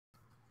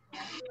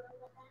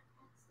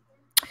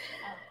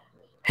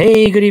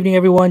Hey, good evening,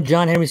 everyone.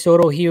 John Henry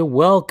Soto here.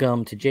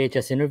 Welcome to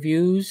JHS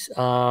Interviews.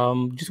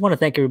 Just want to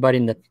thank everybody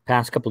in the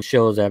past couple of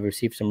shows. I've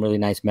received some really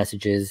nice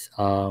messages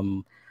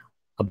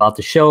about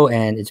the show,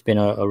 and it's been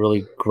a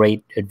really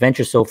great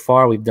adventure so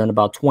far. We've done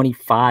about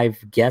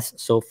 25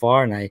 guests so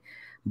far, and I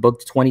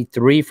booked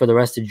 23 for the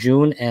rest of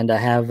June, and I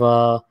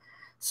have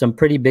some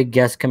pretty big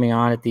guests coming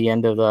on at the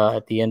end of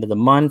the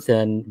month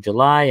and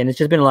July, and it's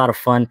just been a lot of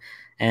fun.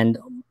 And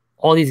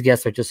all these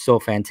guests are just so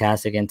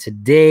fantastic. And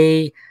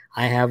today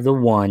I have the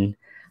one,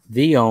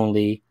 the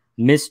only,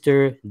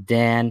 Mr.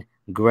 Dan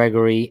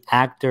Greggory,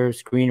 actor,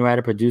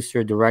 screenwriter,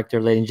 producer,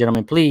 director. Ladies and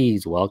gentlemen,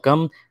 please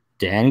welcome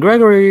Dan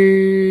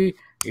Greggory.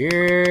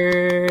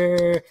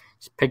 Yeah.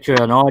 Just picture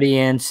an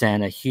audience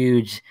and a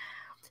huge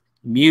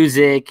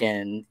music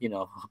and, you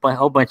know, a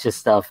whole bunch of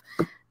stuff.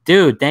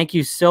 Dude, thank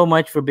you so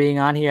much for being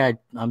on here.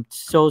 I'm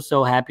so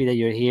happy that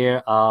you're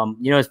here.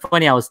 You know, it's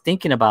funny. I was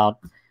thinking about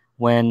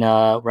when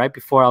right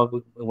before I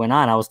went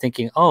on, I was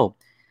thinking, oh,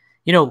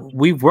 you know,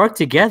 we've worked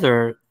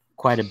together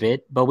quite a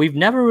bit, but we've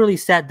never really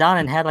sat down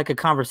and had like a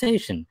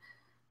conversation,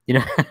 you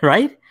know,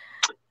 right?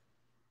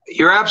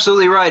 You're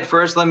absolutely right.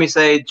 First, let me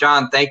say,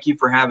 John, thank you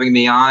for having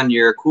me on.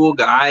 You're a cool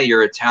guy.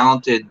 You're a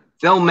talented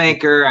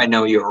filmmaker. I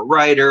know you're a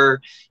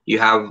writer. You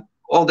have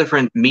all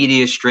different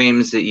media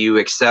streams that you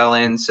excel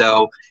in.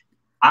 So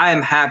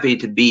I'm happy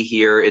to be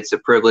here. It's a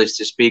privilege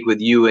to speak with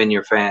you and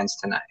your fans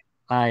tonight.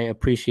 I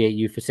appreciate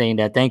you for saying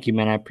that. Thank you,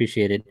 man. I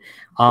appreciate it.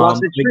 Well, it's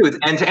the truth.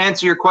 And to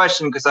answer your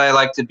question, because I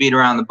like to beat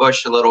around the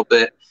bush a little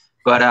bit,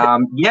 but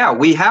yeah,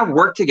 we have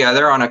worked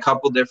together on a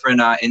couple different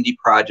indie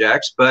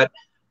projects, but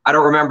I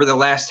don't remember the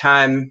last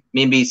time,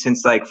 maybe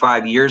since like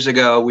 5 years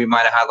ago, we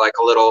might have had like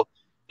a little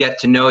get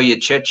to know you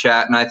chit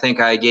chat. And I think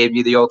I gave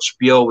you the old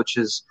spiel, which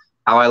is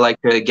how I like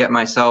to get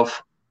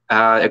myself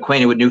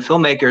acquainted with new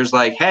filmmakers.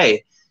 Like,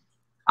 hey,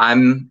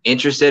 I'm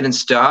interested in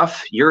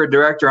stuff. You're a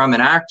director. I'm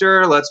an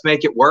actor. Let's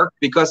make it work,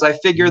 because I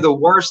figure the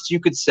worst you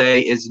could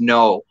say is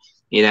no,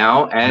 you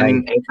know,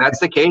 and if that's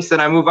the case, then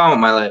I move on with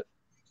my life.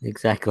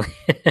 Exactly.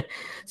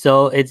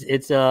 So it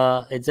is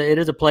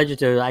a pleasure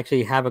to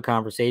actually have a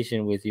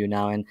conversation with you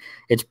now. And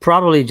it's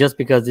probably just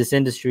because this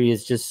industry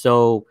is just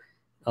so,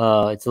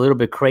 it's a little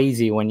bit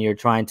crazy when you're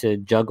trying to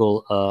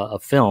juggle a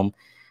film.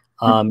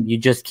 You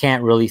just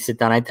can't really sit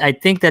down. I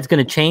think that's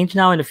going to change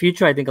now in the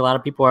future. I think a lot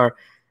of people are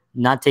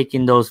not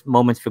taking those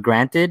moments for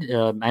granted.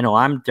 I know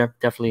I'm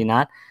definitely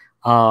not.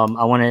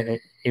 I want to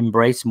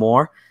embrace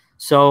more.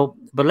 So,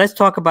 but let's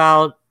talk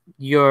about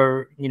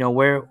your, you know,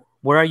 where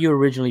are you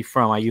originally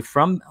from? Are you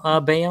from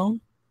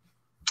Bayonne?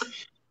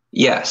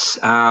 Yes.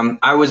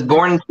 I was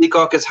born in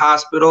Korkes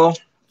Hospital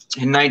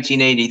in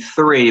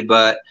 1983,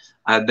 but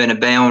I've been a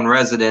Bayonne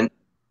resident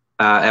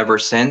ever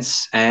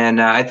since.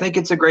 And I think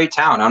it's a great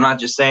town. I'm not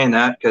just saying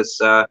that because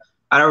I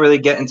don't really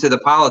get into the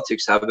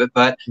politics of it,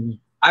 but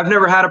I've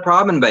never had a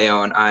problem in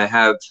Bayonne. I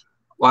have,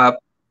 well,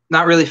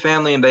 not really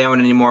family in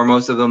Bayonne anymore.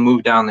 Most of them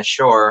moved down the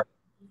shore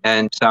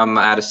and some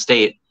out of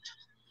state.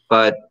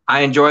 But I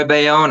enjoy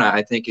Bayonne.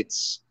 I think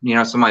it's, you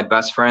know, some of my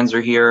best friends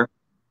are here.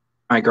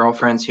 My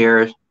girlfriend's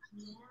here.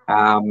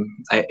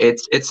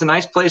 It's a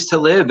nice place to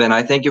live. And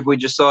I think if we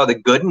just saw the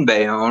good in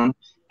Bayonne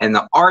and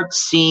the art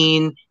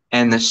scene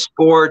and the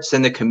sports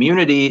and the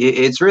community,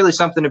 it's really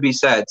something to be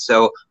said.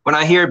 So when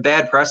I hear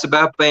bad press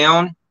about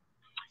Bayonne,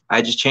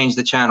 I just change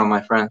the channel, my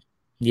friend.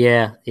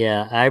 Yeah,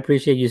 I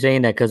appreciate you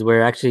saying that, because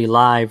we're actually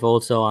live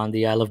also on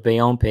the I Love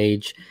Bayonne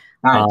page.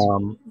 Nice.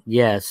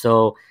 Yeah,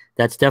 so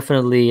that's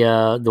definitely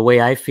the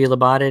way I feel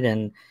about it.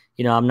 And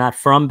you know, I'm not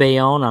from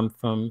Bayonne. I'm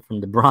from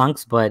the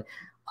Bronx, but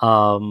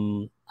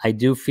I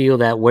do feel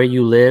that where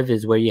you live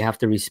is where you have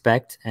to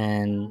respect,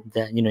 and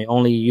that, you know,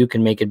 only you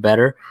can make it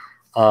better.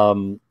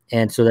 And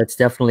so that's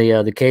definitely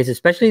the case,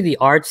 especially the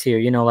arts here.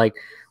 You know, like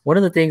one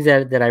of the things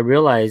that I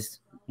realized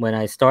when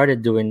I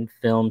started doing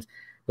films,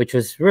 which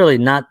was really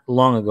not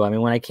long ago. I mean,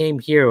 when I came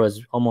here, it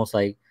was almost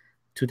like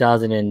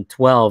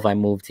 2012. I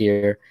moved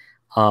here.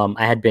 I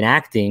had been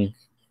acting,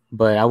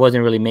 but I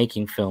wasn't really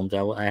making films.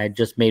 I had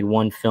just made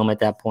one film at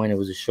that point. It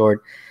was a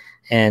short.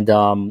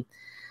 And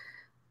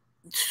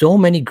so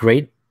many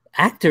great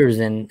actors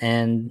and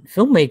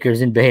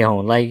filmmakers in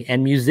Bayonne, like,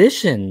 and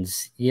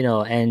musicians, you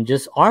know, and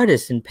just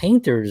artists and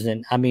painters.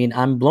 And I mean,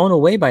 I'm blown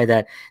away by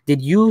that.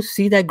 Did you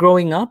see that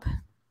growing up?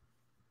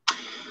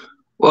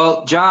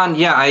 Well, John,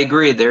 yeah, I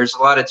agree. There's a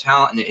lot of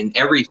talent in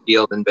every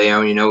field in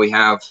Bayonne. You know, we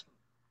have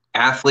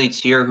athletes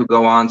here who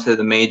go on to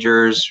the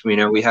majors. You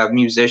know, we have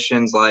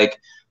musicians like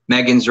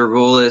Megan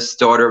Zervulis,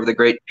 daughter of the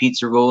great Pete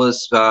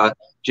Zervulis.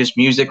 Just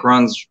music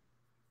runs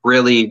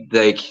really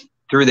like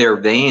through their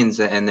veins,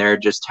 and they're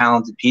just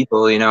talented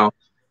people. You know,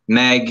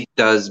 Meg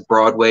does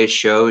Broadway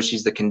shows.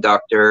 She's the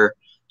conductor.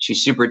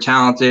 She's super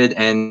talented,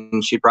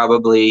 and she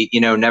probably, you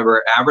know,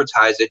 never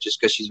advertise it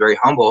just because she's very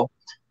humble.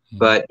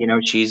 But, you know,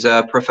 she's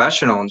a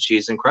professional and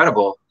she's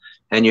incredible.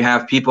 And you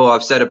have people,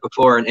 I've said it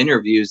before in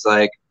interviews,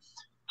 like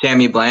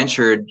Tammy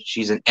Blanchard.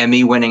 She's an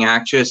Emmy-winning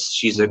actress.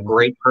 She's a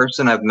great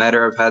person. I've met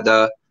her. I've had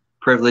the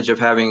privilege of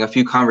having a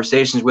few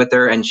conversations with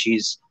her, and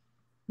she's,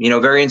 you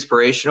know, very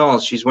inspirational.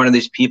 She's one of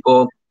these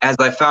people as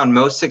I found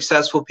most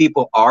successful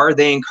people are,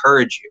 they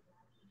encourage you.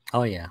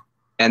 Oh yeah.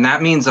 And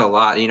that means a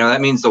lot. You know,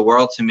 that means the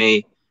world to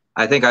me.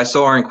 I think I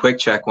saw her in Quick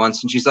Check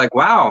once, and she's like,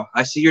 "Wow,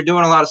 I see you're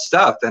doing a lot of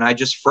stuff." And I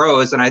just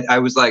froze, and I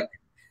was like,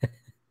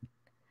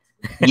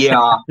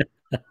 "Yeah."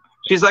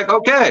 She's like,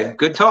 "Okay,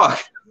 good talk."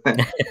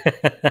 And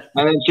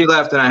then she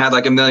left, and I had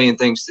like a million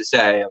things to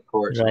say, of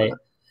course. Right.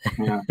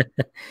 But, yeah.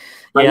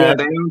 But yeah,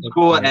 Bayonne's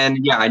cool. And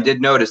yeah, I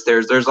did notice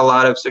there's a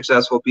lot of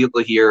successful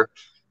people here,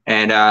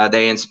 and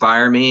they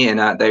inspire me,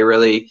 and they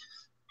really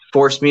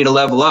forced me to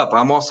level up.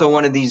 I'm also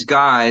one of these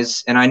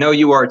guys, and I know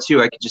you are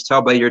too. I can just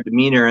tell by your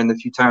demeanor and the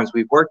few times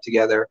we've worked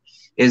together,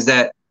 is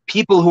that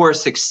people who are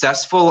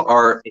successful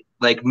are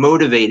like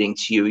motivating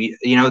to you.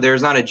 You know,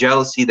 there's not a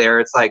jealousy there.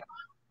 It's like,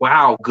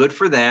 wow, good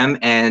for them,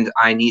 and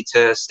I need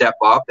to step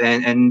up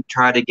and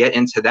try to get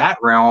into that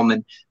realm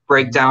and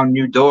break down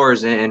new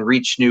doors and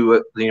reach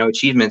new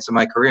achievements in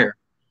my career.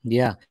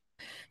 Yeah.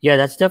 Yeah,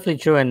 that's definitely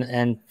true.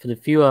 And for the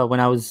few when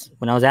I was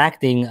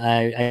acting,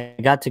 I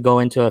got to go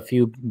into a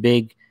few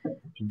big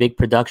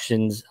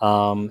productions,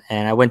 and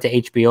I went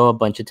to HBO a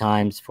bunch of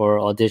times for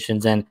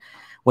auditions. And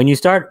when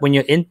you're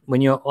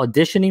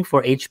auditioning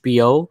for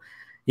HBO,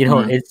 you know,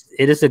 it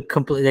is a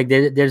complete, like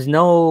there's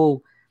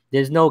no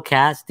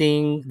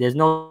casting, there's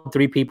no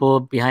 3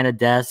 people behind a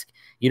desk.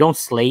 You don't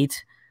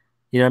slate.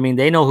 You know what I mean?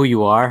 They know who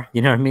you are.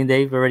 You know what I mean?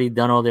 They've already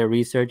done all their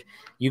research.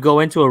 You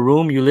go into a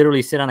room, you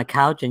literally sit on a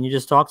couch and you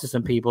just talk to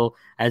some people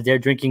as they're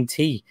drinking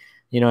tea,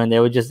 you know, and they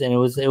were just, and it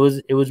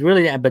was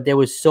really, but they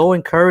were so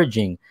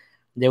encouraging.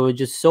 They were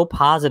just so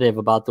positive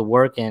about the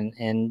work.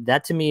 And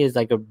that to me is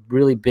like a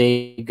really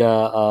big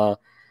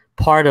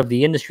part of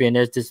the industry. And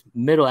there's this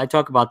middle, I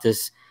talk about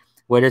this,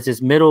 where there's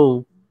this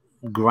middle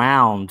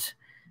ground,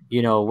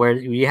 you know, where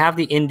you have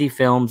the indie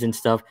films and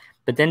stuff,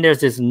 but then there's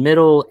this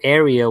middle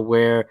area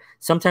where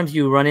sometimes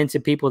you run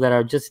into people that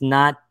are just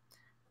not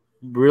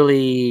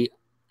really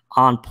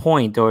on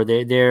point, or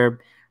there's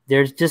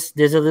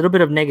a little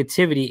bit of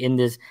negativity in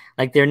this.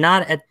 Like they're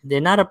not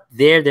up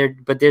there,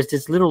 but there's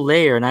this little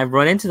layer, and I've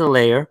run into the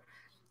layer.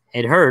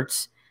 It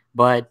hurts,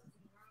 but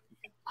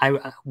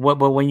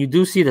when you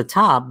do see the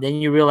top, then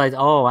you realize,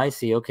 oh, I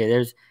see.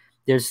 Okay,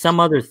 there's some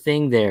other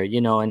thing there, you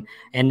know,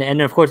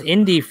 and of course,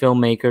 indie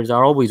filmmakers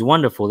are always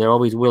wonderful. They're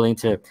always willing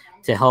to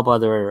help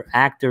other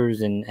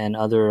actors and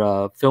other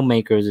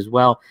filmmakers as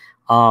well.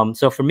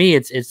 So for me,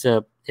 it's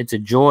a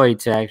joy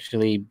to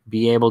actually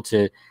be able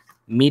to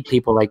meet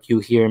people like you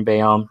here in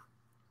Bayonne,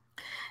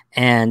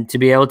 and to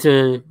be able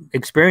to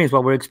experience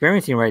what we're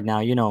experiencing right now.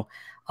 You know,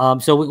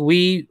 so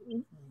did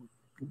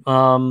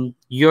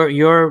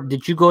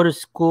you go to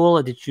school,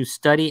 or did you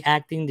study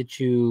acting? Did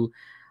you,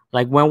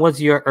 like, when was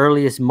your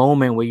earliest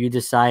moment where you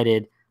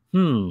decided,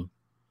 I'm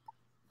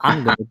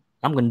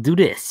gonna do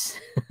this?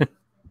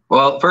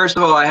 Well, first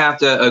of all, I have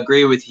to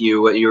agree with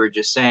you, what you were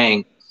just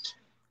saying.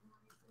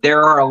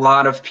 There are a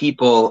lot of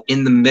people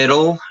in the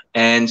middle,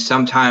 and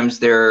sometimes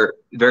they're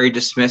very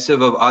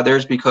dismissive of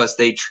others because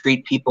they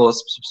treat people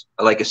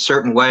like a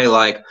certain way,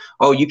 like,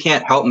 oh, you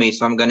can't help me,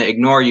 so I'm going to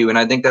ignore you. And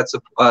I think that's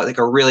like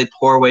a really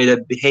poor way to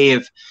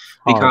behave,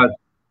 because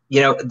you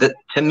know,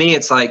 to me,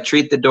 it's like,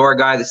 treat the door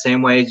guy the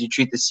same way as you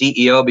treat the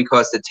CEO,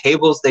 because the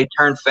tables, they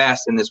turn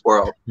fast in this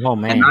world. Oh,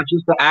 man. And not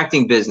just the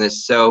acting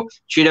business. So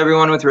treat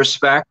everyone with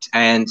respect,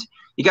 and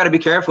you got to be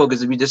careful,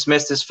 because if you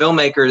dismiss this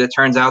filmmaker that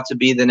turns out to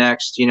be the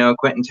next, you know,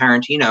 Quentin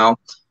Tarantino,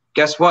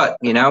 guess what?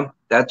 You know,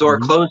 that door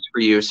closed for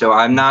you. So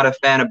I'm not a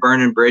fan of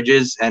burning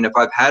bridges. And if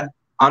I've had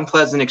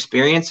unpleasant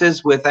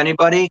experiences with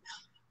anybody,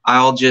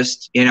 I'll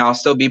just, you know, I'll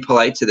still be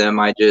polite to them.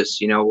 I just,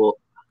 you know, will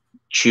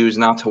choose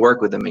not to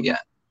work with them again.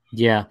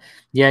 Yeah.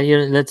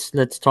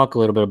 Let's talk a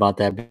little bit about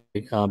that,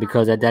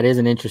 because that is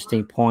an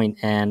interesting point.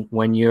 And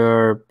when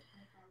you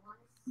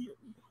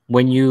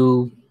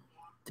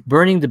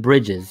burning the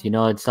bridges, you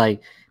know, it's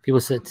like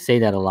people say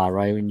that a lot,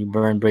 right? When you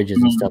burn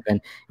bridges and stuff, and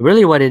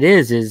really what it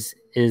is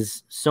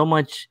so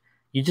much,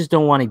 you just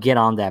don't want to get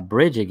on that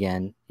bridge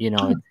again. You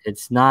know,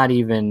 it's not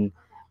even.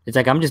 It's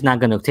like, I'm just not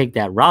going to take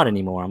that route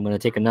anymore. I'm going to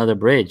take another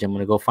bridge. I'm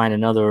going to go find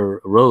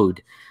another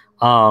road.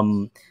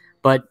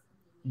 But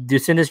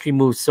this industry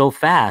moves so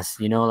fast,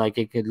 you know, like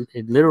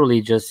it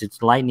literally just,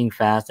 it's lightning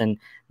fast. And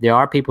there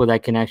are people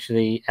that can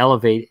actually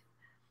elevate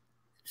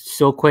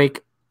so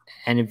quick.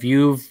 And if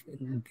you've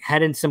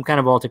had in some kind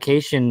of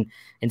altercation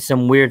in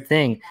some weird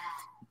thing,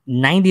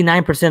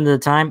 99% of the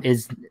time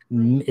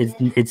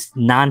it's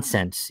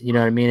nonsense. You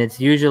know what I mean? It's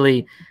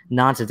usually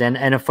nonsense.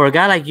 And for a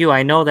guy like you,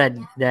 I know that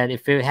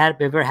if it had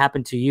ever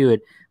happened to you,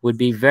 it would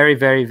be very,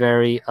 very,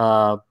 very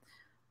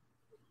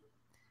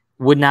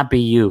would not be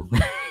you.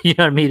 You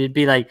know what I mean? It'd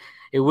be like,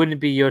 it wouldn't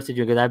be your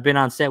situation, because I've been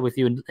on set with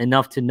you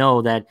enough to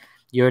know that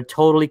you're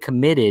totally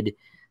committed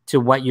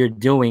to what you're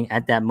doing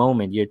at that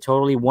moment. You're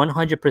totally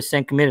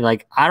 100% committed.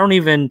 Like, I don't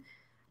even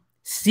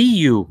see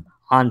you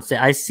on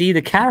set. I see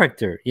the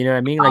character, you know what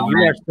I mean? Like, you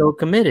are so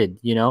committed,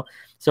 you know?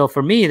 So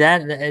for me,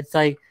 that it's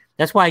like,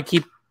 that's why I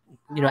keep,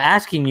 you know,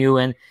 asking you.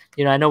 And,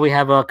 you know, I know we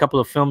have a couple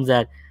of films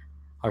that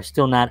are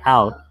still not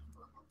out,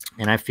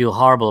 and I feel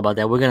horrible about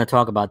that. We're going to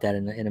talk about that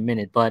in a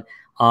minute, but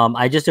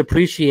I just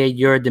appreciate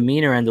your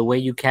demeanor and the way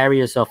you carry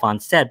yourself on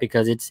set,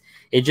 because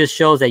it just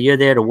shows that you're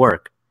there to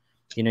work.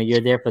 You know,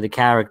 you're there for the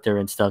character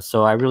and stuff.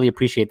 So I really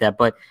appreciate that.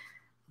 But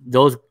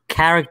those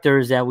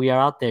characters that we are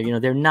out there, you know,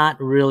 they're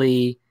not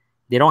really,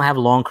 they don't have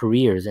long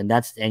careers,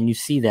 and you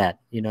see that,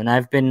 you know. And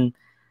I've been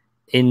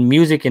in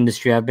music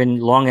industry, I've been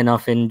long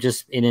enough in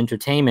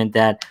entertainment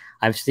that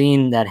I've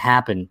seen that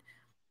happen.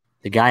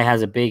 The guy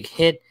has a big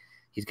hit.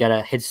 He's got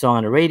a hit song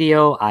on the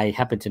radio. I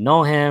happen to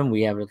know him.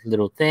 We have a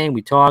little thing.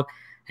 We talk.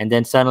 And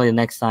then suddenly the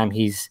next time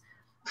he's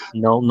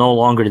no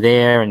longer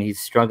there, and he's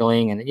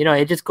struggling. And, you know,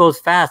 it just goes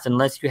fast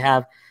unless you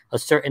have a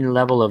certain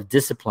level of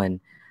discipline.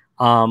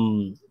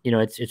 You know,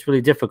 it's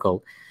really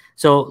difficult.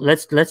 So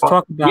let's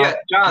talk about. Yeah,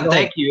 John,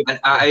 thank you.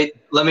 And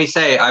let me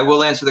say, I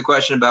will answer the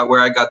question about where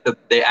I got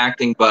the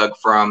acting bug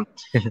from.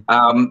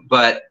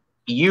 But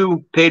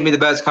you paid me the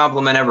best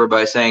compliment ever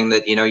by saying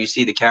that, you know, you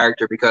see the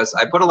character, because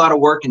I put a lot of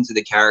work into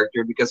the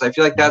character, because I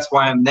feel like that's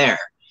why I'm there.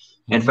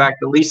 In fact,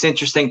 the least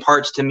interesting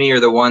parts to me are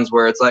the ones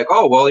where it's like,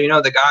 oh, well, you know,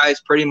 the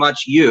guy's pretty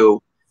much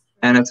you.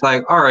 And it's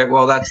like, all right,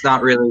 well, that's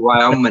not really why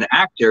I'm an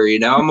actor. You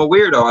know, I'm a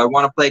weirdo. I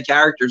want to play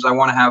characters. I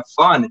want to have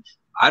fun.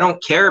 I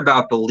don't care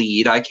about the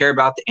lead. I care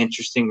about the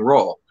interesting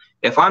role.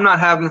 If I'm not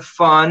having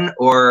fun,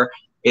 or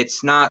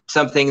it's not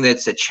something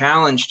that's a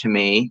challenge to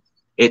me,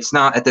 it's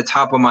not at the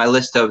top of my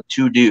list of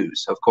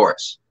to-dos, of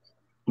course.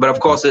 But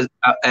of course,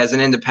 as an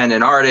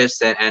independent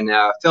artist and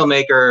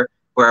filmmaker,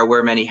 where I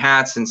wear many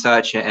hats and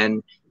such,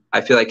 and I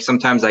feel like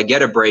sometimes I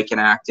get a break in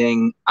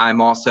acting, I'm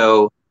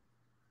also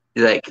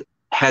like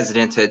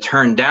hesitant to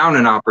turn down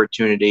an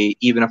opportunity,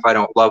 even if I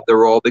don't love the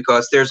role,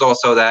 because there's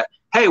also that,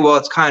 hey, well,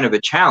 it's kind of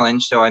a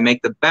challenge, so I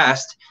make the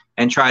best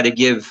and try to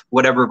give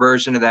whatever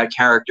version of that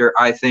character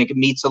I think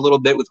meets a little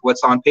bit with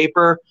what's on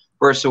paper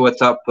versus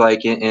what's up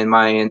like in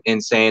my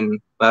insane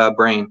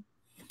brain.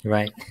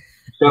 Right.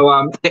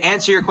 So to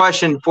answer your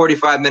question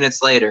 45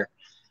 minutes later,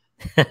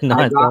 no,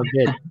 it's all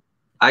good.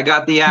 I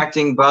got the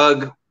acting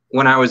bug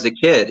when I was a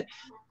kid.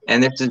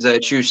 And this is a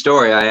true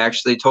story. I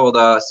actually told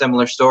a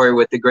similar story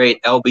with the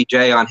great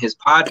LBJ on his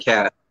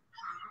podcast.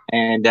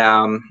 And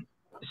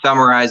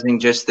summarizing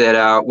just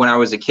that when I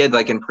was a kid,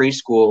 like in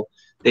preschool,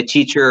 the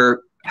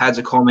teacher had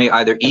to call me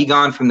either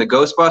Egon from the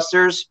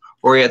Ghostbusters,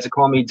 or he had to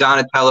call me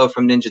Donatello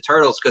from Ninja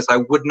Turtles, because I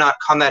would not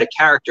come at a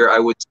character. I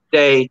would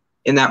stay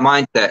in that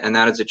mindset, and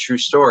that is a true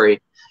story.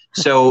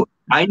 So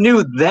I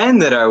knew then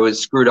that I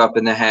was screwed up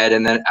in the head,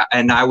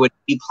 and I would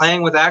be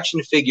playing with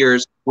action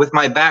figures with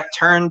my back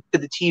turned to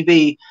the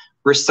TV,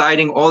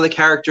 reciting all the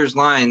characters'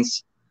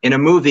 lines in a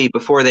movie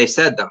before they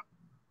said them.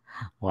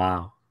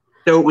 Wow.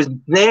 So it was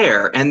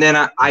there, and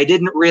then I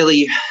didn't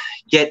really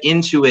get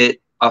into it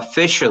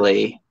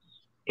officially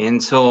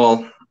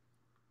until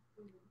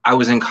I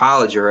was in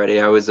college already.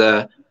 I was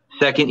a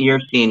second-year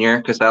senior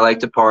because I like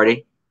to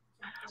party.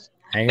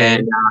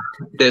 And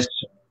this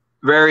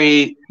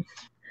very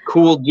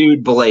cool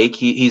dude, Blake,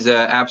 he's an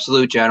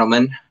absolute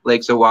gentleman.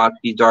 Blake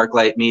Zawadzki, Dark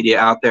Light Media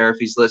out there if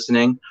he's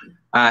listening.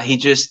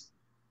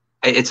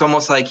 It's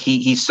almost like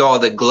he saw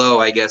the glow,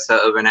 I guess,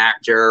 of an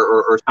actor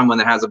or someone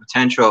that has a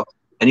potential.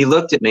 And he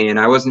looked at me, and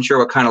I wasn't sure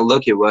what kind of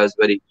look it was,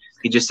 but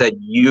he just said,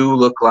 "You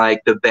look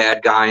like the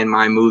bad guy in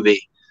my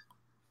movie.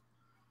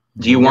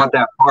 Do you want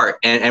that part?"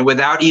 And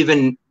without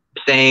even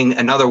saying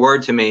another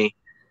word to me,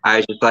 I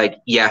was just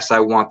like, yes, I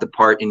want the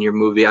part in your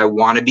movie. I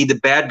want to be the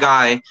bad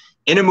guy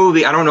in a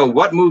movie. I don't know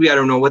what movie. I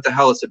don't know what the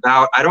hell it's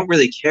about. I don't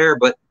really care,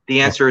 but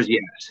the answer is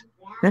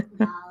yes.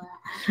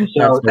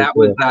 So that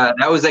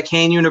was at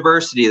Kean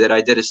University that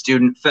I did a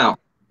student film.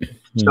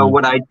 So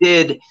what I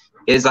did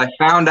is I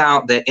found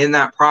out that in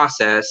that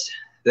process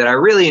that I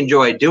really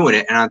enjoyed doing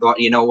it. And I thought,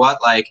 you know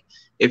what, like,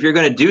 if you're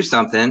going to do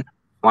something,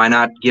 why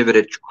not give it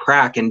a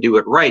crack and do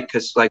it right?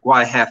 Because, like,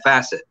 why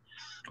half-ass it?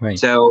 Right.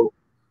 So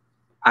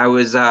I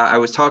was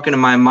talking to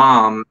my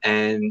mom,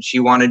 and she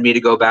wanted me to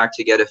go back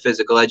to get a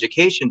physical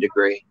education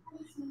degree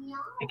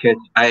because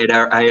I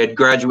had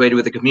graduated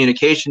with a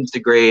communications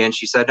degree, and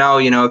she said, no,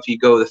 you know, if you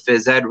go the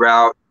phys ed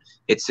route,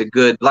 it's a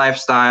good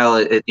lifestyle.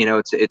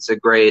 It's a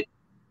great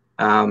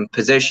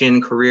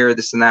position, career,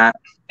 this and that.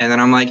 And then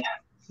I'm like,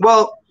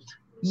 well,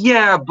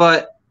 yeah,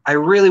 but I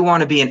really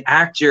want to be an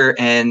actor,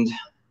 and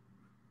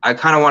I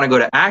kind of want to go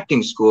to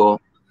acting school.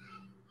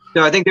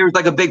 So I think there was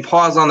like a big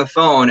pause on the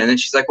phone, and then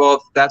she's like, well,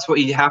 if that's what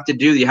you have to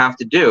do, you have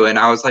to do. And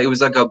I was like, it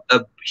was like a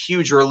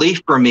huge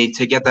relief for me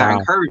to get that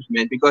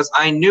encouragement, because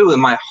I knew in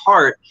my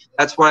heart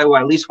that's what I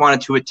at least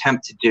wanted to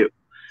attempt to do.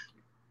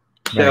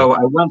 So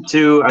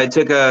I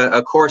took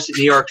a course at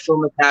New York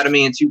Film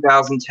Academy in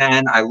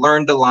 2010. I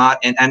learned a lot.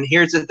 And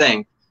here's the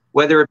thing,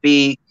 whether it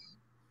be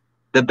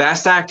the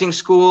best acting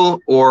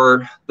school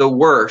or the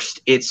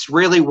worst, it's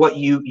really what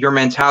your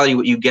mentality,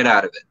 what you get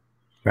out of it.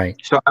 Right.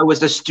 So I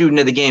was a student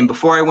of the game.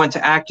 Before I went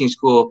to acting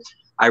school,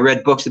 I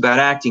read books about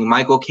acting.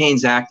 Michael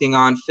Caine's Acting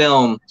on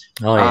Film.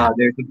 Oh, yeah.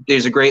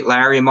 There's a great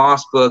Larry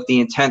Moss book, The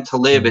Intent to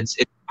Live. It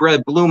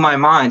really blew my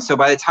mind. So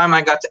by the time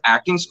I got to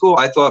acting school,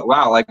 I thought,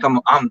 wow, like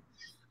I'm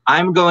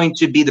I'm going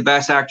to be the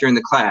best actor in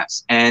the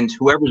class, and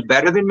whoever's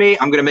better than me,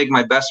 I'm going to make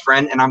my best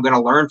friend, and I'm going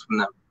to learn from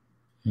them.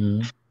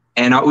 Mm-hmm.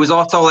 And it was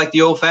also like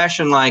the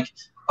old-fashioned, like,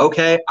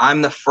 okay,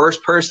 I'm the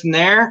first person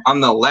there.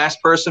 I'm the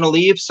last person to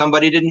leave.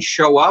 Somebody didn't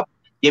show up.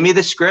 Give me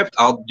the script.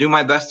 I'll do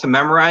my best to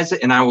memorize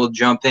it, and I will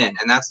jump in.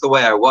 And that's the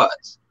way I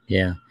was.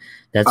 Yeah,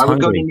 that's I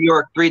would hungry. go to New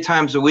York 3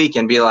 times a week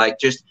and be like,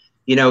 just,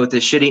 you know, with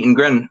the shit-eating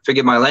grin,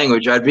 forget my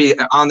language. I'd be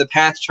on the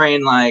PATH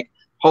train, like,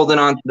 holding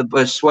on to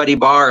the sweaty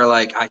bar,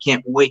 like, I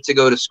can't wait to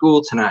go to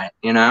school tonight,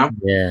 you know?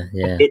 Yeah,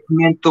 yeah. It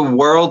meant the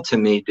world to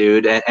me,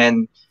 dude.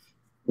 And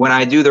when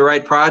I do the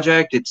right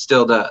project, it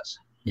still does.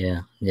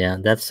 Yeah, yeah.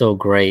 That's so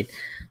great.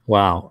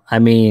 Wow. I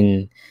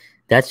mean,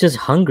 that's just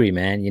hungry,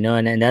 man, you know,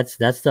 and that's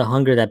the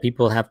hunger that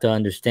people have to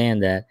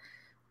understand, that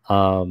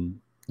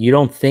you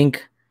don't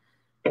think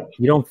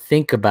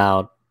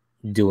about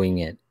doing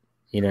it.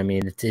 You know what I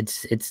mean?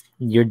 It's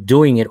you're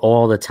doing it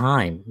all the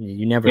time.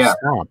 You never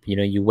stop. You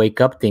know, you wake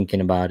up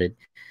thinking about it,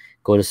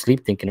 go to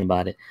sleep thinking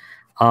about it.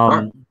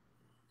 Tell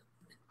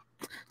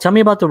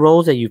me about the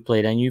roles that you've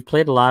played, and you've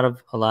played a lot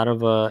of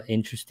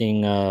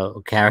interesting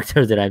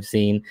characters that I've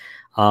seen.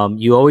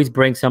 You always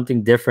bring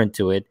something different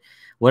to it.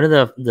 One of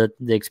the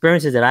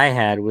experiences that I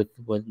had with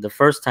the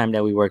first time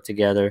that we worked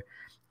together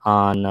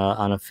on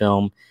a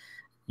film,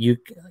 you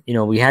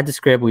know, we had the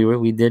script,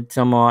 we did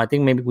some, I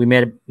think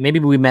maybe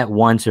we met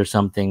once or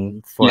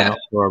something for a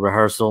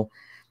rehearsal,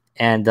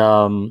 and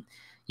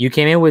you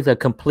came in with a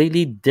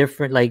completely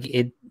different,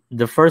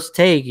 the first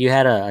take you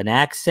had an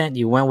accent,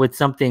 you went with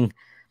something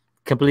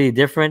completely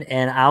different,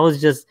 and I was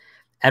just,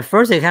 at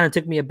first it kind of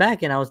took me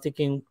aback, and I was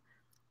thinking,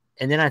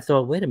 and then I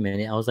thought, wait a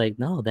minute, I was like,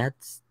 no,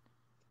 that's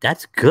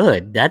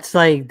good. That's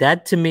like,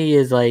 that to me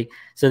is like,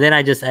 so then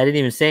I didn't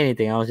even say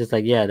anything. I was just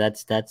like, yeah,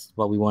 that's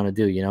what we want to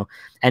do, you know?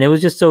 And it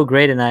was just so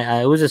great. And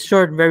it was a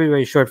short, very,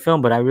 very short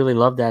film, but I really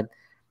loved that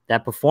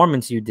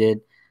performance you did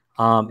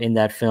in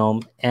that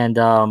film. And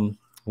I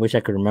wish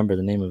I could remember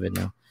the name of it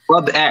now.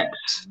 Club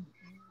X.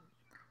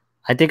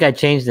 I think I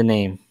changed the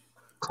name.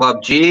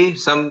 Club G,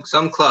 some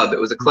club. It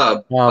was a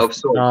club of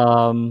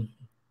sorts.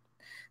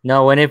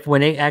 No, when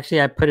it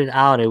actually, I put it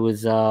out, it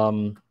was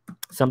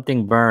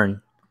something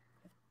burn.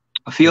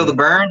 Feel the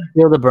burn?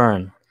 Feel the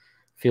burn.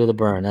 Feel the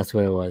burn. That's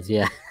what it was.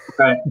 Yeah.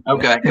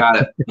 Okay.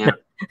 Got it. Yeah.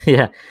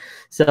 Yeah.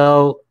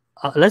 So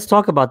let's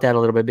talk about that a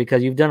little bit,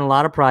 because you've done a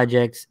lot of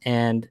projects.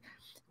 And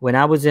when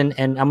I was in,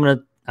 and I'm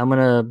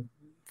gonna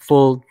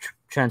full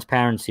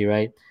transparency,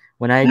 right?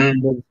 When I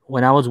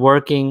was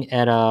working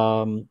at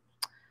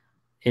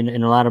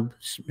in a lot of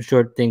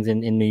short things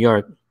in New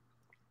York,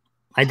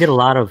 I did a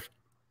lot of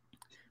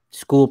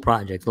school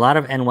projects, a lot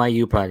of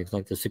NYU projects.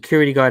 Like the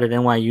security guard at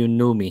NYU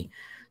knew me.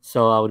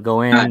 So I would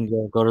go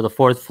in, go to the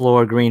 4th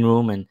floor green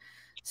room and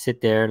sit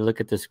there, look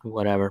at this,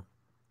 whatever.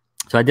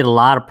 So I did a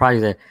lot of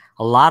projects there.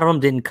 A lot of them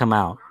didn't come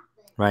out,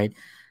 right?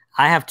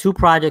 I have 2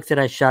 projects that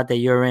I shot that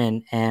you're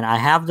in, and I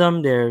have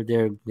them. They're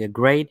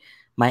great.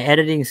 My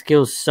editing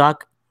skills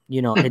suck.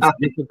 You know, it's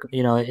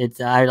you know, it's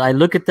I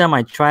look at them.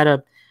 I try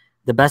to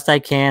the best I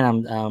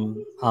can.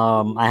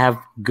 I have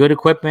good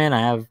equipment. I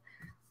have,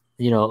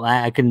 you know,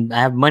 I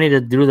have money to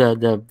do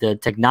the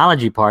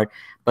technology part.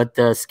 But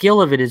the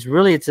skill of it is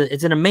really, it's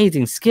an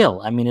amazing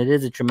skill. I mean, it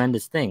is a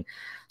tremendous thing.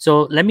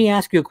 So let me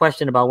ask you a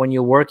question about when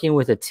you're working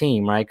with a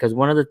team, right? Because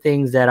one of the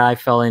things that I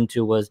fell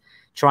into was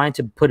trying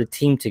to put a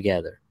team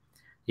together,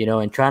 you know,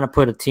 and trying to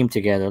put a team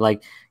together.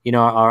 Like, you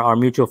know, our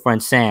mutual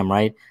friend, Sam,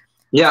 right?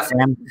 Yeah.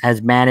 Sam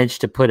has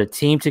managed to put a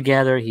team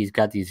together. He's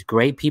got these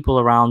great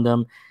people around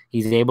him.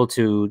 He's able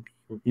to,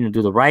 you know,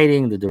 do the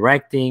writing, the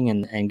directing,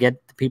 and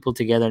get the people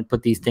together and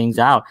put these things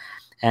out.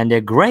 And they're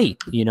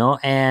great, you know,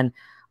 and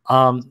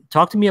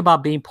talk to me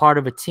about being part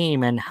of a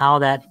team and how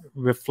that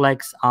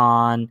reflects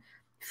on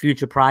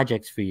future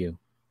projects for you.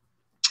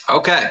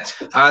 Okay.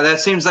 That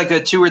seems like a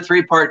 2 or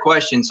 3 part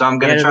question. So I'm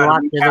going to try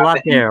to. There's a lot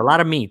there, a lot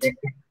of meat.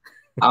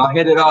 I'll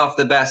hit it off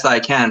the best I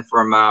can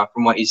from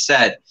what you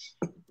said.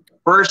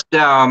 First,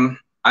 I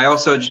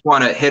also just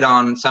want to hit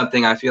on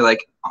something I feel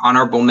like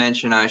honorable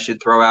mention I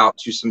should throw out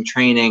to some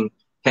training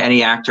to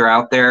any actor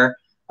out there.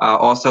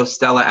 Also,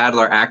 Stella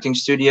Adler Acting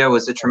Studio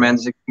was a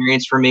tremendous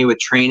experience for me with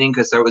training,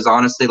 because there was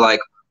honestly like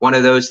one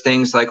of those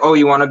things like, oh,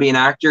 you want to be an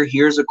actor?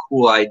 Here's a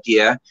cool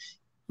idea.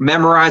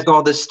 Memorize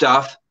all this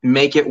stuff,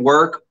 make it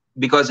work,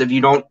 because if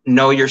you don't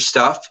know your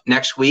stuff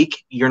next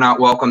week, you're not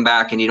welcome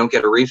back and you don't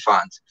get a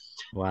refund.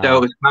 Wow. So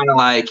it was kind of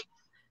like,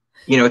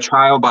 you know,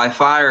 trial by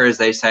fire, as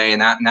they say,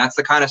 and that's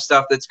the kind of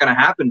stuff that's going to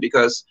happen,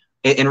 because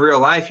in real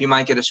life, you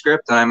might get a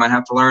script and I might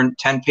have to learn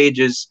 10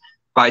 pages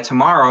by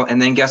tomorrow, and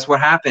then guess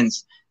what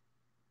happens?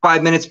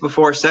 5 minutes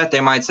before set,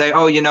 they might say,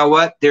 oh, you know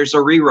what, there's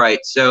a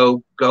rewrite,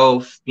 so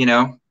go, you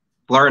know,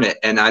 learn it.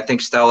 And I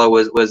think Stella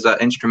was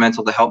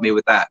instrumental to help me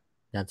with that.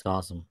 That's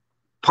awesome.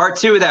 Part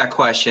 2 of that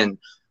question,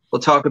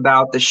 we'll talk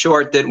about the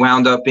short that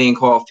wound up being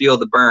called Feel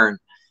the Burn.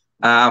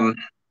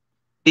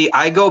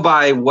 I go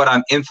by what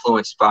I'm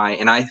influenced by,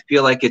 and I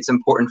feel like it's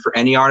important for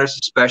any artist,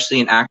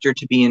 especially an actor,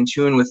 to be in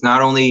tune with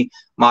not only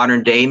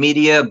modern day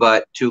media,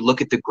 but to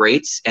look at the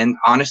greats. And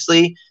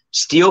honestly,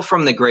 steal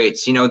from the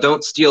greats, you know,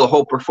 don't steal a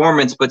whole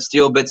performance, but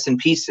steal bits and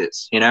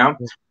pieces, you know?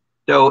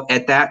 So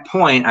at that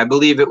point, I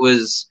believe it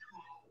was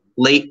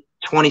late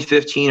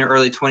 2015 or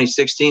early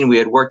 2016, we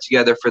had worked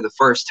together for the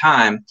first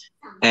time,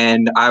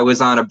 and I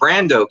was on a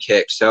Brando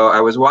kick. So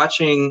I was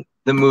watching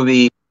the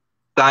movie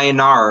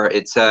Sayonara.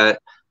 It's a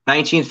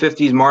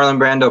 1950s Marlon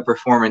Brando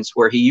performance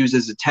where he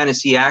uses a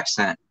Tennessee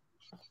accent.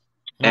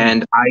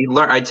 And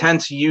I tend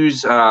to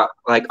use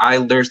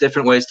there's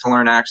different ways to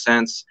learn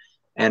accents,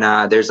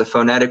 and there's a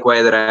phonetic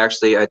way that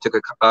I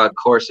took a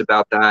course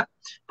about that,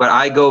 but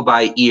I go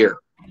by ear.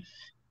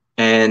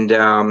 And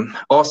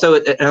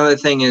also another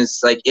thing is,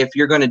 like, if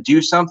you're going to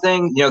do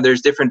something, you know,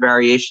 there's different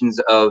variations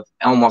of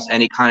almost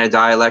any kind of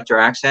dialect or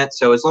accent.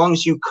 So as long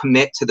as you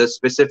commit to the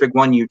specific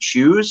one you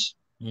choose,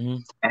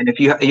 and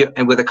if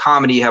and with a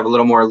comedy, you have a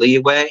little more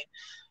leeway.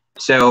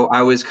 So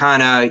I was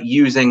kind of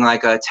using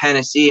like a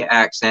Tennessee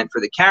accent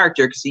for the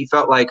character because he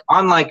felt like,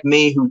 unlike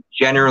me, who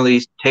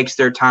generally takes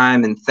their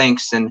time and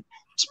thinks and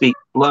speaks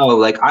slow,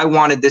 like I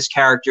wanted this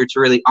character to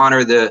really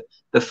honor the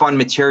fun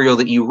material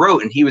that you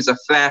wrote. And he was a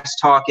fast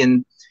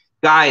talking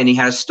guy, and he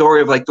had a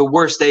story of like the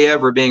worst day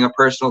ever being a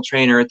personal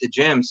trainer at the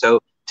gym. So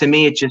to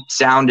me, it just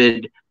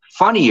sounded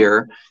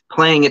funnier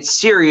playing it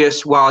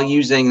serious while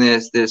using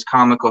this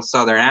comical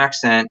Southern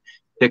accent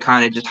to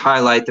kind of just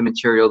highlight the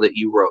material that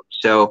you wrote.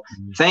 So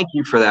thank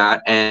you for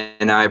that.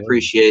 And I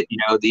appreciate, you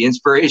know, the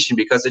inspiration,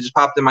 because it just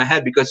popped in my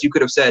head, because you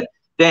could have said,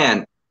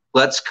 Dan,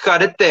 let's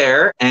cut it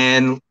there.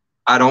 And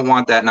I don't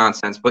want that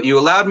nonsense, but you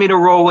allowed me to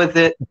roll with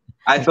it.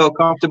 I felt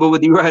comfortable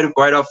with you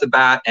right off the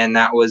bat, and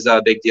that was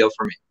a big deal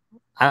for me.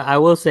 I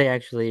will say,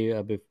 actually,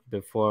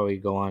 before we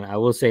go on, I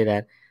will say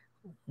that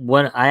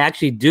when I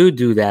actually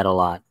do that a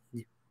lot,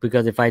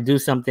 because if I do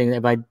something,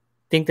 if I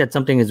think that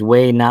something is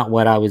way not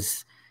what I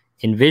was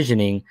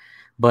envisioning,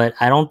 but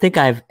I don't think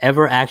I've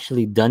ever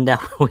actually done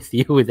that with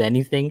you with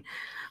anything.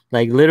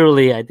 Like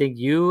literally, I think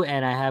you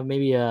and I have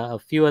maybe a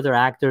few other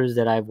actors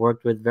that I've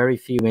worked with, very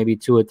few, maybe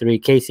 2 or 3.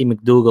 Casey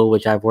McDougal,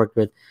 which I've worked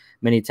with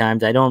many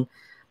times. I don't,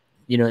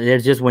 you know,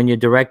 there's just, when you're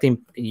directing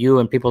you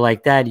and people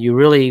like that, you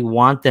really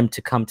want them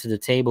to come to the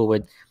table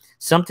with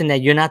something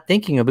that you're not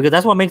thinking of, because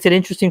that's what makes it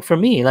interesting for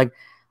me. Like,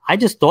 I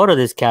just thought of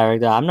this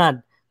character. I'm not,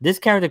 this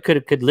character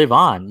could live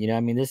on, you know. I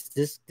mean, this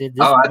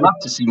oh, I'd love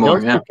to see more.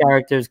 Those two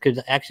characters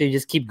could actually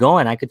just keep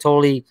going. I could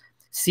totally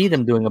see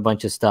them doing a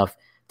bunch of stuff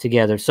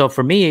together. So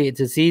for me,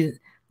 to see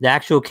the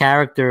actual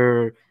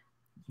character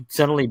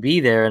suddenly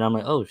be there, and I'm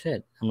like, oh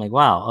shit. I'm like,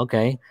 wow,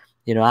 okay.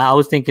 You know, I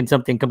was thinking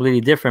something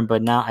completely different,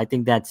 but now I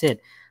think that's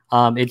it.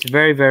 It's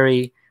very,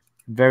 very,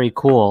 very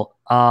cool.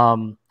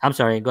 I'm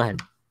sorry, go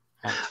ahead.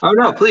 Oh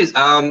no, please.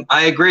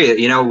 I agree.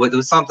 You know,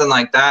 with something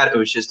like that, it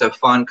was just a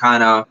fun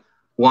kind of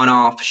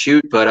one-off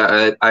shoot.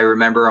 But I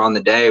remember on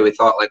the day we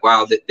thought like,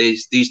 wow,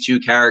 these two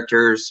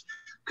characters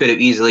could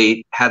have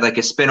easily had like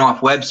a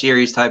spin-off web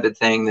series type of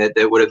thing that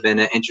would have been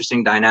an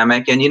interesting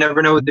dynamic. And you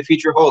never know what the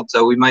future holds,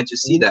 so we might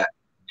just see that.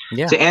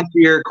 Yeah. To answer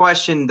your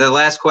question, the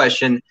last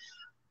question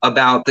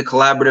about the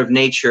collaborative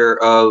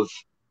nature of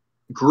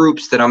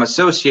groups that I'm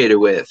associated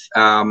with,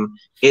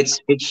 it's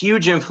a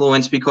huge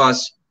influence,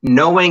 because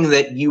knowing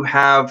that you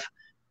have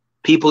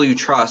people you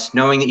trust,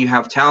 knowing that you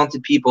have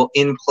talented people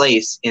in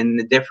place in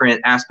the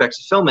different aspects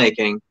of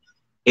filmmaking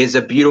is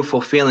a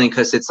beautiful feeling,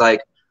 because it's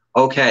like,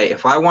 okay,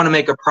 if I want to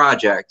make a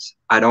project,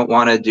 I don't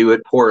want to do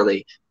it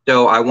poorly.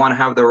 So I want to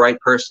have the right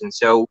person.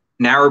 So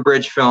Narrow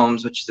Bridge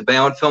Films, which is a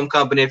Bayonne film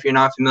company, if you're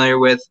not familiar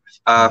with,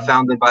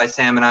 founded by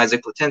Sam and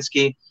Isaac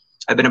Latinsky.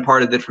 I've been a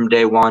part of it from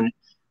day one.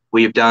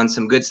 We've done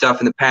some good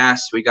stuff in the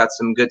past. We got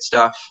some good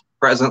stuff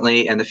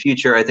presently, and the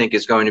future, I think,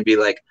 is going to be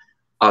like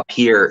up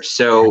here.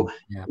 So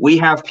we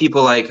have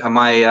people like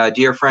my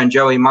dear friend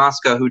Joey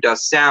Mosca, who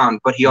does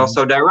sound, but he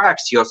also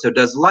directs. He also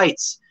does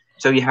lights.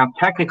 So you have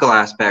technical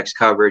aspects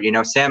covered. You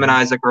know, Sam and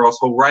Isaac are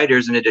also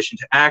writers in addition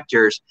to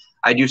actors.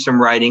 I do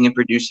some writing and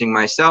producing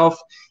myself,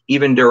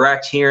 even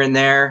direct here and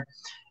there.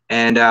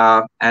 And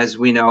as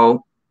we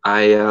know,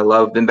 I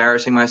love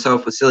embarrassing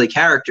myself with silly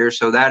characters.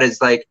 So that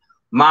is like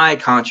my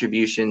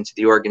contribution to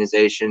the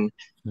organization.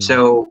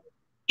 So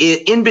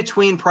in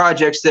between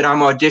projects that I'm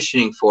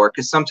auditioning for,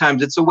 because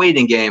sometimes it's a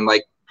waiting game.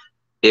 Like,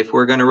 if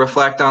we're going to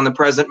reflect on the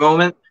present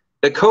moment,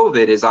 the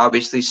COVID is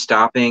obviously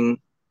stopping,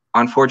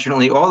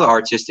 unfortunately, all the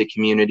artistic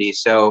community.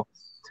 So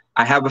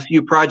I have a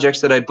few projects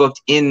that I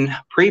booked in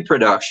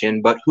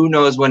pre-production, but who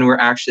knows when we're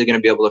actually going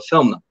to be able to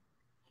film them.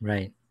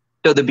 Right.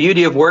 So the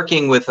beauty of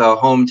working with a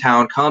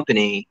hometown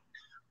company,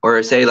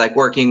 or say like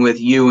working with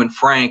you and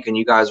Frank, and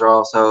you guys are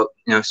also,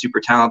 you know, super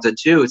talented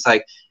too. It's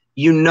like,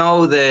 you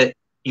know that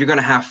you're going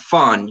to have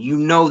fun. You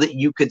know that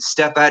you could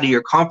step out of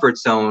your comfort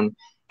zone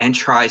and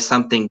try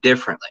something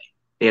differently,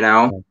 you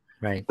know?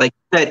 Right. Like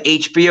that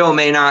HBO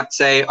may not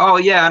say, oh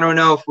yeah, I don't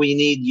know if we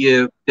need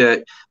you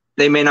to,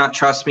 they may not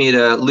trust me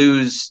to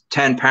lose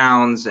 10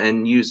 pounds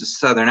and use a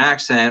Southern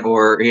accent,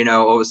 or, you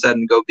know, all of a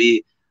sudden go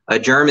be a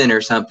German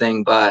or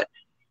something. But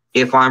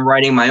if I'm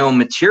writing my own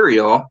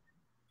material,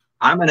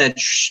 I'm going to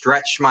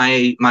stretch my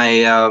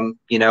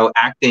you know,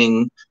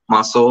 acting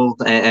muscle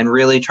and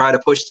really try to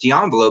push the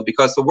envelope,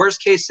 because the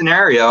worst case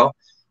scenario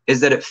is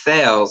that it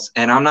fails,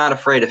 and I'm not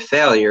afraid of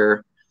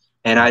failure.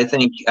 And I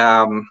think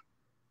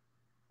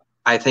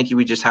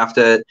we just have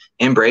to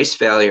embrace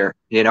failure.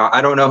 You know,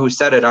 I don't know who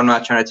said it. I'm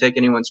not trying to take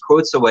anyone's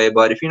quotes away,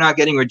 but if you're not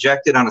getting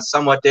rejected on a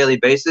somewhat daily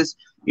basis,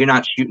 you're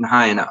not shooting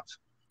high enough.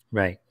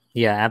 Right.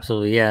 Yeah,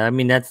 absolutely. Yeah. I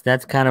mean,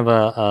 that's kind of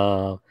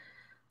a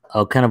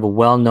kind of a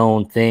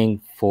well-known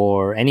thing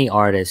for any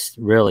artist,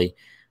 really.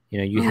 You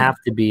know, you have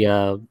to be, you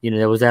know,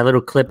 there was that little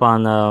clip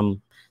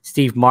on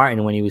Steve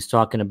Martin when he was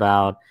talking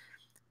about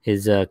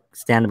his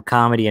stand-up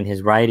comedy and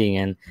his writing.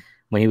 And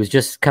when he was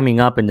just coming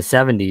up in the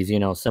 70s, you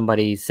know,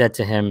 somebody said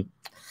to him,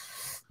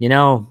 you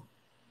know,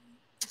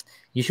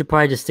 you should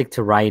probably just stick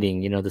to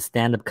writing. You know, the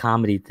stand-up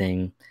comedy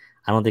thing,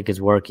 I don't think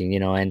is working, you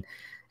know.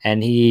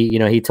 And he, you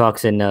know, he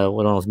talks in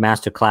one of those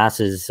master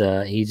classes.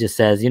 He just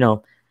says, you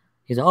know,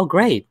 he's, oh,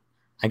 great.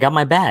 I got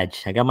my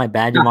badge. I got my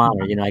badge of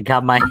honor. You know, I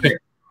got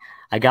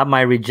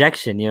my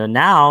rejection. You know,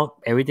 now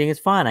everything is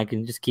fine. I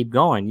can just keep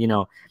going. You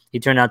know, he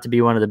turned out to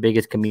be one of the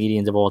biggest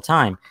comedians of all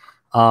time.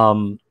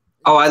 Oh,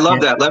 I love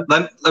that.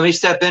 Let me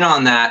step in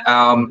on that.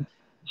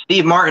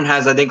 Steve Martin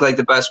has, I think, like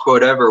the best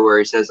quote ever, where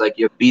he says, like,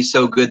 you be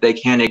so good they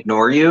can't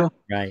ignore you.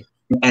 Right.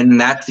 And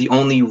that's the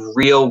only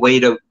real way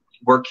to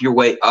work your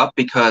way up,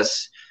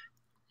 because,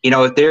 you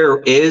know, if there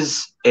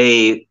is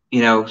a,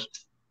 you know,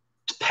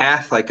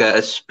 path, like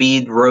a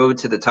speed road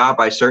to the top,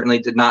 I certainly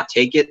did not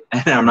take it,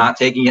 and I'm not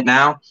taking it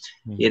now,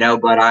 you know,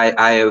 but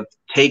I have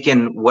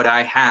taken what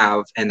I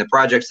have and the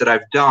projects that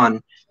I've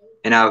done,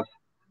 and I've,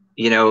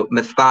 you know,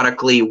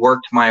 methodically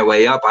worked my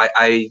way up.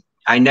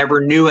 I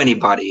never knew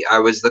anybody. I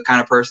was the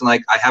kind of person,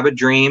 like, I have a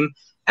dream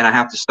and I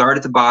have to start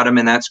at the bottom,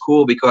 and that's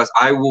cool, because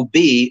I will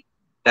be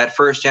that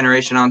first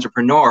generation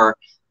entrepreneur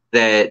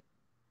that,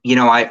 you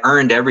know, I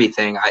earned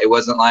everything. It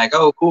wasn't like,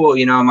 oh, cool,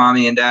 you know,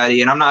 mommy and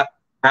daddy. And I'm not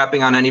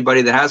crapping on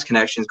anybody that has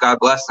connections. God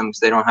bless them, because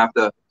they don't have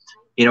to,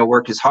 you know,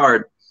 work as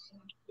hard.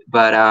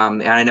 But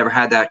and I never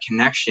had that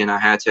connection. I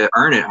had to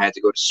earn it. I had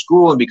to go to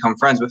school and become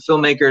friends with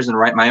filmmakers and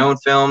write my own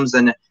films.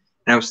 And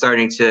I was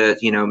starting to,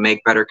 you know,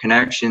 make better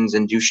connections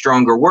and do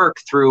stronger work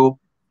through,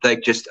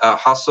 like, just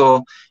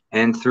hustle,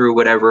 and through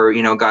whatever,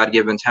 you know,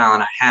 God-given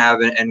talent I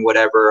have, and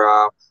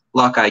whatever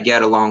luck I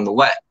get along the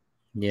way.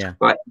 Yeah.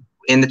 But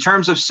in the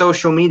terms of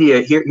social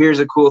media, here's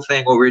a cool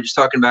thing. What we were just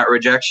talking about,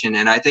 rejection.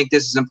 And I think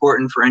this is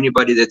important for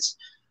anybody that's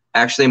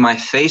actually my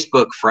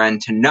Facebook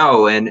friend to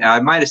know. And I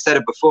might have said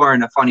it before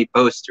in a funny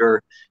post,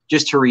 or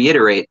just to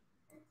reiterate,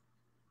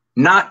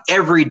 not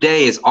every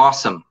day is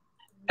awesome.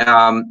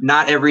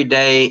 Not every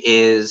day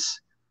is,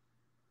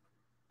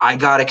 I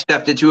got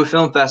accepted to a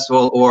film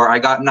festival, or I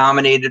got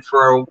nominated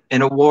for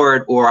an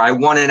award, or I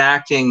won an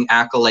acting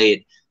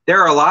accolade.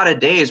 There are a lot of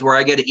days where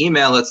I get an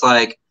email that's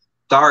like,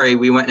 sorry,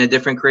 we went in a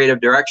different creative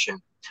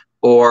direction,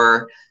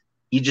 or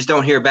you just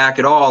don't hear back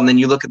at all. And then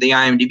you look at the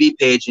IMDb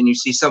page and you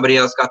see somebody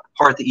else got the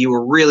part that you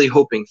were really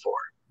hoping for.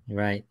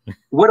 Right.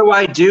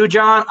 What do,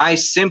 John? I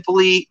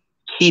simply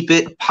keep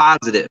it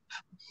positive.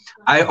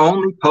 I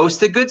only post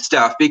the good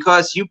stuff,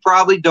 because you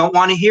probably don't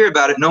want to hear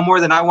about it no more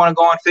than I want to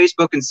go on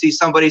Facebook and see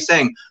somebody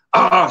saying,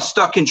 oh,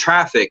 stuck in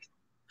traffic.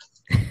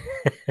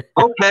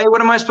 Okay,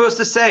 what am I supposed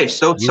to say?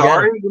 So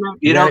sorry,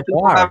 you know,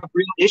 people have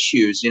real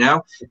issues, you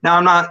know. Now,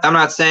 I'm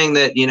not saying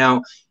that, you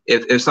know,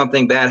 if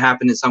something bad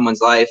happened in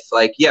someone's life,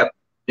 like, yeah,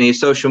 you know,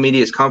 social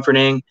media is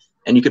comforting,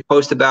 and you could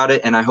post about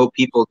it, and I hope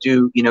people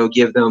do, you know,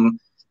 give them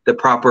the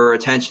proper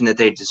attention that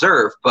they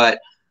deserve. But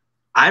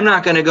I'm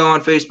not going to go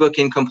on Facebook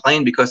and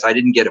complain because I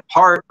didn't get a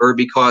part, or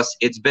because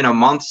it's been a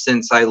month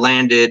since I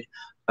landed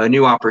a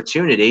new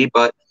opportunity.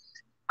 But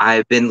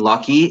I've been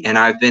lucky and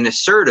I've been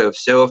assertive.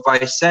 So if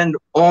I send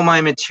all my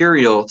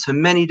material to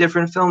many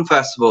different film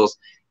festivals,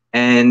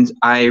 and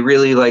I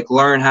really, like,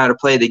 learn how to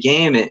play the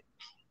game,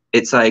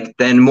 it's like,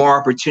 then more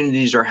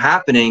opportunities are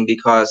happening,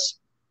 because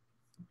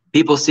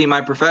people see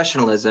my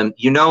professionalism.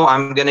 You know,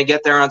 I'm going to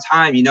get there on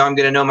time. You know, I'm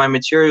going to know my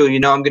material. You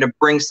know, I'm going to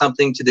bring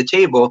something to the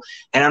table,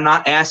 and I'm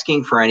not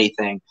asking for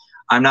anything.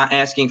 I'm not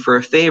asking for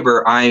a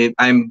favor.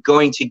 I'm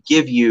going to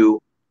give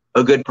you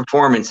a good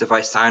performance if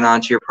I sign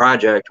on to your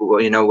project,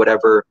 you know,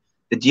 whatever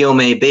the deal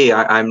may be.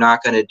 I'm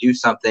not going to do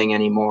something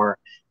anymore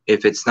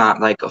if it's not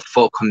like a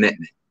full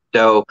commitment.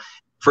 So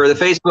for the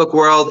Facebook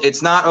world,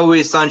 it's not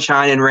always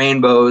sunshine and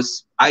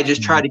rainbows. I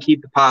just try to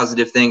keep the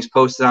positive things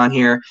posted on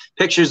here.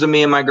 Pictures of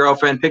me and my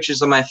girlfriend,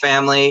 pictures of my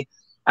family,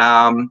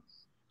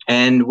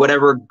 and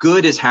whatever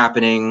good is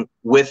happening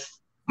with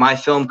my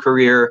film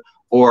career,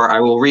 or I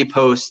will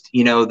repost,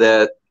 you know,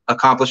 the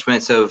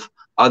accomplishments of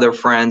other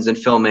friends and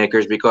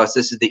filmmakers, because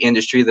this is the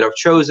industry that I've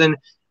chosen.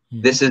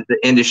 This is the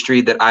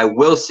industry that I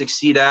will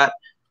succeed at.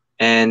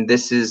 And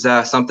this is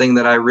something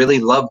that I really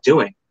love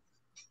doing.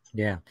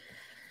 Yeah,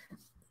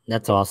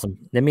 that's awesome.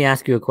 Let me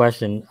ask you a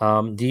question.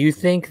 Do you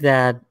think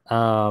that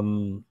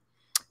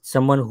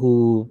someone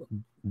who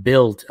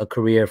built a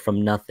career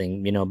from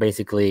nothing, you know,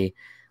 basically,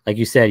 like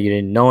you said, you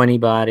didn't know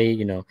anybody,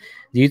 you know,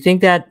 do you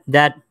think that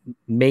that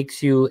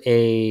makes you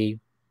a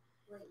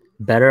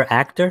better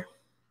actor?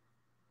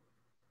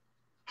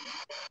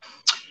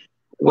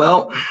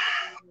 Well,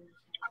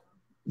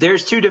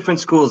 there's two different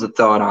schools of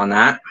thought on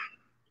that.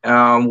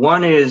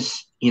 One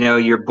is,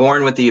 you're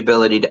born with the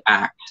ability to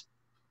act.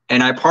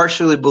 And I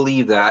partially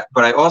believe that,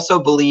 but I also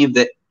believe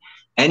that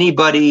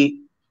anybody,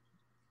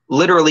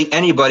 literally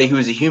anybody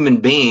who's a human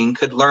being,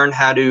 could learn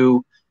how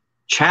to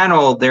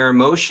channel their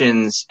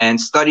emotions and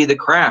study the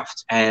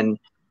craft and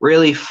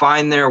really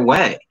find their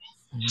way.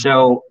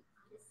 So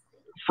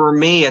for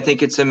me, I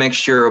think it's a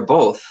mixture of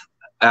both.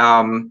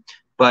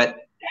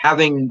 But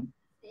having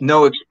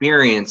no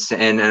experience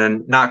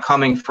and not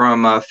coming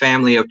from a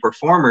family of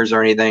performers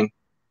or anything,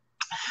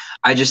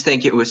 I just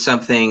think it was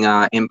something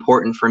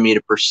important for me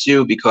to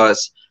pursue,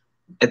 because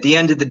at the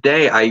end of the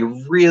day, I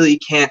really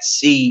can't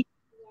see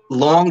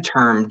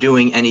long-term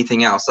doing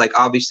anything else. Like,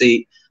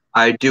 obviously,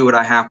 I do what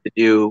I have to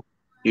do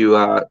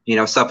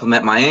to,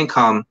 supplement my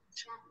income,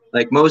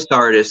 like most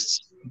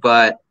artists.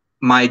 But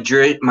my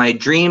dream,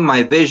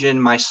 my vision,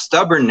 my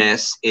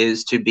stubbornness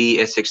is to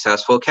be a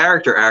successful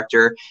character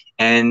actor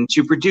and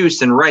to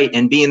produce and write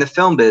and be in the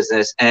film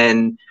business.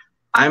 And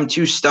I'm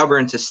too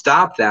stubborn to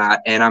stop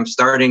that, and I'm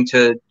starting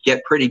to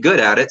get pretty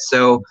good at it,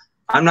 so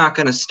I'm not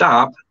going to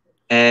stop.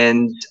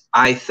 And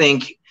I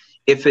think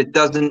if it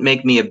doesn't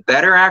make me a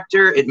better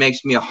actor, it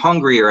makes me a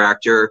hungrier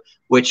actor,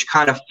 which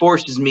kind of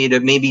forces me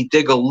to maybe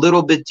dig a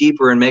little bit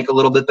deeper and make a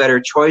little bit better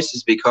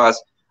choices, because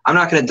I'm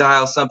not going to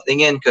dial something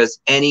in, because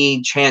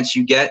any chance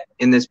you get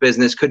in this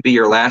business could be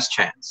your last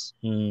chance.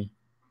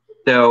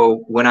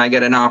 So when I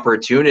get an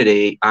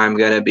opportunity, I'm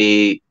going to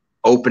be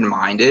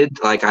open-minded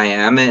like I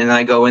am, and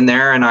I go in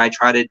there and I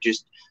try to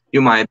just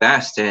do my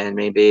best, and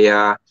maybe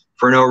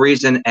for no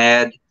reason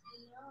add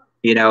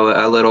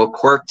a little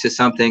quirk to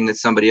something that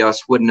somebody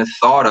else wouldn't have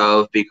thought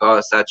of,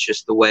 because that's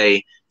just the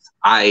way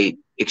I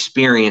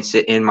experience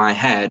it in my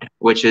head,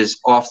 which is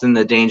often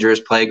the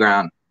dangerous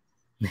playground.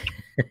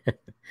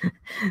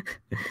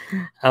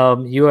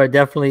 You are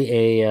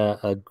definitely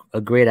a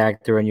great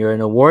actor, and you're an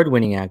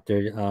award-winning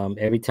actor.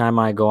 Every time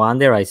I go on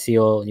there, I see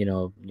all,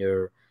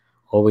 you're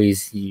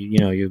always,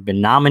 you've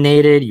been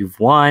nominated, you've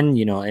won,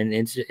 and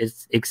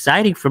it's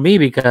exciting for me,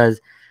 because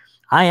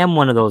I am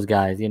one of those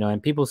guys,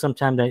 and people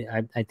sometimes,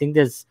 I think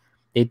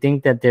they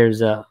think that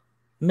there's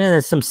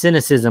some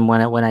cynicism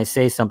when I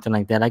say something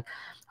like that. Like,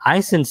 I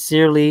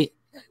sincerely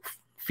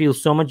feel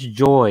so much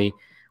joy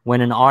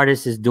when an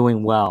artist is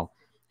doing well.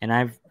 And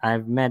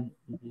I've met,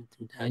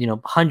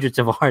 hundreds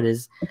of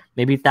artists,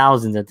 maybe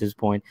thousands at this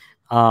point,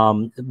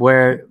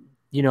 where,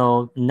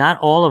 not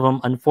all of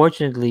them,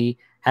 unfortunately,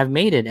 have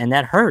made it, and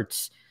that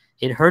hurts.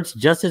 It hurts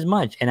just as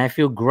much, and I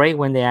feel great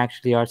when they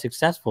actually are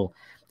successful.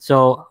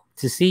 So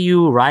to see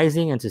you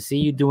rising and to see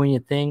you doing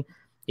your thing,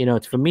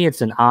 for me,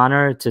 it's an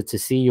honor to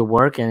see your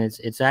work, and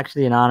it's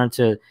actually an honor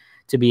to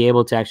be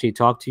able to actually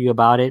talk to you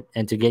about it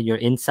and to get your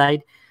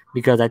insight,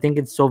 because I think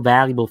it's so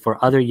valuable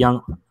for other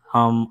young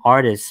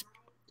artists,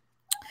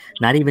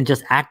 not even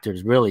just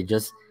actors, really,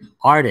 just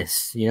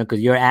artists,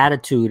 because your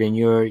attitude and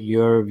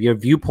your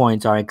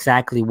viewpoints are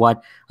exactly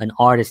what an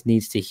artist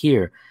needs to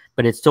hear.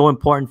 But it's so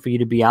important for you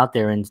to be out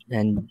there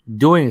and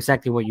doing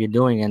exactly what you're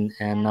doing,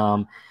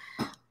 and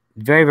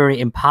very, very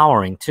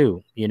empowering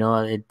too.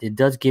 It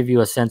does give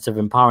you a sense of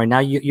empowering. Now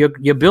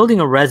you're building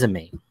a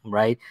resume,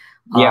 right?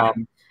 Yeah.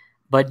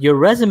 But your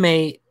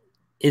resume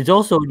is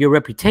also your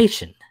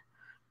reputation.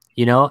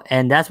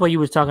 And that's what you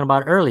was talking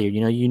about earlier.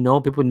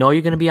 People know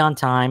you're going to be on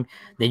time,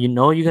 that you're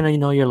going to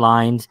know your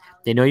lines.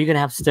 They know you're going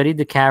to have studied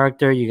the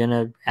character. You're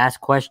going to ask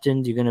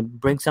questions. You're going to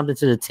bring something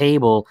to the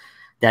table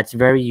that's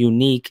very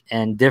unique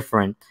and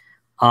different.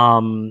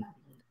 Tell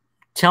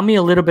me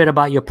a little bit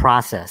about your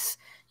process.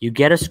 You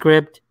get a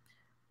script.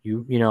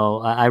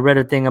 I read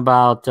a thing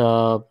about,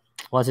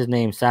 what's his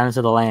name? Silence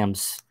of the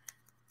Lambs.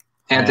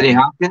 Anthony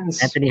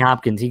Hopkins? Anthony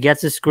Hopkins. He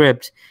gets a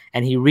script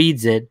and he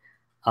reads it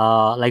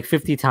like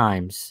 50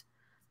 times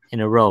in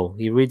a row.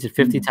 He reads it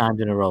 50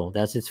 times in a row.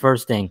 That's his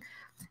first thing.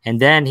 And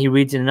then he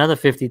reads it another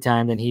 50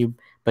 times, and he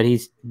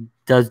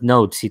does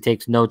notes. He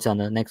takes notes on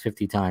the next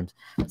 50 times.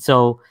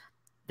 So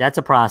that's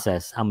a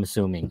process, I'm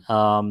assuming.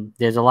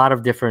 There's a lot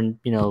of different,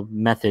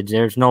 methods.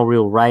 There's no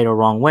real right or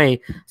wrong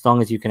way, as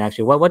long as you can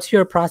actually, what's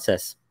your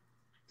process?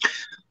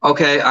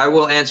 Okay, I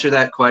will answer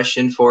that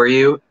question for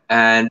you.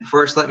 And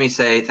first, let me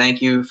say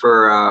thank you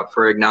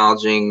for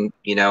acknowledging,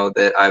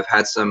 that I've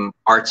had some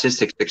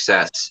artistic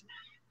success.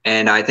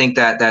 And I think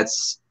that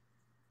that's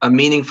a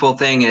meaningful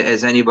thing,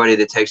 as anybody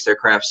that takes their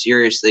craft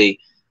seriously.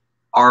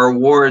 Are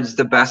awards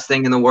the best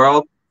thing in the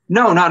world?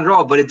 No, not at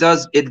all. But it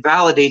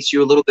validates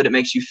you a little bit. It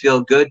makes you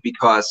feel good,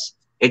 because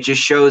it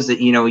just shows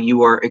that,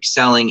 you are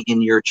excelling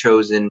in your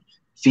chosen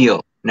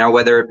field. Now,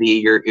 whether it be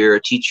you're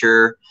a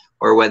teacher,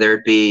 or whether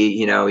it be,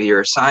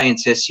 you're a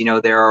scientist,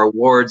 there are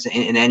awards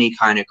in any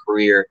kind of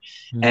career.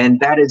 And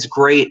that is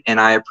great. And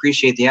I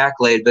appreciate the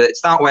accolade, but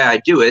it's not why I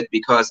do it,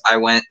 because I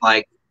went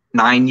like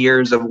 9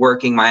 years of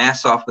working my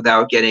ass off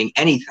without getting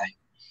anything.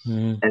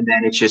 And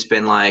then it's just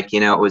been like,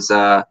 it was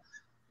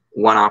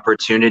one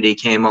opportunity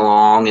came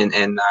along,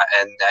 and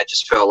I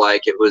just felt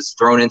like it was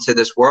thrown into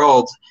this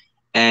world.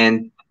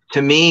 And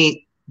to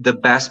me, the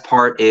best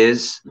part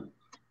is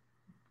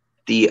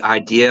the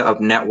idea of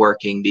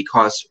networking,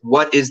 because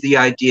what is the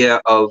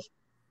idea of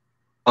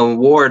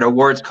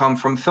awards come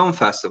from film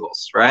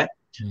festivals, right?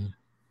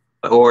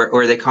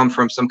 Or they come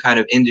from some kind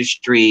of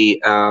industry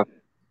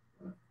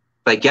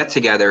like get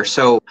together.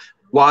 So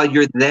while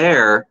you're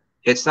there,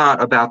 it's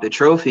not about the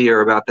trophy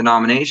or about the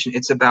nomination.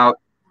 It's about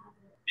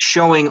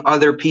showing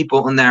other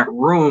people in that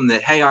room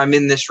that, hey, I'm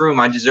in this room,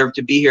 I deserve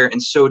to be here,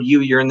 and so do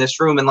you. You're in this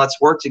room, and let's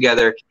work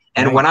together.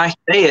 And Right. when I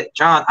say it,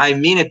 John, I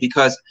mean it,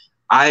 because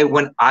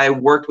when I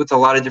worked with a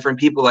lot of different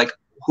people, like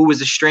who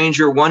was a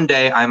stranger one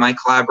day, I might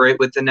collaborate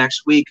with the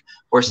next week,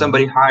 or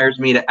somebody hires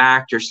me to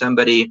act, or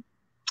somebody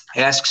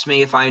asks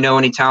me if I know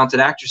any talented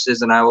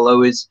actresses, and I will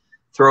always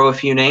throw a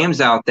few names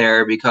out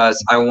there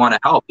because I want to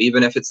help,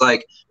 even if it's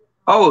like,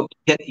 oh,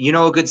 you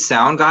know, a good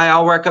sound guy,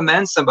 I'll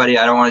recommend somebody.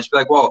 I don't want to just be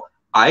like, well,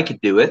 I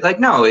could do it. Like,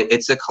 no,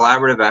 it's a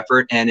collaborative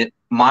effort, and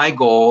my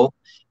goal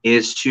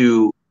is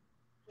to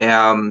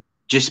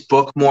just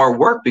book more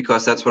work,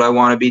 because that's what I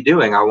want to be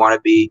doing. I want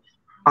to be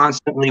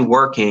constantly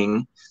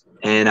working,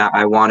 and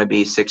I want to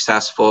be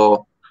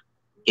successful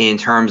in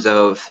terms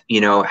of,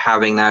 you know,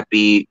 having that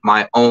be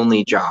my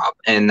only job.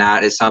 And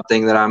that is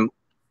something that I'm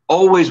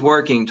always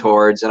working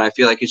towards. And I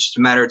feel like it's just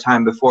a matter of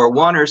time before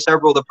one or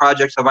several of the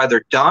projects I've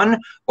either done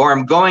or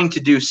I'm going to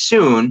do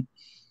soon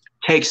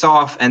takes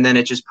off, and then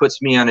it just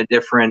puts me on a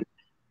different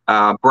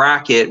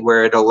bracket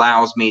where it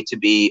allows me to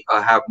be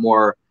have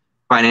more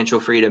financial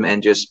freedom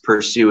and just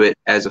pursue it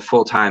as a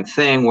full-time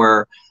thing,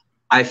 where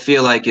I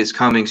feel like is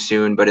coming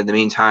soon. But in the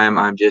meantime,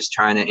 I'm just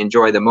trying to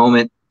enjoy the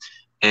moment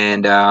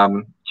and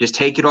just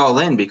take it all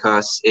in,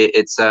 because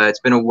it's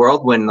been a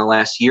whirlwind in the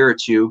last year or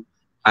two.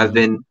 I've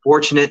been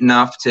fortunate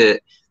enough to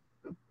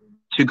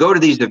go to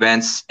these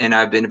events, and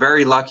I've been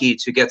very lucky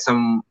to get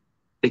some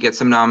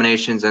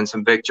nominations and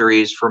some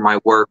victories for my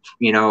work,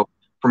 you know,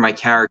 for my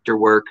character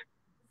work,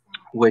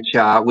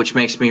 which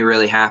makes me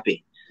really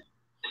happy.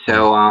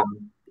 So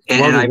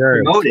and I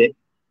promote it.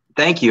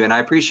 Thank you. And I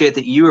appreciate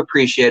that you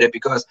appreciate it,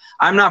 because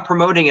I'm not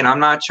promoting it. I'm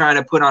not trying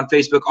to put on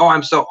Facebook, oh,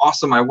 I'm so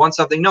awesome, I won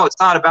something. No, it's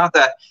not about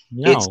that.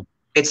 No.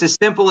 It's as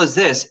simple as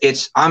this.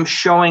 I'm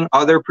showing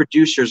other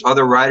producers,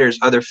 other writers,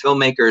 other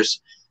filmmakers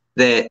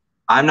that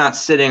I'm not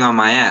sitting on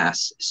my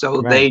ass.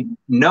 So they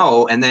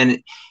know. And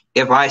then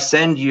if I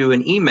send you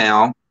an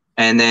email,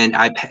 and then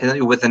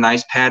with a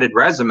nice padded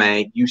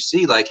resume, you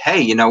see like, hey,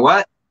 you know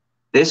what?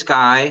 This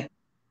guy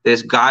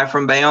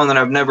from Bayonne that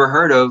I've never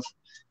heard of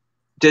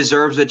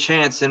deserves a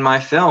chance in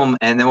my film.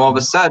 And then all of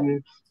a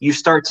sudden you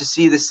start to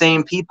see the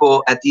same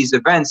people at these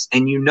events,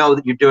 and you know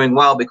that you're doing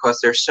well, because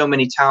there's so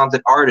many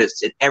talented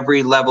artists at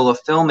every level of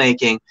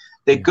filmmaking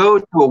that go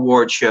to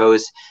award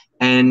shows,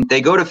 and they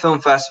go to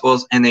film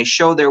festivals, and they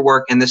show their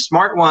work. And the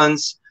smart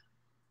ones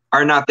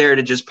are not there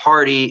to just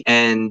party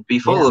and be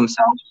full of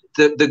themselves.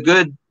 The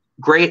good,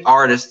 great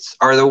artists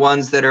are the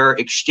ones that are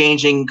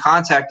exchanging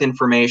contact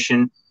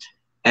information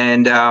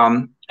and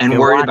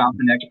worried about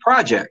the next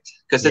project,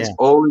 because it's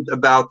always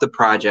about the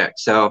project.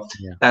 So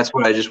that's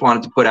what I just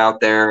wanted to put out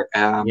there.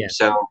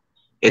 So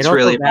it's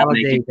really about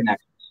making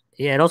connections.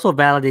 Yeah, it also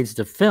validates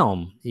the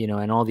film, you know,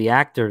 and all the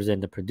actors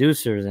and the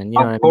producers, and you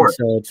know what I mean?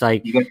 So it's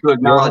like you get to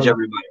acknowledge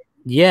everybody.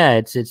 Yeah,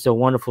 it's a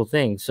wonderful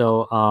thing.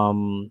 So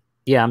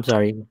yeah, I'm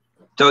sorry.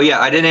 So yeah,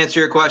 I didn't answer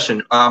your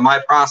question.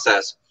 My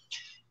process.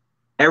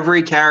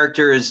 Every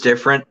character is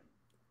different.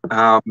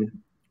 I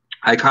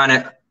kind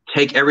of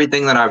take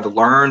everything that I've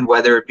learned,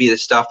 whether it be the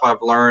stuff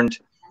I've learned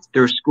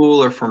through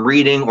school or from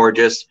reading, or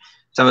just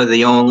some of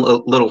the own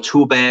little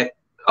tool bag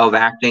of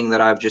acting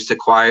that I've just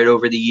acquired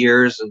over the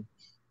years. And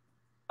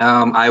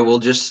I will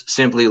just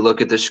simply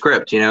look at the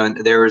script, you know. And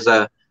there was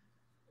a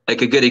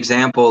good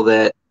example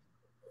that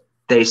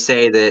they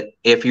say that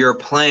if you're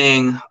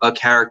playing a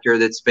character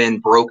that's been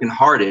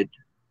brokenhearted,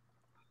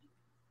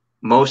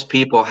 most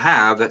people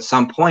have at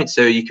some point,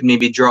 so you can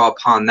maybe draw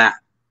upon that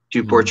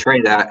to portray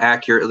that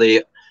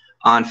accurately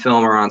on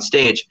film or on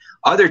stage.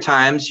 Other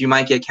times you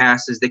might get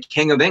cast as the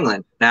King of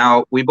England.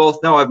 Now, we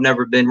both know I've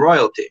never been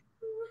royalty.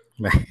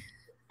 Right.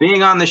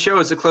 Being on the show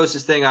is the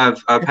closest thing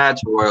I've had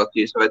to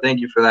royalty, so I thank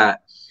you for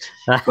that.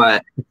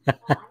 But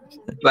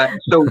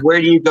so where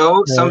do you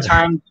go?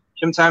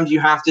 Sometimes you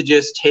have to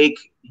just take,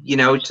 you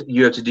know,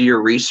 you have to do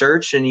your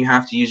research, and you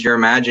have to use your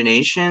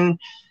imagination,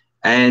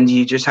 and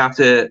you just have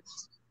to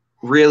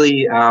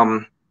really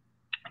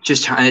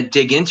just try to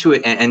dig into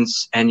it,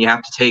 and you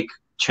have to take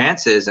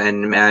chances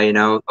and you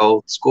know,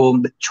 old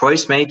school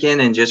choice making,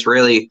 and just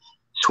really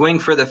swing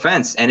for the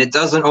fence. And it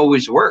doesn't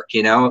always work,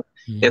 you know.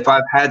 If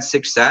I've had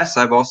success,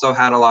 I've also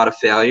had a lot of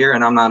failure,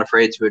 and I'm not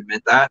afraid to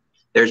admit that.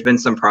 There's been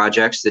some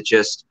projects that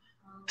just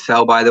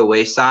fell by the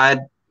wayside,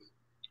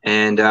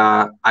 and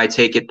I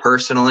take it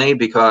personally,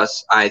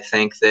 because I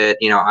think that,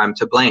 you know, I'm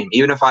to blame,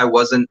 even if I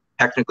wasn't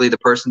technically the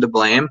person to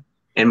blame.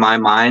 In my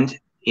mind,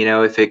 you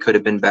know, if it could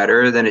have been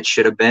better than it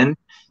should have been,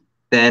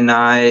 then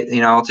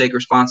I'll take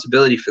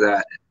responsibility for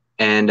that.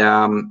 And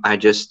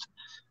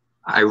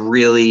I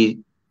really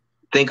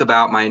think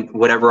about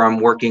whatever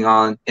I'm working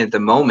on at the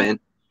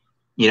moment.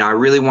 You know, I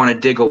really want to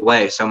dig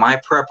away. So my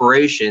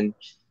preparation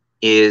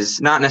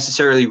is not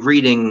necessarily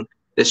reading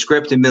the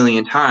script a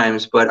million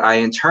times, but I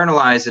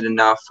internalized it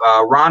enough.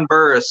 Ron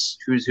Burrus,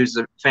 who's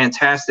a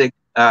fantastic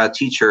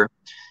teacher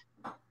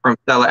from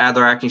Stella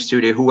Adler Acting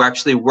Studio, who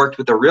actually worked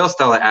with the real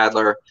Stella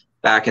Adler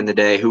back in the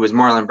day, who was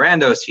Marlon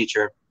Brando's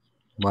teacher.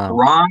 Wow.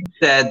 Ron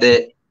said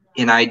that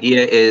an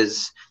idea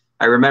is,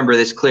 I remember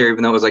this clear,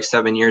 even though it was like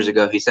 7 years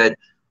ago. He said,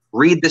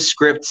 read the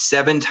script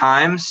 7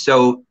 times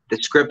so the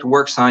script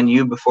works on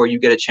you before you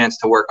get a chance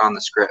to work on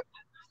the script.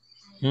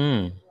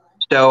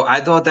 So I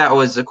thought that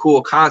was a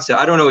cool concept.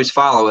 I don't always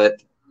follow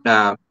it,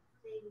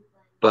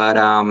 but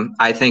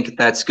I think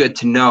that's good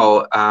to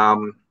know.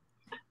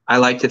 I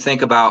like to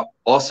think about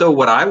also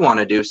what I want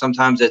to do.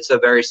 Sometimes it's a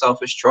very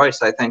selfish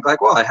choice. I think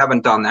like, well, I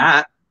haven't done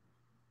that.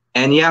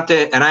 And you have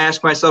to, and I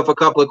ask myself a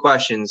couple of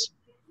questions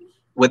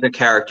with a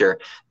character.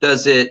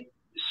 Does it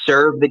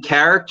serve the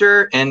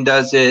character, and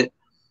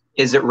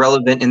is it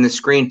relevant in the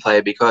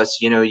screenplay? Because,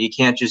 you know, you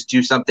can't just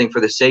do something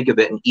for the sake of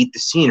it and eat the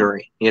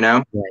scenery, you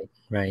know?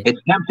 Right.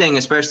 It's tempting,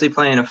 especially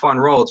playing a fun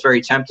role. It's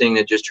very tempting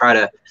to just try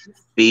to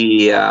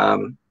be,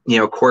 you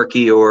know,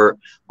 quirky or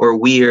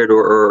weird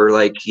or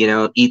like, you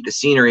know, eat the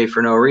scenery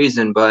for no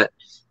reason. But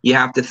you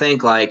have to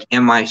think like,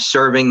 am I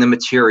serving the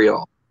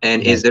material?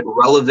 And is it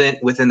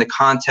relevant within the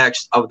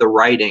context of the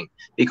writing?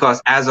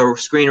 Because as a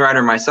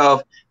screenwriter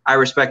myself, I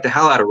respect the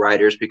hell out of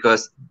writers,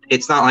 because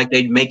it's not like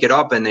they make it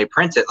up and they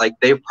print it. Like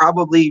they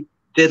probably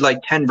did like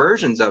 10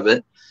 versions of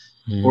it,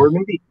 or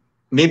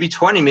maybe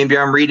 20. Maybe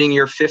I'm reading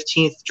your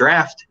 15th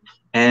draft,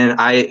 and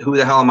who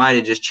the hell am I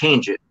to just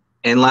change it?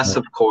 Unless,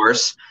 of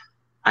course,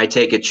 I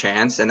take a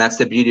chance. And that's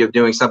the beauty of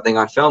doing something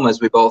on film, as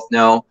we both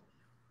know.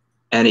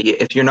 And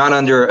if you're not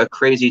under a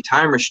crazy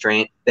time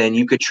restraint, then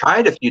you could try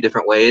it a few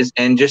different ways,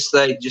 and just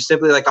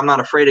simply like, I'm not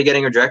afraid of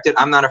getting rejected.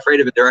 I'm not afraid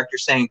of a director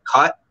saying,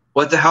 cut.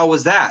 What the hell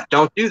was that?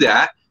 Don't do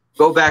that.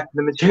 Go back to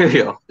the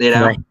material, you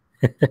know? Right.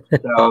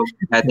 So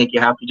I think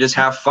you have to just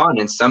have fun.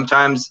 And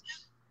sometimes,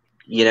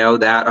 you know,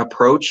 that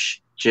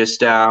approach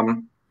just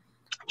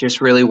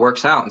really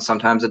works out, and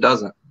sometimes it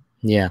doesn't.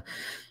 Yeah.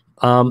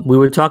 We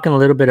were talking a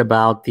little bit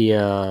about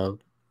the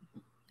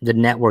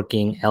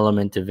networking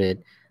element of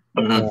it.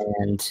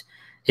 And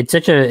it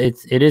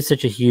is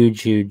such a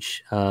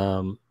huge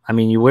I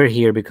mean, you were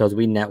here because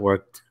we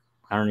networked.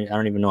 I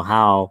don't even know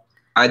how.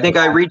 I think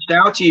I reached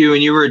out to you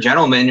and you were a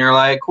gentleman. You're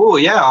like, cool,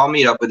 yeah, I'll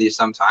meet up with you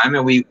sometime.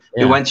 And we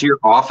went to your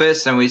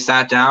office and we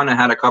sat down and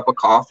had a cup of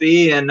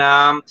coffee, and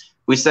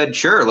we said,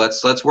 sure,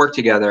 let's work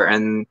together.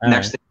 And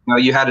next thing you know,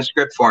 you had a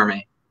script for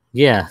me.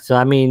 Yeah. So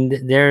I mean,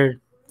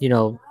 you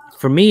know,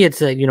 for me,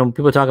 it's you know,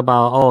 people talk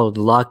about, oh,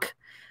 luck,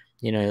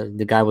 you know,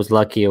 the guy was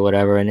lucky or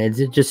whatever, and it's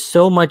just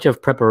so much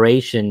of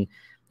preparation.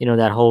 You know,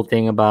 that whole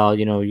thing about,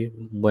 you know,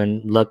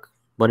 when luck,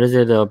 what is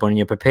it? When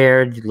you're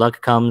prepared,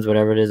 luck comes,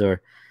 whatever it is,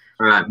 or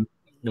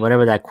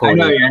whatever that quote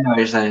is. I know what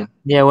you're saying.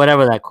 Yeah,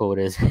 whatever that quote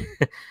is.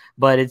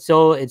 But it's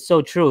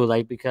so true.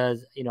 Like,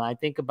 because, you know, I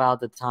think about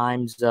the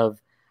times of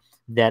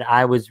that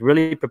I was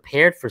really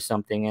prepared for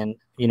something, and,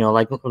 you know,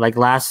 like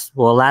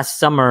last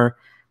summer,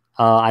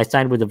 I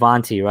signed with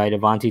Avanti, right?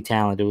 Avanti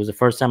Talent. It was the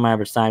first time I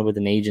ever signed with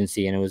an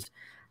agency, and it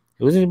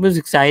was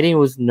exciting. It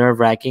was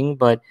nerve-wracking,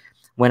 but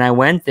when I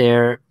went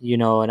there, you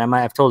know, and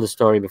I've told the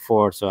story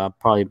before, so I'll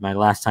probably my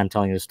last time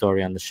telling the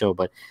story on the show,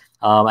 but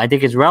I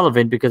think it's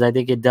relevant because I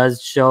think it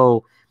does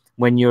show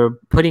when you're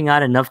putting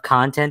out enough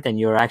content and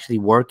you're actually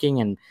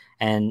working,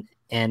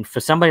 and for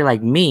somebody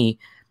like me,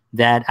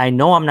 that I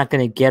know I'm not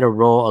going to get a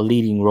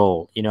leading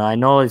role. You know, I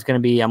know it's going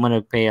to be, I'm going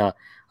to play a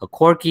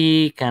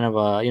quirky kind of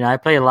a, you know, I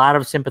play a lot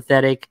of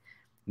sympathetic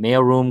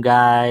mailroom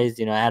guys.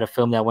 You know, I had a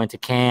film that went to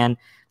Cannes.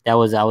 I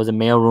was a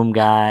mailroom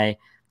guy.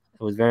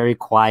 It was a very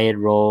quiet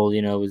role.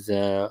 You know, it was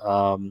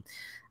so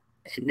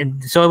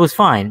it was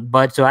fine.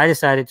 But so I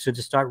decided to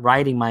start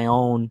writing my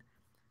own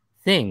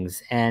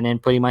things and then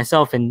putting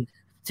myself in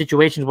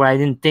situations where I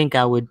didn't think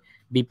I would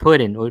be put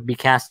in or be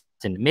cast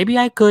in. Maybe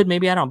I could,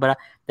 maybe I don't. But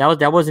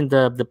that wasn't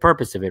the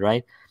purpose of it,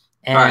 right?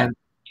 And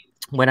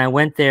when I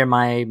went there,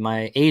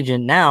 my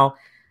agent now,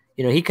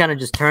 you know, he kind of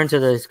just turned to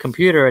his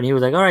computer and he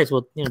was like, all right,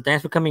 well, you know,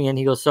 thanks for coming in.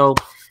 He goes, so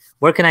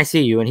where can I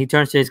see you? And he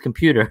turns to his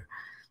computer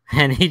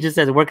and he just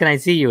says, where can I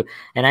see you?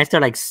 And I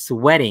start like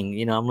sweating,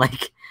 you know, I'm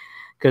like,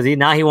 because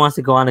now he wants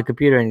to go on the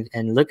computer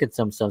and look at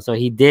some stuff. So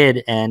he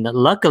did. And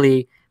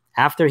luckily,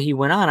 after he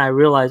went on, I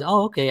realized,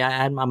 oh, okay, I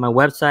had on my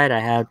website, I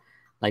had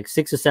like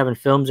 6 or 7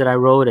 films that I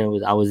wrote,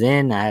 and I was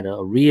in, I had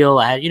a reel,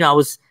 I had, you know, I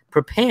was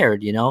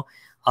prepared, you know.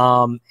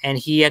 And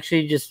he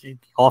actually just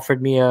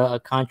offered me a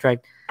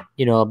contract,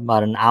 you know,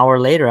 about an hour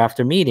later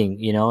after meeting,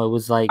 you know. It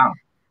was like,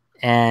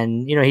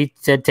 and, you know, he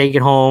said, take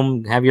it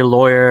home, have your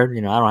lawyer,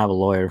 you know, I don't have a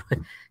lawyer.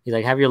 He's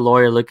like, have your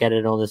lawyer look at it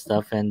and all this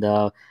stuff. And,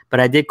 but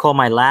I did call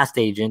my last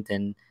agent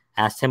and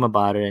asked him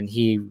about it. And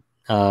he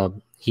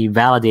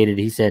validated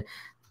it. He said,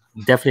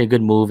 definitely a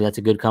good move. That's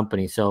a good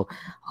company. So,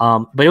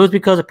 but it was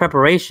because of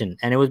preparation,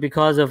 and it was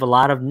because of a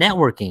lot of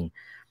networking,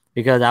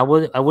 because I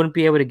wouldn't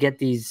be able to get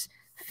these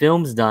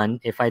films done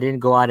if I didn't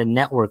go out and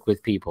network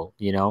with people,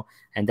 you know.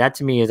 And that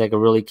to me is like a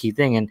really key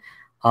thing. And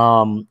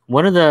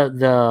one of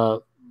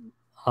the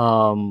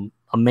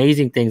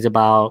amazing things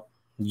about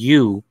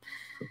you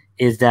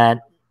is that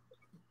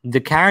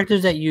the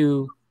characters that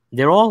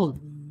they're all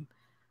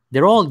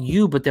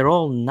you, but they're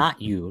all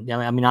not you.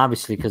 I mean,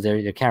 obviously, because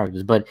they're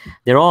characters, but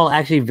they're all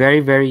actually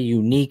very, very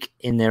unique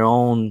in their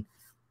own,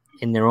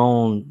 just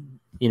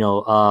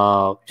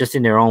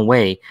in their own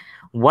way.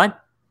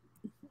 What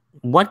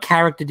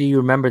character do you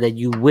remember that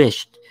you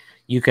wished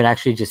you could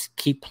actually just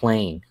keep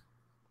playing?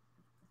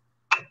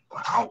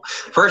 Wow.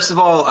 First of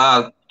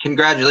all,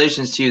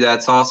 congratulations to you.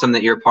 That's awesome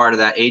that you're part of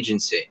that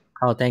agency.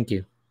 Oh, thank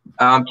you.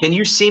 Can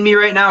you see me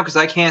right now? Because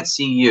I can't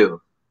see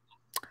you.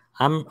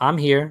 I'm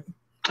here.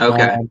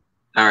 Okay.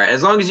 All right.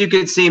 As long as you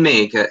could see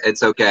me,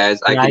 it's okay.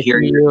 I could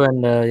hear you.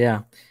 And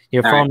yeah,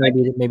 your phone right.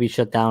 maybe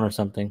shut down or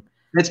something.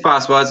 It's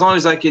possible. As long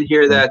as I could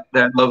hear that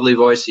lovely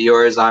voice of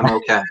yours, I'm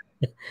okay.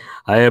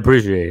 I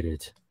appreciate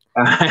it.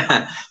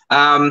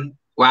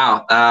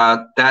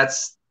 Wow.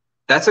 That's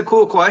a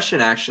cool question,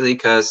 actually,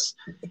 because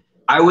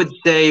I would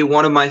say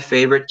one of my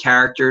favorite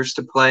characters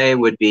to play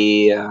would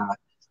be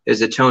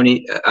is a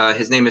Tony.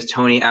 His name is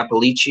Tony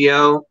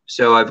Appolicio.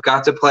 So I've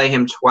got to play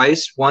him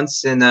twice.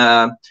 Once in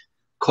a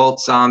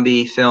cult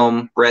zombie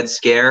film, Red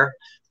Scare,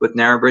 with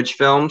Narrowbridge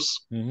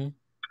Films. Mm-hmm.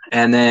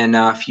 And then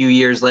a few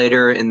years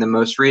later, in the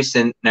most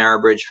recent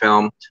Narrowbridge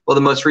film, well,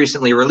 the most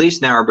recently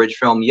released Narrowbridge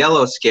film,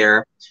 Yellow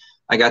Scare,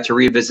 I got to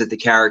revisit the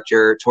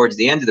character towards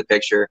the end of the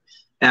picture.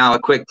 Now, a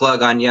quick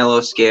plug on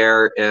Yellow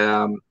Scare.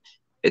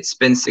 It's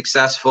been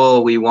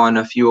successful. We won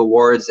a few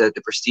awards at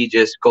the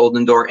prestigious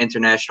Golden Door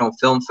International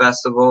Film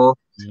Festival,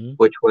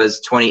 which was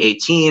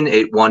 2018.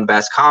 It won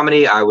Best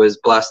Comedy. I was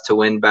blessed to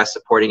win Best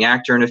Supporting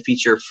Actor in a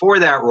feature for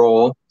that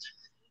role.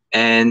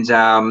 And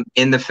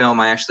in the film,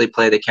 I actually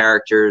play the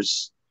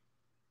character's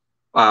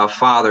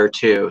father,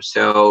 too.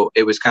 So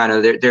it was kind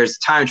of, there's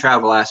time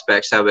travel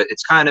aspects of it.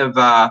 It's kind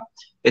of,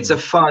 it's a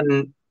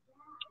fun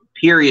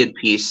period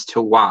piece to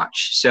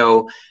watch.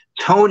 So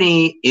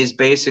Tony is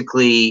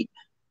basically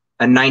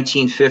a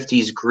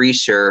 1950s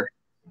greaser,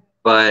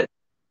 but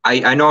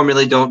I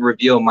normally don't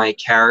reveal my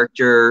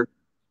character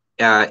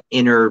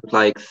inner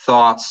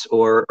thoughts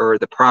or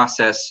the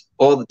process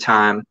all the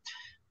time,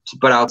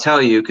 but I'll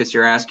tell you because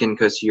you're asking,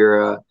 because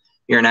you're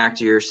an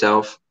actor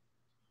yourself.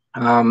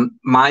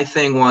 My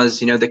thing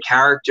was, the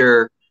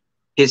character,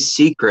 his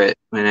secret,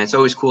 and it's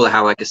always cool to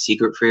have a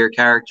secret for your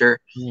character.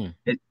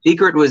 His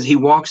secret was he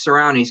walks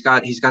around, he's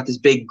got this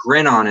big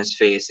grin on his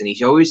face, and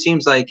he always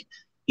seems like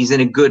he's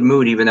in a good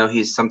mood, even though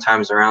he's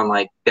sometimes around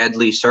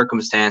deadly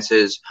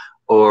circumstances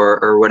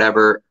or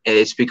whatever.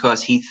 It's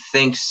because he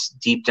thinks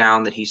deep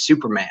down that he's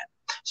Superman.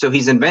 So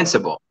he's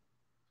invincible.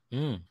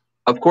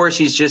 Of course,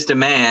 he's just a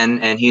man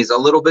and he's a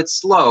little bit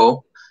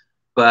slow,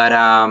 but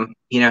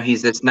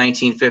he's this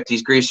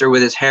 1950s greaser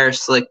with his hair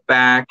slicked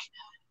back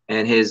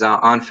and his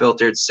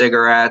unfiltered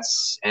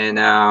cigarettes and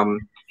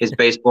his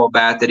baseball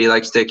bat that he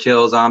likes to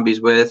kill zombies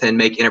with and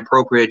make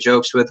inappropriate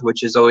jokes with,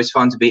 which is always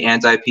fun to be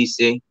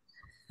anti-PC.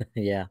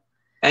 Yeah.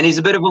 And he's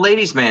a bit of a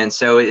ladies' man,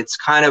 so it's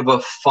kind of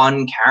a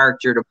fun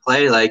character to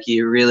play.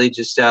 You really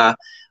just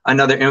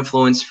another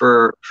influence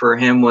for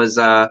him was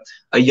a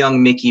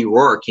young Mickey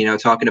Rourke,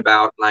 talking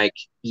about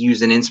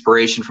using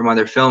inspiration from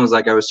other films,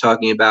 like I was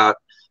talking about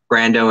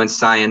Brando and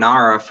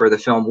Sayonara for the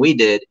film we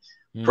did.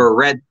 For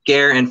Red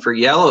Scare and for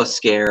Yellow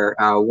Scare,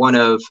 one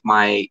of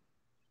my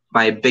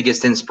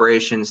biggest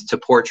inspirations to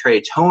portray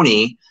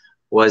Tony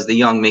was the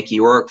young Mickey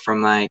Rourke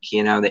from the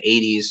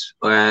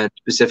 80s,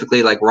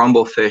 specifically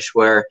Rumblefish,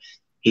 where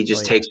he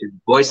just takes his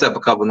voice up a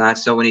couple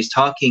notches. So when he's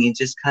talking, he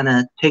just kind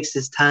of takes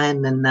his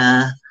time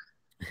and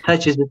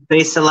touches his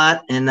face a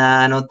lot. And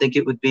I don't think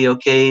it would be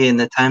okay in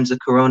the times of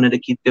Corona to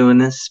keep doing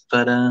this,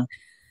 but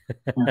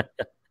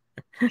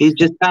he's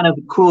just kind of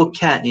a cool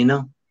cat,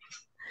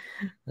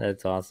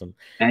 That's awesome.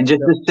 And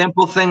just a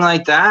simple thing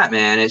like that,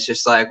 man, it's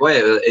just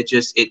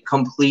it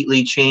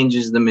completely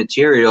changes the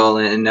material.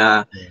 And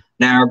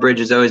Narrowbridge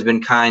has always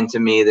been kind to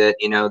me that,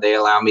 they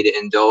allow me to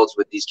indulge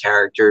with these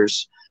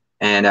characters.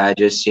 And I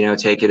just,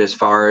 take it as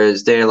far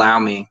as they allow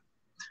me.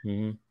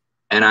 And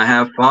I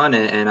have fun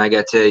and I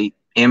get to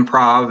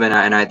improv.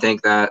 And I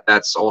think that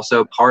that's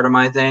also part of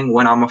my thing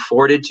when I'm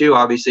afforded to.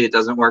 Obviously, it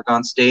doesn't work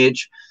on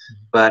stage.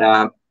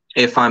 But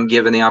if I'm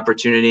given the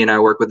opportunity and I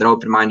work with an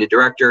open-minded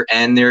director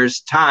and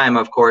there's time,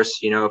 of course,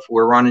 if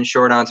we're running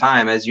short on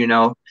time, as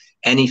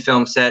any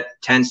film set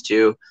tends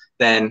to,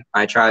 then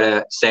I try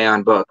to stay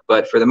on book.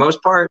 But for the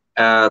most part,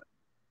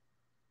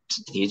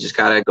 you just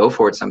got to go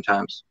for it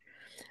sometimes.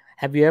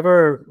 Have you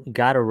ever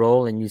got a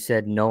role and you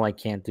said, no, I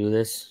can't do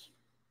this?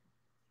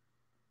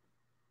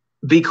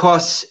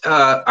 Because,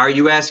 are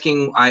you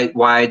asking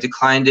why I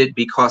declined it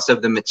because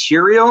of the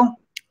material?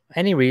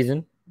 Any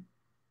reason?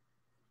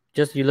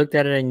 Just you looked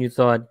at it and you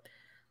thought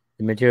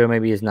the material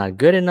maybe is not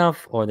good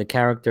enough or the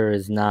character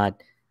is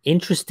not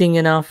interesting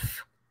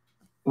enough?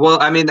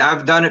 Well, I mean,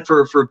 I've done it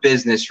for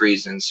business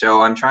reasons.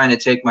 So I'm trying to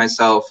take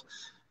myself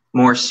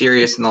more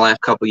serious in the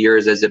last couple of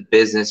years as a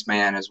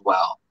businessman as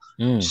well.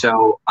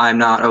 So I'm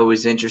not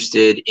always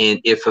interested in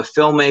if a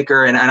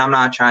filmmaker, and I'm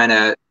not trying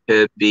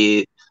to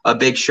be a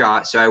big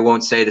shot, so I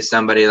won't say to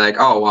somebody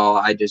oh, well,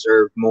 I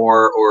deserve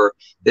more, or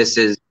this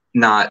is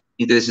not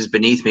this is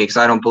beneath me, because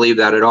I don't believe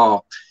that at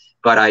all.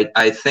 But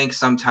I think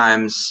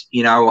sometimes,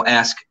 you know, I will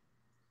ask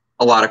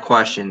a lot of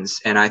questions,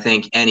 and I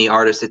think any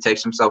artist that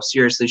takes himself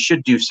seriously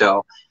should do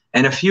so.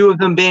 And a few of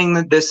them being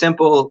the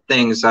simple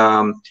things,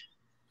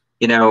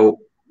 you know,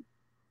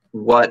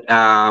 what,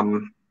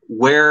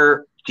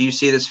 where do you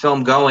see this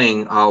film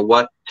going?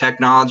 What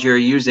technology are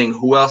you using?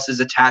 Who else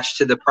is attached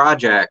to the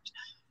project?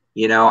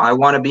 You know, I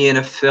want to be in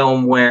a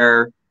film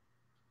where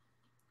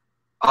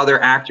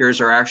other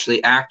actors are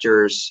actually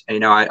actors.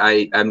 You know,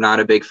 I'm not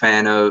a big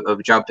fan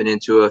of jumping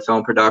into a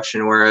film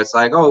production where it's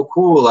like, oh,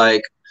 cool,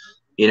 like,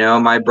 you know,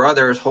 my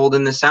brother is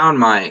holding the sound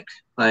mic,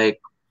 like,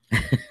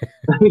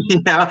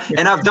 you know,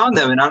 and I've done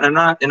them, and I'm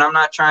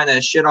not trying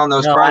to shit on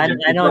those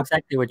projects. I know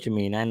exactly what you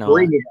mean. I know.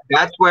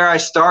 That's where I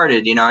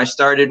started. You know, I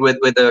started with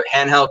a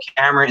handheld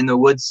camera in the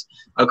woods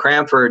of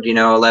Cranford, you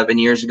know, 11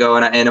 years ago,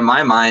 and in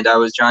my mind, I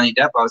was Johnny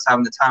Depp. I was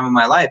having the time of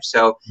my life.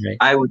 So right.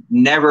 I would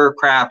never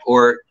crap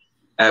or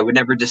would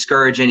never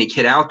discourage any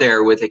kid out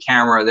there with a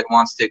camera that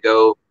wants to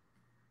go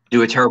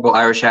do a terrible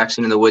Irish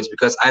accent in the woods,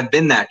 because I've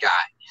been that guy.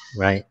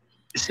 Right.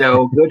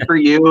 So good for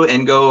you,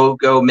 and go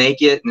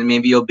make it, and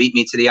maybe you'll beat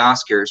me to the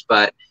Oscars.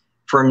 But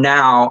for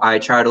now, I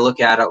try to look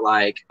at it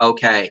like,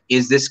 okay,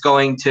 is this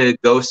going to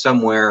go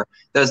somewhere?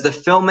 Does the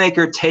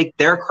filmmaker take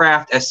their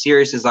craft as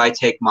serious as I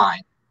take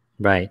mine?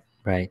 Right,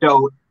 right.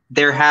 So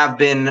there have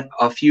been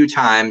a few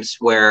times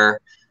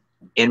where,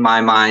 in my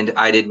mind,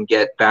 I didn't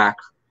get back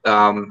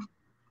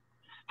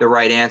the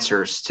right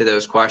answers to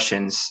those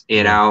questions.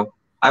 You know,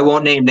 I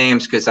won't name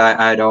names because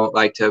I don't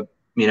like to,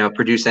 you know,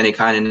 produce any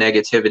kind of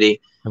negativity.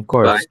 Of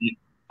course. But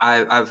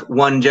I've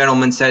one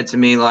gentleman said to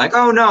me, like,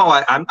 oh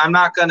no, I'm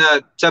not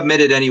gonna submit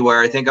it anywhere.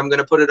 I think I'm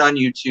gonna put it on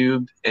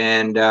YouTube.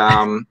 And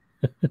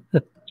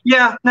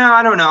yeah, no,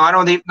 I don't know. I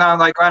don't even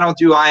like, I don't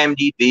do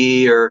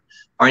IMDb or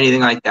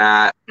anything like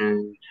that.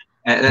 And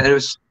it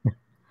was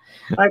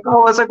like,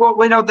 oh, it's like, well,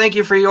 no, thank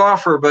you for your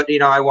offer, but you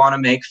know, I want to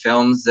make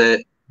films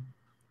that,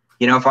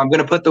 you know, if I'm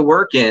gonna put the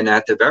work in,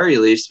 at the very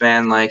least,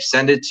 man, like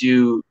send it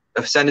to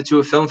a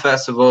film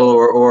festival,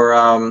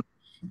 or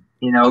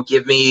you know,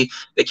 give me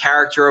the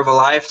character of a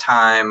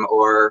lifetime,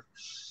 or,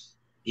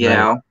 you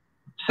know,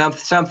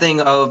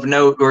 something of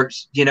note, or,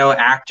 you know,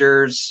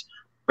 actors,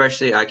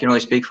 especially, I can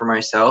only speak for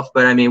myself,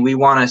 but I mean, we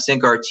want to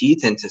sink our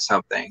teeth into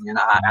something. And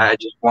I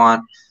just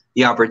want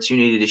the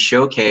opportunity to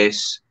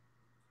showcase,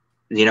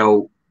 you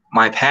know,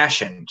 my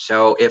passion.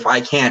 So if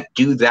I can't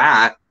do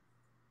that,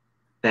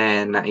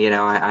 then, you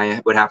know, I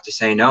would have to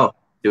say no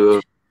to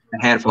a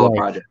handful of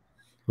projects.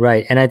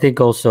 Right. And I think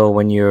also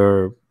when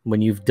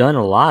you've done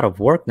a lot of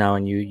work now,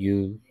 and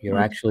you're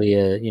actually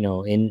you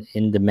know,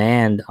 in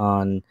demand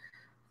on,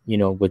 you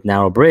know, with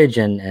Narrow Bridge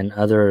and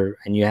other,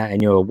 and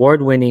you're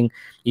award winning,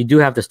 you do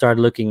have to start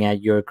looking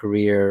at your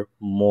career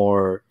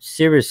more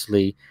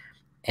seriously.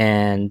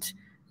 And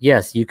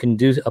yes, you can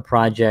do a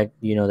project,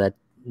 you know,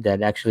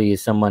 that actually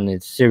is someone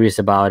is serious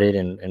about it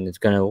and is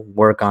going to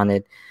work on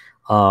it.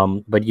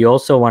 But you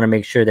also want to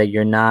make sure that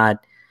you're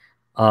not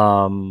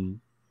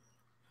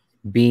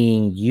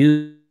being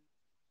used.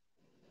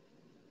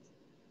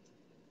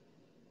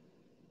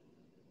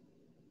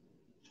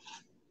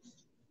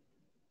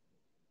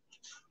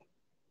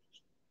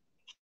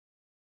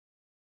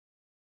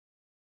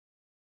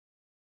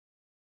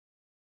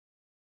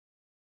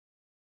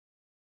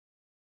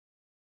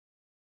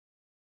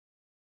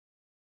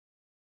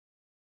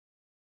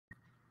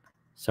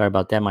 Sorry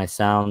about that. My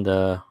sound.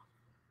 Can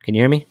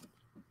you hear me?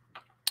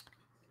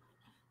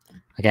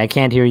 Okay, I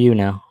can't hear you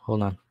now.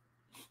 Hold on.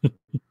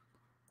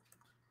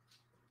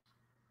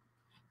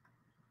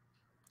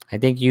 I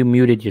think you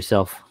muted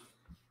yourself.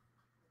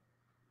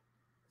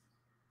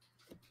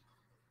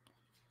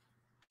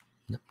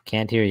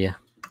 Can't hear you.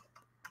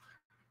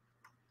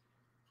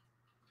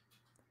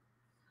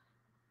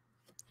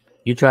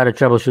 You try to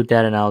troubleshoot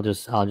that, and I'll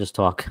just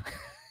talk.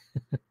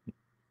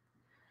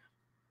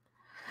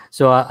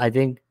 So I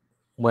think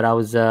what I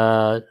was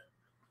I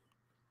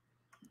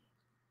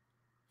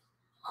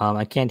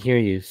can't hear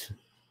you. It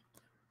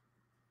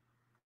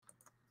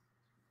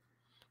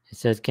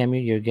says, "Can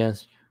mute your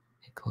guest."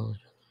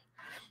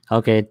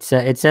 Okay, it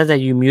says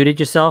that you muted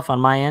yourself on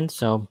my end.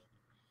 So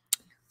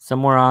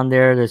somewhere on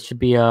there should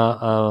be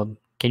a.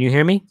 Can you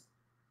hear me?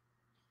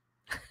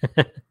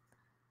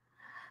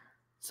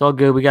 It's all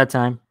good. We got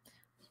time.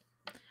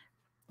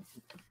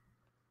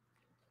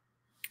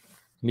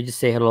 Let me just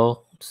say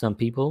hello to some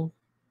people.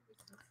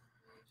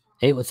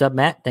 Hey, what's up,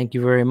 Matt? Thank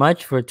you very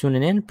much for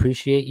tuning in.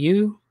 Appreciate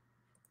you.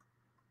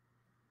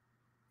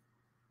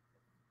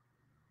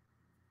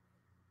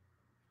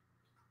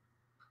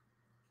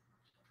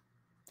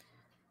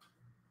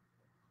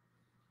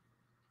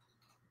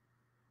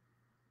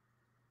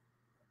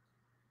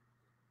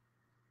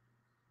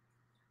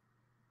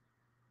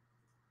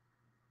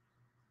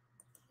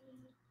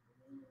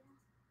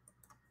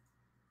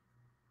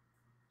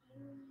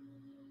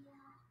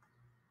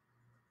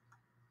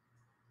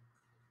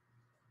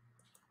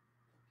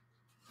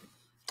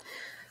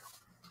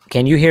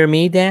 Can you hear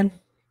me, Dan?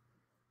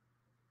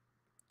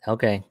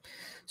 Okay.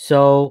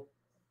 So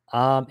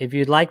If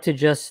you'd like to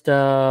just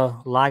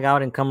log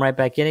out and come right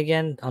back in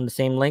again on the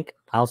same link,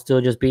 I'll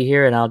still just be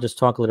here and I'll just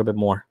talk a little bit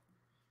more.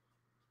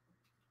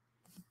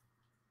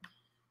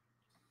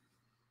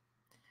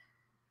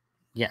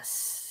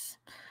 Yes.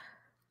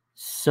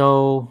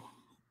 So,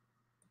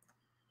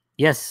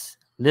 yes,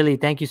 Lily,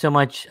 thank you so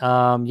much.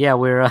 Yeah,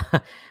 we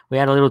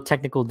had a little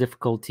technical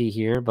difficulty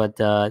here, but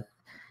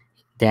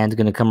Dan's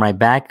going to come right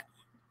back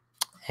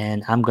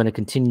and I'm going to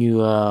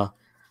continue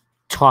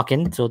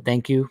talking. So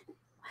thank you.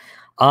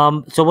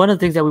 So one of the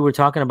things that we were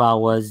talking about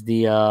was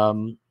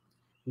the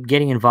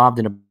getting involved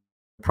in a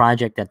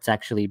project that's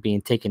actually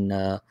being taken.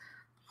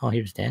 Oh,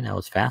 here's Dan. That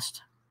was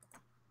fast.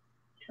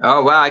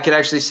 Oh, wow. I could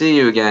actually see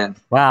you again.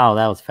 Wow,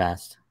 that was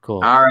fast.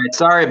 Cool. All right.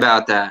 Sorry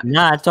about that.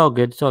 Nah, it's all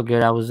good. It's all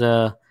good. I was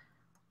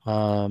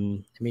let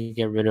me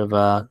get rid of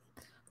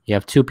you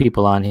have two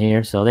people on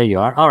here, so there you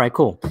are. All right,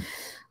 cool.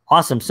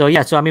 Awesome. So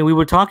yeah, so I mean we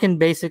were talking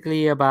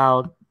basically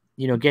about,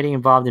 you know, getting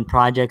involved in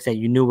projects that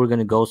you knew were going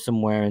to go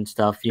somewhere and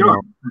stuff, you Sure.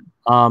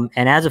 know.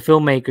 And as a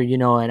filmmaker, you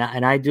know,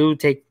 and I do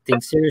take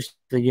things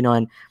seriously, you know,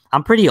 and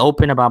I'm pretty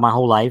open about my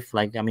whole life.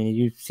 Like, I mean,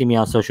 you see me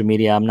on social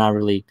media. I'm not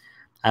really,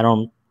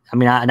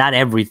 not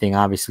everything,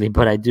 obviously,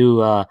 but I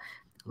do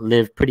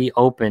live pretty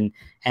open.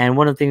 And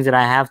one of the things that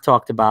I have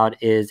talked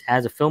about is,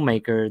 as a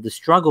filmmaker, the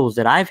struggles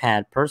that I've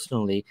had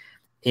personally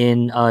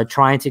in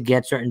trying to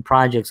get certain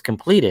projects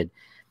completed,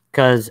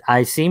 because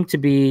I seem to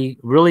be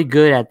really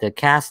good at the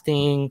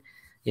casting.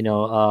 You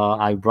know,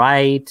 I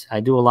write, I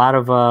do a lot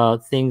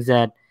of things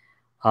that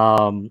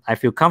I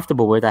feel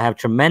comfortable with. I have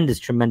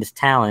tremendous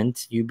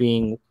talent, you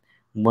being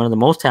one of the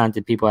most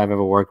talented people I've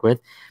ever worked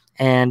with.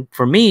 And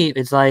for me,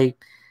 it's like,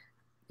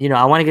 you know,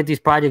 I want to get these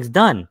projects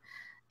done.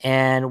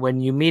 And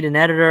when you meet an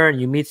editor and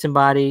you meet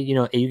somebody, you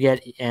know, you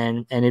get,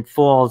 and it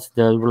falls,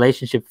 the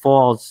relationship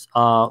falls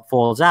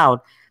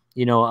out,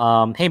 you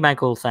know. Hey,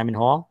 Michael Simon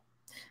Hall.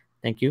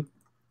 Thank you.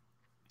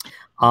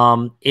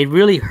 It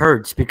really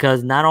hurts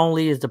because not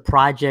only is the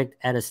project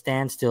at a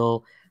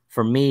standstill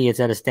for me, it's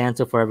at a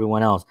standstill for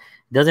everyone else.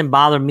 It doesn't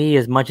bother me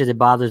as much as it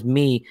bothers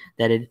me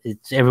that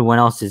it's everyone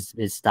else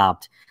is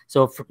stopped.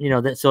 So, you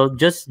know, so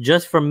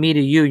just from me to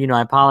you, you know,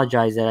 I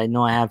apologize that I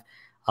know I have,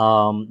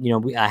 you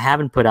know, I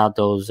haven't put out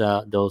those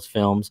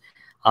films.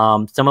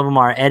 Some of them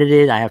are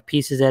edited. I have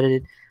pieces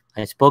edited.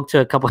 I spoke to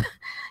a couple.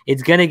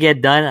 It's gonna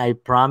get done, I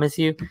promise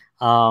you.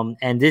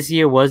 And this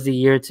year was the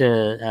year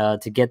to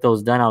get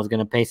those done. I was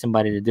gonna pay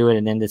somebody to do it,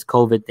 and then this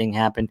COVID thing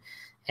happened,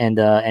 and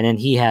then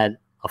he had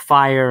a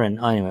fire, and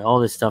anyway, all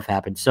this stuff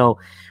happened. So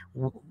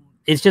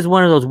it's just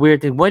one of those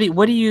weird things. What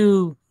do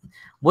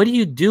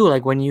you do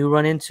like when you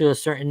run into a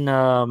certain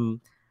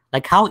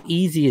like, how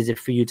easy is it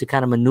for you to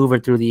kind of maneuver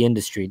through the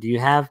industry? Do you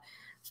have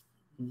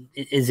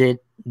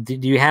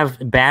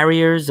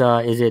barriers?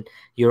 Is it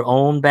your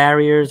own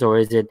barriers, or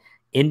is it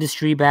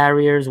industry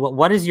barriers?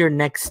 What is your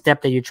next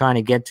step that you're trying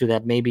to get to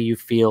that maybe you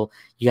feel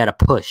you got to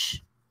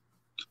push?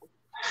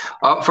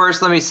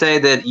 First, let me say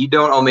that you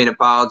don't owe me an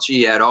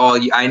apology at all.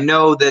 I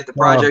know that the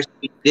projects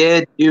we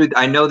did, dude,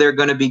 I know they're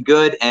going to be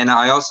good. And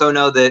I also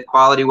know that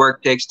quality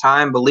work takes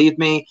time. Believe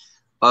me.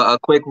 A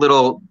quick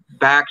little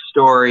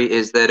backstory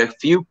is that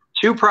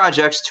two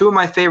projects, two of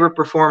my favorite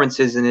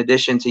performances in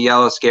addition to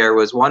Yellow Scare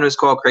one was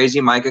called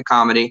Crazy Micah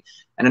Comedy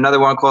and another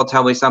one called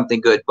Tell Me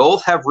Something Good.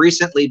 Both have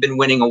recently been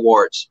winning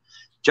awards.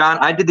 John,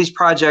 I did these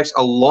projects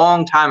a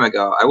long time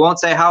ago. I won't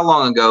say how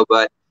long ago,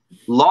 but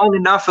long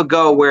enough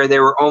ago where they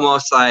were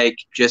almost like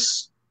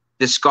just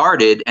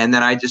discarded. And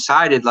then I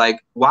decided, like,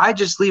 why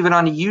just leave it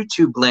on a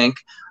YouTube link?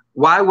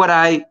 Why would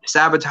I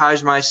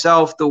sabotage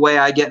myself the way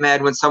I get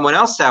mad when someone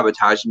else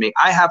sabotages me?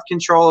 I have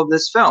control of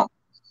this film.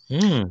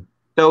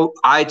 So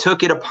I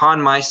took it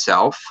upon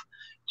myself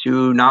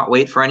to not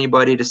wait for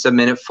anybody to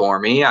submit it for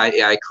me.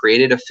 I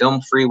created a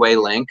Film Freeway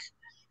link.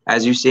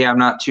 As you see, I'm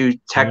not too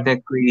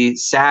technically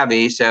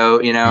savvy,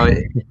 so, you know,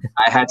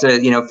 I had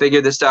to, you know,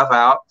 figure this stuff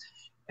out.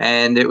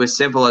 And it was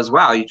simple as,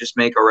 wow, you just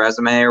make a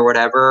resume or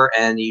whatever,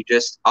 and you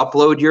just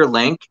upload your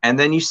link, and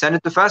then you send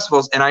it to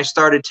festivals. And I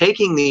started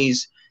taking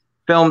these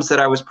films that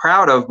I was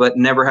proud of but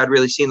never had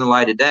really seen the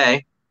light of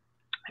day,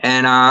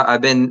 and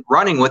I've been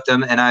running with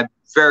them, and I'm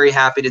very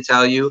happy to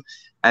tell you,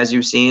 as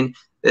you've seen,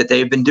 that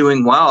they've been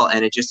doing well,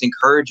 and it just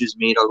encourages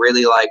me to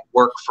really like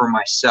work for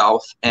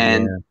myself.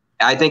 And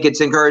I think it's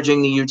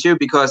encouraging to you too,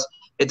 because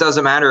it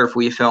doesn't matter if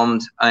we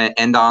filmed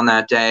End on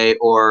That Day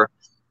or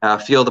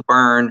Feel the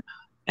Burn,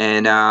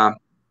 and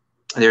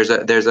there's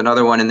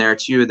another one in there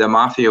too, the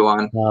Mafia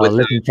one with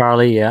Listen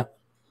Charlie,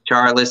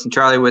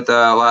 Charlie with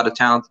a lot of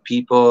talented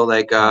people,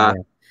 like that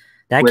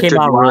Richard came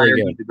out Dwyer,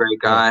 really good. he's a great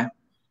guy.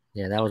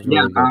 Yeah, that was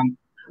really good.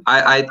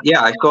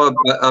 I saw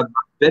a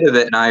bit of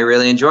it and I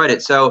really enjoyed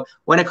it. So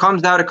when it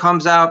comes out, it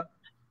comes out.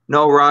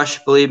 No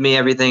rush. Believe me,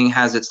 everything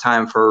has its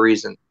time for a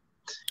reason.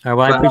 All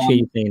right, well, I appreciate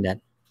you saying that.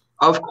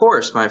 Of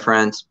course, my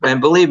friends,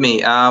 and believe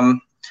me,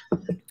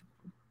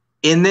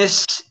 in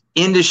this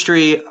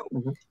industry,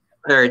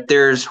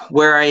 there's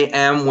where I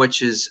am,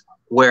 which is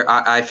where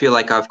I feel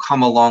like I've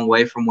come a long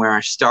way from where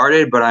I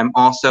started, but I'm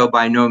also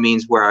by no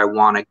means where I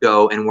want to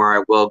go and where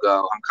I will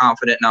go. I'm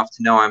confident enough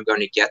to know I'm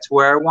going to get to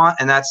where I want,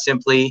 and that's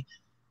simply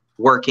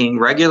working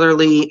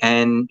regularly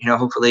and,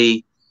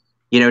 hopefully,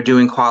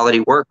 doing quality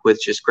work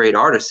with just great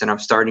artists. And I'm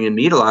starting to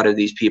meet a lot of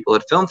these people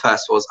at film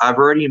festivals. I've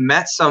already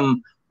met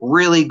some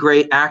really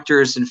great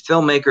actors and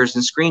filmmakers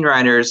and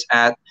screenwriters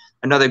at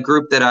another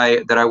group that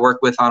I work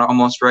with on an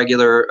almost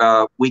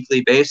regular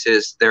weekly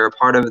basis. They're a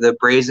part of the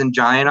Brazen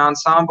Giant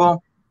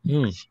Ensemble.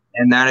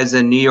 And that is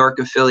a New York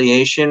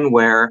affiliation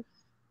where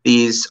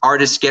these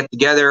artists get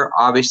together,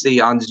 obviously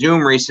on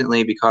Zoom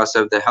recently because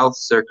of the health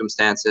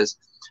circumstances.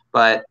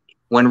 But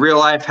when real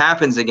life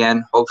happens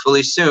again,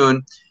 hopefully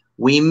soon,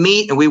 we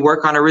meet and we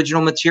work on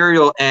original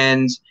material,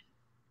 and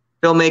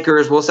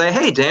filmmakers will say,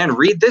 hey, Dan,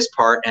 read this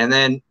part. And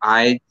then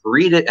I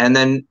read it, and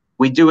then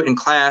we do it in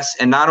class.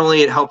 And not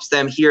only it helps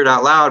them hear it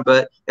out loud,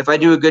 but if I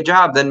do a good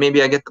job, then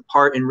maybe I get the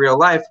part in real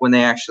life when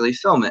they actually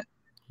film it.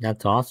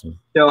 That's awesome.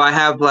 So I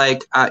have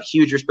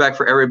huge respect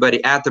for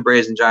everybody at the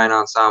Brazen Giant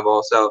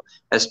Ensemble. So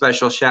a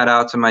special shout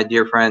out to my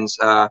dear friends,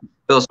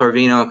 Bill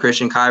Sorvino and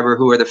Christian Kyber,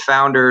 who are the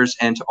founders,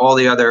 and to all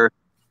the other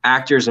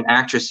actors and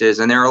actresses.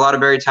 And there are a lot of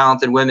very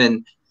talented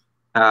women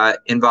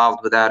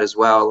involved with that as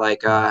well,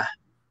 like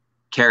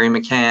Carrie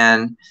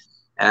McCann,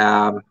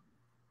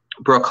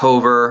 Brooke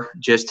Hover,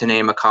 just to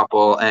name a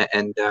couple,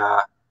 and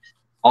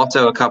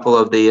also a couple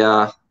of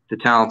the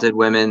talented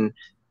women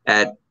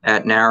at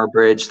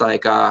Narrowbridge,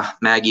 like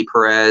Maggie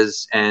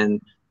Perez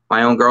and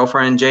my own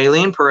girlfriend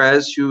Jaylene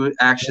Perez, who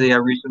actually I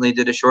recently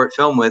did a short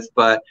film with,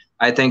 but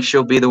I think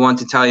she'll be the one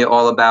to tell you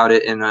all about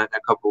it in a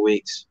couple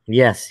weeks.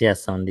 Yes,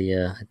 on the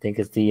I think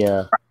it's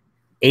the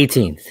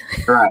 18th.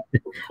 Right.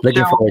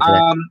 Looking forward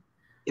to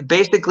that.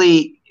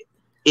 Basically,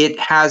 it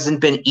hasn't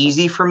been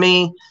easy for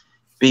me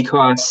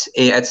because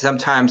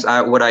sometimes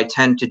what I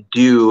tend to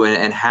do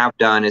and have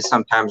done is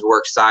sometimes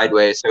work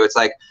sideways. So it's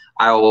like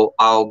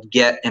I'll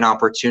get an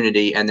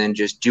opportunity and then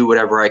just do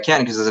whatever I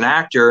can, because as an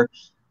actor,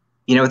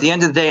 at the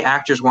end of the day,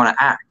 actors want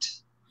to act.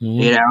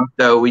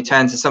 So we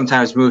tend to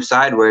sometimes move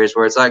sideways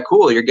where it's like,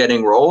 cool, you're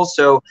getting roles,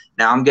 so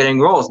now I'm getting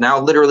roles. Now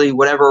literally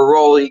whatever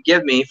role you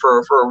give me for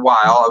a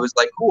while, I was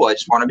like, cool, I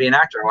just want to be an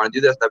actor. I want to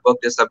do this, I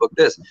book this, I book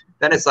this.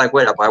 Then it's like,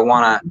 wait up, I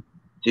want to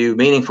do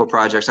meaningful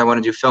projects. I want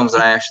to do films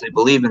that I actually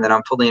believe in, that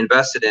I'm fully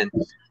invested in.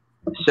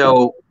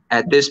 So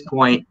at this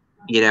point,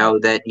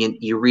 that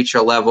you reach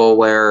a level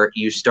where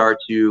you start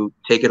to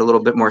take it a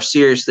little bit more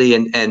seriously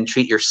and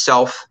treat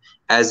yourself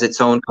as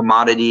its own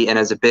commodity and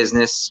as a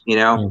business.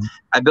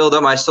 I build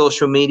up my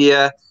social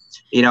media.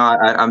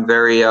 I'm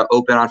very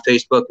open on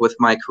Facebook with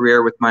my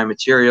career, with my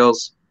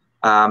materials.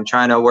 I'm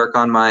trying to work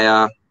on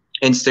my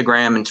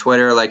Instagram and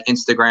Twitter. Like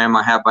Instagram,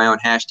 I have my own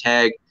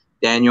hashtag,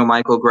 Daniel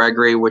Michael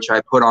Gregory, which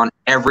I put on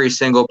every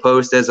single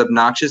post. As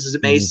obnoxious as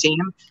it may seem,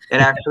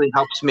 it actually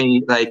helps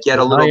me get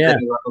a little bit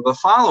of a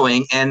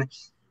following. And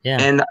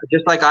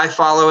just like I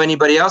follow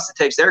anybody else that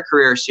takes their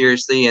career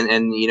seriously,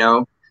 and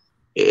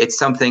it's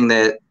something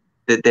that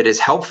is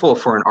helpful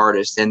for an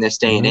artist in this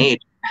day and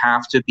age. You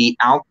have to be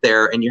out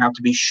there and you have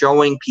to be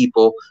showing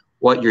people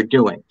what you're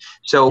doing.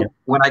 So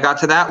when I got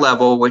to that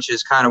level, which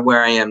is kind of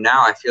where I am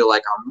now, I feel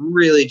like I'm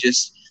really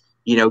just,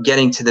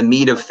 getting to the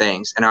meat of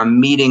things, and I'm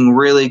meeting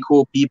really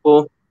cool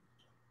people.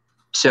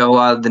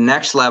 So the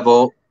next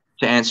level,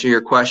 to answer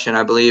your question,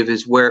 I believe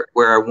is where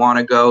I want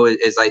to go,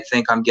 is I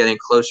think I'm getting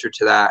closer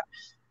to that.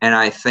 And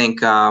I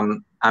think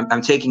I'm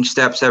taking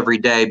steps every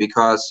day,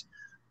 because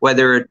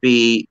whether it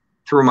be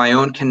through my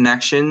own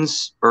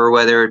connections or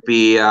whether it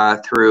be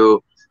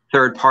through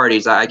third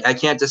parties, I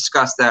can't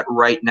discuss that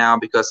right now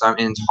because I'm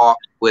in talk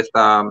with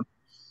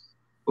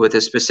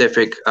a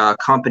specific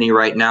company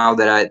right now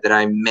that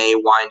I may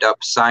wind up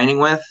signing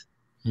with.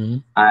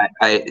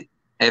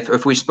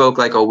 If we spoke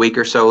like a week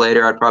or so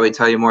later, I'd probably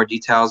tell you more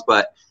details,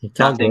 but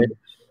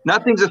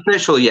nothing's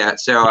official yet.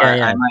 So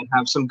I might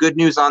have some good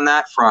news on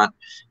that front.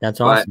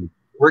 That's awesome.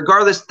 But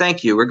regardless,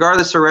 thank you.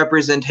 Regardless of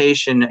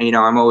representation,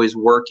 I'm always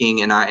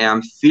working, and I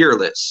am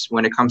fearless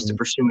when it comes to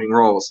pursuing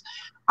roles.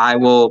 I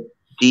will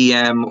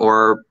DM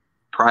or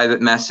private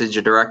message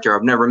a director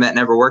I've never met,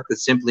 never worked with,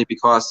 simply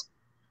because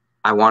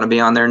I want to be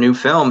on their new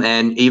film.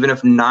 And even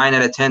if 9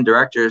 out of 10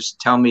 directors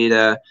tell me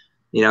to,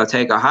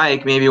 take a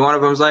hike, maybe one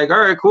of them's like, all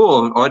right,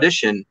 cool,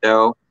 audition.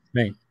 So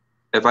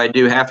if I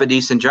do half a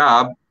decent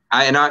job,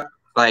 I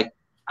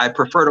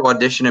prefer to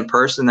audition in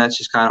person. That's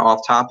just kind of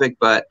off topic,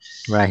 but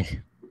if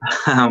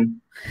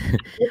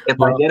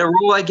I get a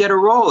role, I get a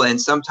role.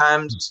 And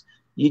sometimes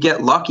you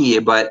get lucky,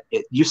 but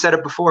you said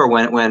it before,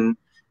 when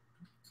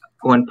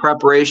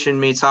preparation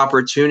meets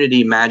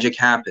opportunity, magic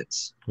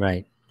happens.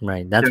 Right.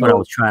 That's what I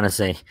was trying to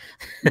say.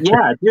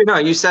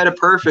 You said it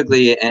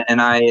perfectly, and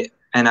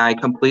I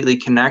completely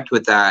connect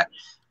with that.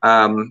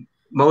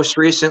 Most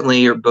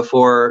recently, or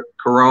before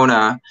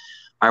Corona,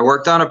 I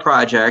worked on a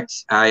project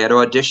I had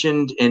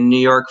auditioned in New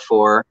York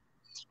for,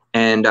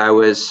 and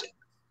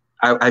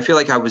I feel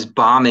like I was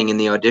bombing in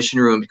the audition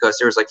room because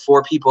there was like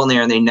 4 people in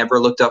there and they never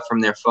looked up from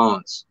their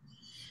phones.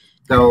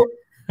 So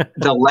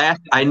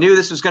I knew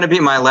this was going to be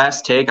my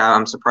last take.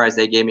 I'm surprised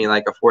they gave me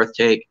like a fourth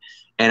take,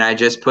 and I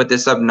just put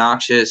this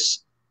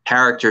obnoxious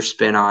character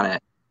spin on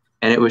it,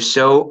 and it was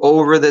so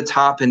over the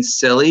top and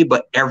silly,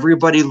 but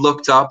everybody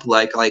looked up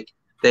like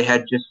they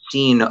had just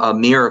seen a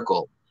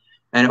miracle,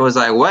 and it was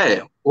like,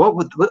 wait,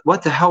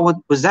 what the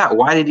hell was that?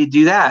 Why did he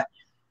do that?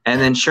 And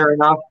then sure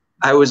enough,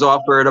 I was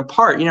offered a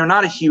part,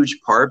 not a huge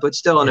part, but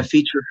still in a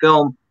feature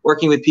film,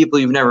 working with people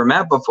you've never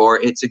met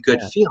before. It's a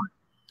good feeling.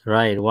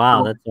 Right.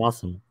 Wow. That's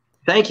awesome.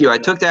 Thank you. I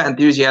took that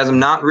enthusiasm,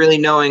 not really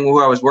knowing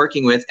who I was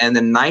working with. And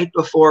the night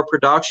before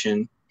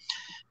production,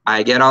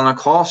 I get on a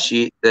call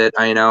sheet that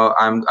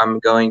I'm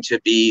going to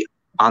be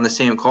on the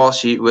same call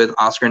sheet with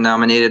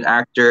Oscar-nominated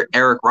actor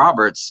Eric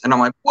Roberts. And I'm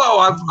like,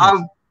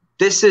 whoa,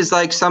 this is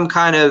like some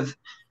kind of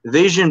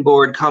vision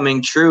board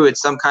coming true.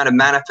 It's some kind of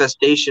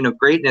manifestation of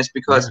greatness,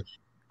 because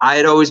I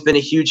had always been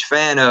a huge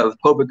fan of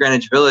Pope of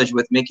Greenwich Village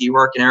with Mickey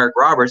Rourke and Eric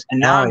Roberts, and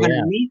now I'm going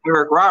to meet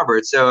Eric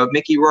Roberts. So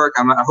Mickey Rourke,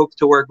 I hope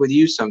to work with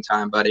you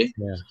sometime, buddy.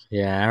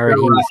 Yeah, I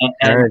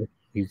heard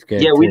he's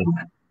good. Yeah,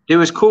 it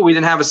was cool. We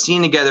didn't have a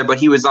scene together, but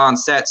he was on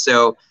set,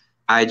 so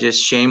I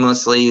just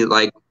shamelessly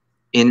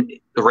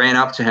ran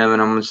up to him,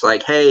 and I'm just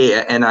like,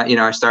 hey, and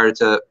I started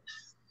to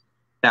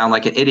sound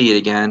like an idiot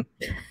again.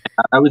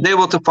 I was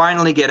able to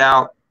finally get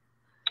out.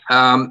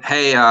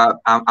 Hey,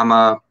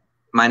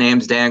 my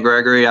name's Dan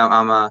Greggory.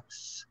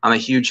 I'm a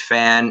huge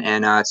fan,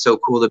 and it's so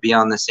cool to be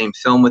on the same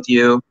film with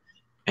you.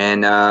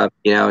 And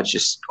it's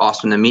just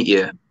awesome to meet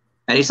you.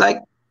 And he's like,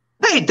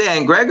 hey,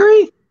 Dan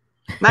Greggory,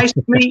 nice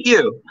to meet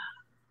you.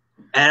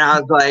 And I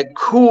was like,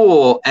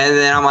 cool. And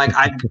then I'm like,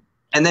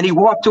 and then he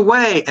walked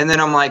away. And then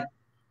I'm like,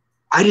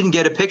 I didn't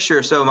get a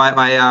picture. So my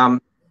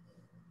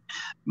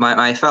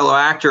fellow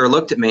actor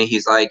looked at me.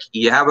 He's like,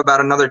 you have about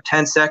another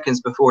 10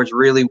 seconds before it's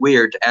really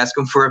weird to ask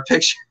him for a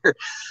picture.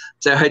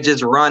 So I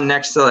just run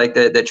next to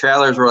the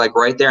trailers were like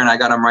right there, and I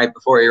got him right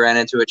before he ran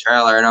into a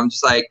trailer. And I'm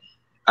just like,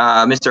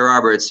 Mr.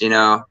 Roberts, he's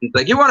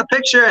like, you want a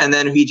picture? And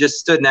then he just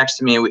stood next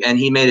to me, and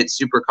he made it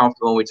super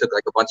comfortable. And we took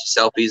like a bunch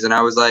of selfies, and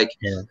I was like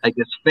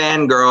this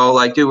fangirl,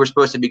 like, dude, we're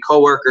supposed to be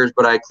coworkers,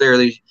 but I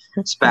clearly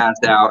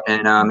spazzed out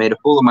and made a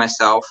fool of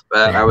myself.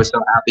 But I was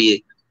so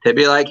happy to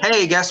be like,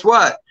 hey, guess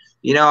what?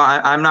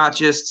 I'm not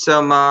just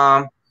some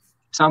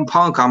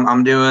punk.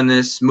 I'm doing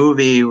this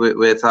movie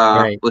with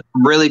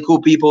really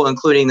cool people,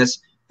 including this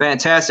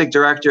fantastic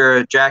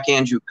director, Jack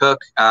Andrew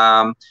Cook.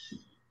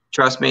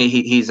 Trust me,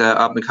 he's an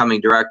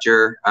up-and-coming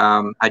director.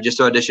 I just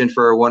auditioned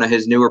for one of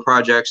his newer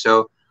projects,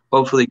 so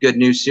hopefully good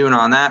news soon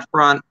on that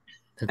front.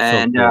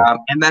 And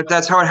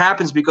that's how it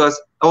happens,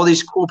 because all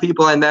these cool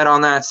people I met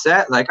on that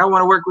set, like, I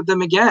want to work with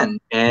them again.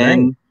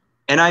 And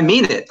I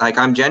mean it. Like,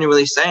 I'm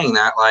genuinely saying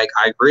that. Like,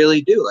 I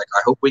really do. Like,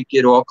 I hope we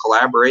could all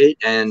collaborate,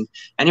 and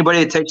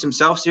anybody that takes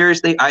himself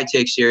seriously, I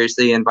take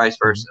seriously, and vice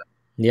versa.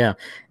 Yeah.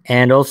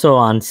 And also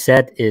on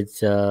set,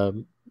 it's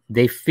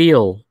they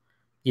feel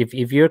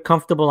if you're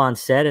comfortable on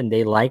set and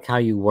they like how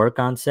you work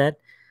on set,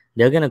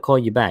 they're gonna call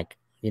you back.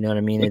 You know what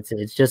I mean?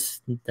 It's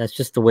just, that's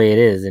just the way it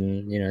is.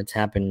 And it's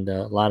happened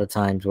a lot of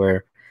times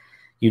where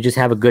you just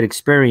have a good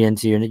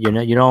experience. You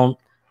don't.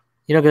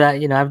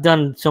 I've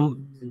done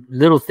some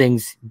little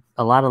things,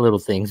 a lot of little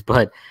things,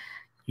 but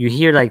you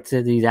hear like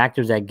these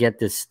actors that get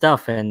this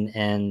stuff,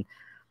 and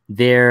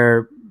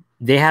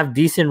they have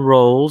decent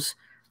roles,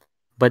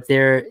 but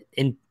they're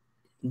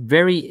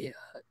very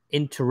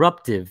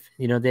interruptive.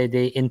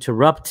 They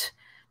interrupt.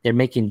 They're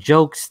making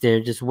jokes. They're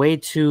just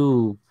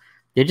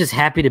they're just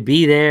happy to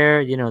be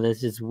there.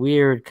 There's this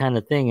weird kind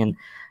of thing, and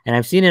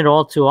I've seen it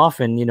all too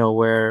often.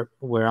 Where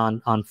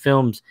on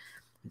films,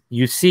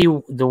 you see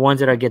the ones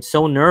that get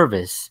so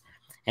nervous,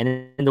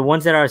 and the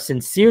ones that are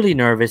sincerely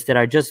nervous, that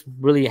are just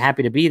really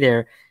happy to be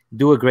there,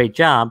 do a great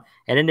job.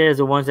 And then there's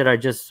the ones that are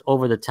just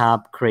over the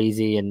top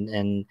crazy,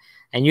 and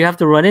you have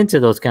to run into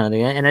those kind of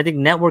things. And I think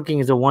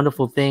networking is a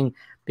wonderful thing,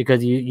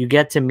 because you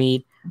get to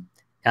meet.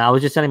 I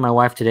was just telling my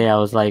wife today, I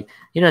was like,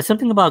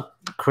 something about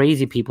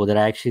crazy people that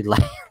I actually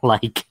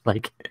like.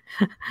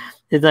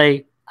 It's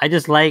like, I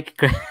just like,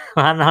 I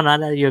don't know, not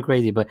that you're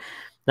crazy, but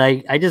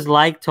like, I just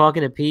like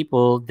talking to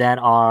people that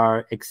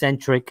are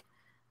eccentric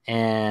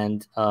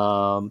and,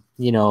 and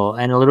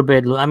a little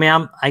bit,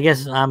 I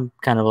guess I'm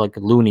kind of like a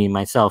loony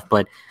myself,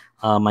 but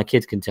my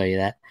kids can tell you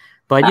that.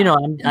 But,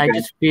 I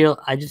just feel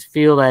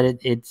that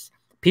it's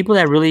people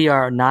that really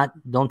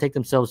don't take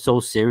themselves so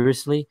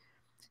seriously.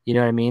 You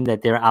know what I mean?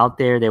 That they're out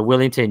there, they're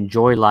willing to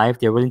enjoy life,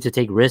 they're willing to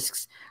take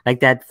risks. Like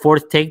that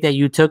fourth take that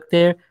you took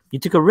there, you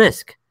took a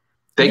risk.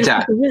 Big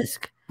time. A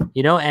risk.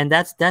 And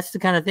that's the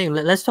kind of thing.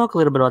 Let's talk a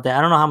little bit about that.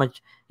 I don't know how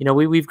much,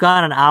 we've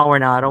got an hour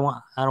now. I don't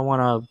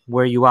want to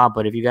wear you out,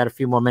 but if you got a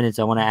few more minutes,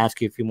 I want to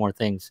ask you a few more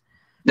things.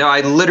 No,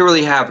 I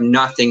literally have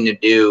nothing to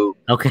do.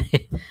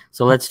 Okay.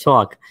 So let's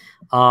talk.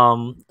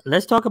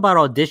 Let's talk about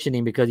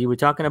auditioning, because you were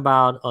talking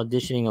about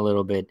auditioning a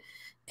little bit.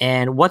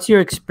 And what's your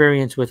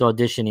experience with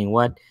auditioning?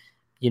 What,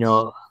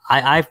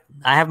 I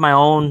have my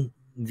own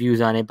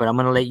views on it, but I'm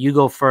going to let you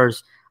go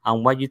first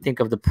on what you think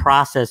of the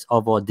process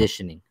of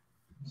auditioning.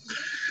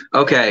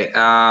 Okay.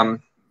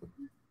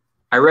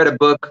 I read a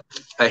book,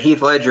 a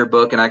Heath Ledger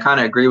book, and I kind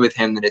of agree with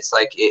him that it's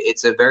like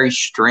it's a very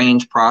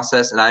strange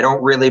process, and I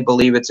don't really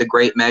believe it's a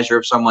great measure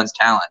of someone's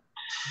talent,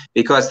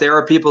 because there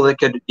are people that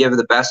could give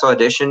the best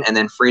audition and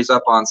then freeze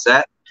up on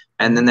set,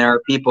 and then there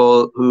are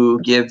people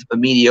who give a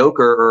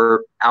mediocre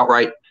or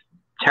outright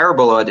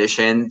terrible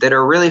audition that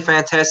are really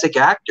fantastic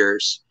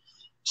actors.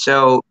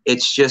 So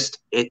it's just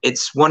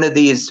it's one of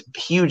these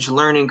huge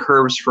learning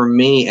curves for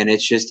me, and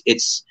it's just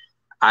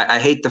I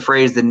hate the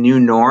phrase the new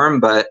norm,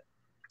 but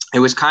it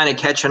was kind of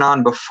catching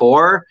on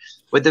before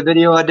with the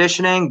video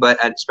auditioning,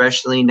 but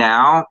especially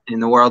now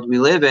in the world we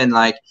live in,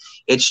 like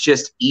it's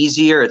just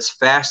easier, it's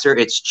faster,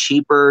 it's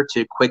cheaper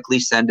to quickly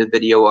send a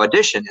video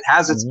audition. It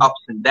has its ups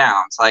and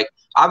downs. Like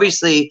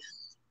obviously,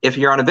 if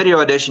you're on a video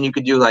audition, you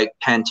could do like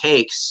 10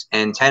 takes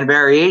and 10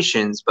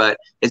 variations, but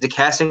is the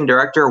casting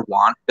director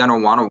gonna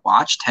want to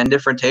watch 10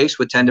 different takes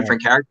with 10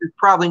 different characters?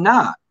 Probably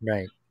not.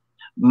 Right.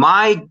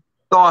 My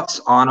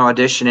thoughts on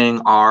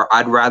auditioning are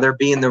I'd rather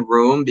be in the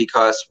room,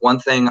 because one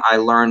thing I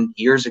learned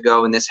years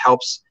ago, and this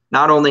helps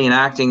not only in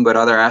acting but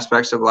other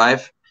aspects of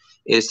life,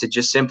 is to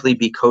just simply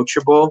be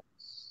coachable.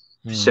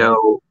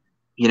 So,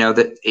 you know,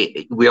 that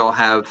we all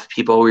have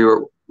people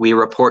we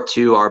report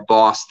to, our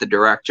boss, the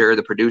director,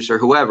 the producer,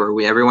 whoever.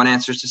 Everyone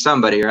answers to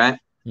somebody, right?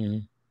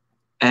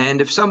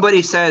 And if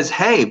somebody says,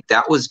 hey,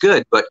 that was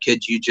good, but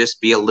could you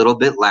just be a little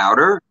bit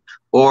louder?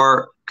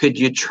 Or could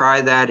you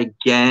try that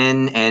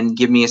again and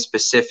give me a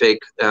specific,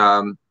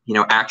 you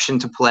know, action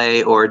to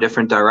play, or a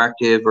different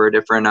directive, or a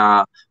different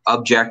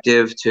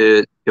objective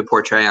to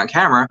portray on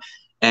camera?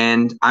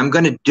 And I'm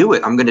going to do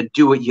it. I'm going to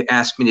do what you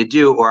ask me to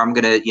do, or I'm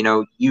going to, you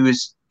know,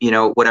 use, you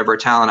know, whatever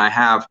talent I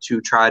have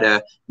to try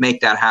to make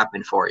that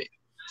happen for you.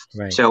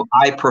 Right. So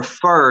I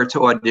prefer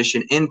to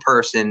audition in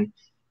person,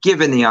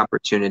 given the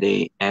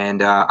opportunity.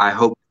 And I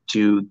hope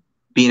to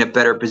be in a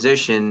better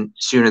position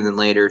sooner than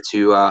later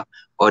to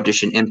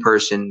audition in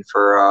person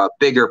for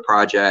bigger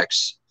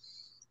projects.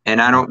 And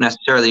I don't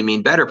necessarily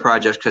mean better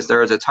projects, because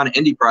there is a ton of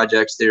indie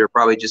projects that are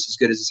probably just as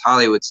good as this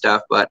Hollywood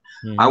stuff. But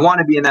I want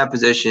to be in that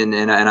position,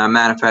 and I'm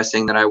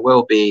manifesting that I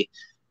will be,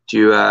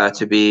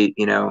 to be,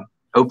 you know,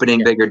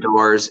 opening bigger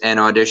doors and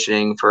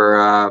auditioning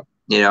for,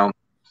 you know,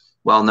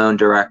 well-known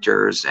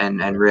directors,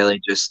 and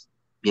really just,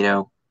 you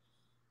know,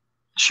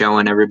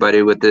 showing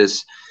everybody what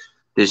this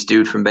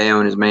dude from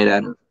Bayonne is made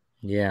out of.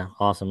 Yeah,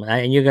 awesome.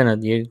 And you're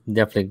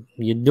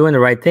doing the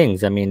right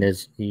things. I mean,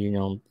 there's, you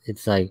know,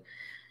 it's like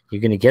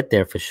you're gonna get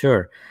there for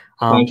sure.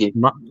 Thank you.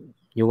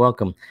 You're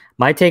welcome.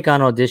 My take on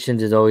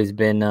auditions has always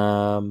been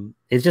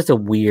it's just a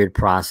weird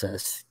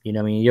process. You know,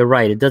 I mean, you're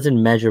right. It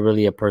doesn't measure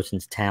really a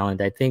person's talent.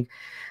 I think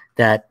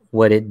that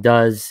what it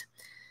does,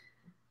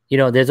 you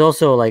know, there's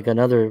also like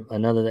another,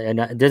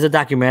 and there's a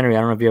documentary.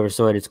 I don't know if you ever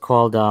saw it. It's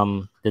called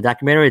the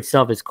documentary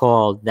itself is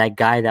called That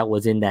Guy That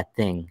Was in That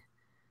Thing.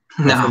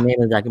 That's the name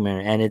of the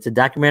documentary, and it's a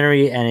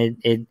documentary,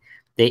 and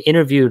they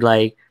interviewed,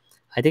 like,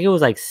 I think it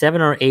was like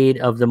 7 or 8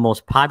 of the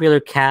most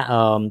popular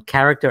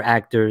character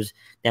actors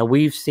that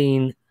we've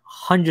seen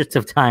hundreds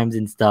of times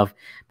and stuff,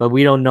 but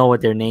we don't know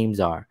what their names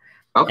are.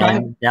 Okay.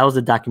 And that was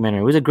a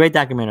documentary. It was a great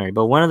documentary.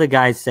 But one of the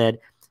guys said,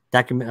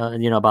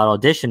 you know,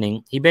 about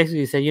auditioning, he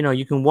basically said, you know,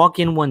 you can walk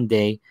in one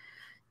day,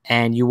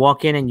 and you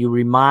walk in and you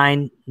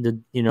remind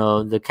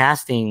the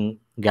casting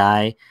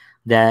guy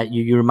that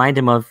you remind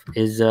him of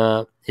his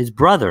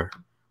brother,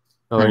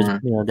 or his,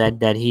 you know,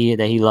 that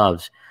he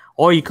loves.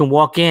 Or you can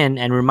walk in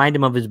and remind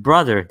him of his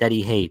brother that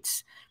he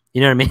hates.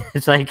 You know what I mean?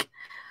 It's like,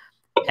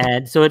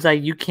 and so it's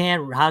like, you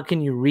can't, how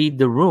can you read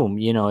the room?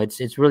 You know,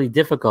 it's really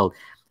difficult.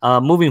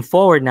 Moving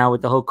forward now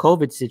with the whole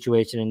COVID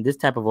situation and this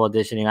type of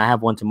auditioning, I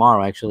have one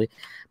tomorrow actually,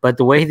 but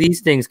the way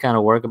these things kind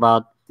of work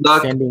about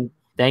sending,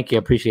 thank you,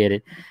 appreciate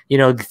it. You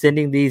know,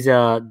 sending these,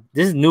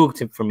 this is new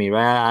for me,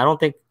 right? I don't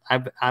think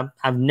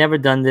I've never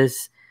done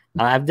this.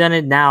 I've done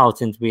it now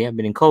since we have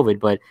been in COVID,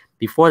 but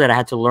before that I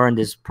had to learn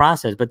this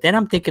process. But then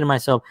I'm thinking to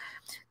myself,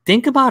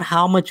 think about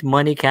how much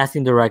money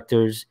casting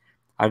directors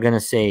are going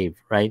to save,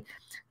 right?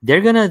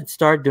 They're going to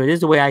start doing, this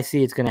is the way I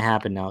see it's going to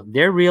happen now.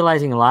 They're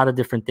realizing a lot of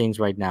different things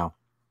right now.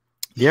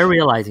 They're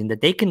realizing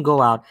that they can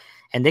go out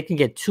and they can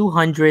get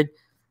 200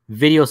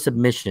 video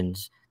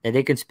submissions that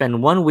they can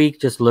spend 1 week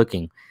just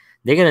looking.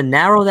 They're going to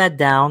narrow that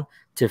down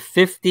to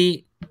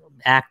 50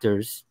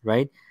 actors,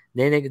 right?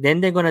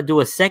 Then they're going to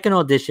do a second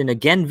audition,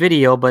 again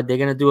video, but they're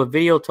going to do a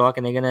video talk,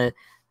 and they're going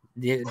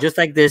to, just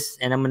like this,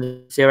 and I'm going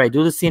to say, all right,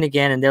 do the scene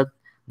again, and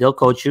they'll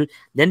coach you.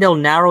 Then they'll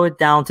narrow it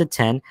down to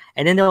 10,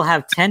 and then they'll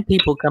have 10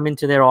 people come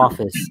into their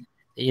office,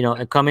 you know,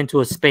 and come into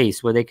a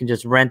space where they can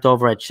just rent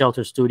over at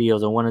Shelter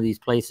Studios or one of these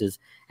places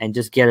and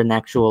just get an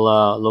actual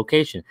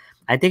location.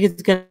 I think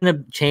it's going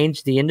to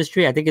change the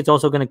industry. I think it's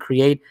also going to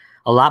create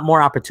a lot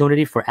more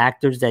opportunity for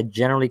actors that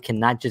generally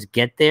cannot just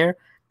get there.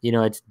 You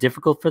know, it's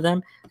difficult for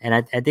them. And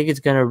I think it's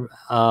going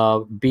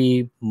to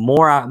be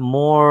more,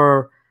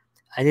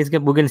 I think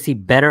we're going to see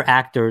better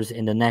actors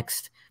in the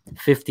next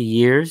 50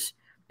 years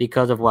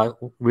because of what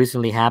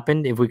recently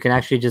happened. If we can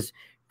actually just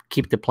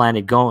keep the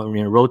planet going,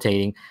 you know,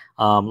 rotating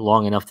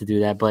long enough to do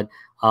that. But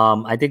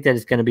I think that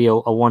it's going to be a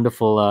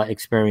wonderful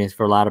experience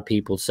for a lot of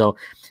people. So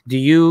do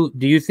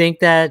you think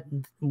that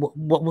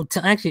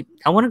actually,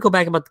 I want to go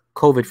back about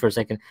COVID for a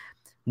second.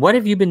 What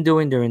have you been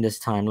doing during this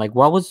time? Like,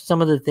 what was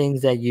some of the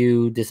things that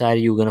you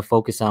decided you were going to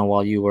focus on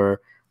while we were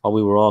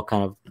all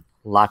kind of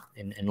locked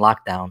in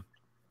lockdown?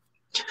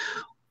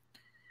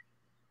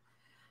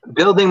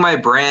 Building my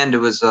brand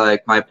was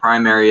like my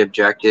primary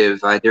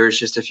objective. There was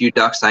just a few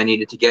ducks I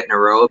needed to get in a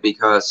row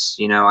because,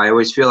 you know, I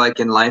always feel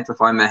like in life,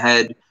 if I'm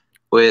ahead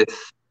with,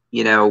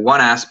 you know, one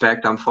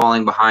aspect, I'm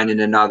falling behind in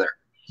another.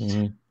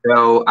 Mm-hmm.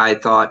 So I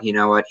thought, you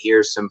know what,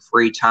 here's some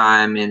free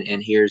time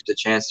and here's the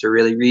chance to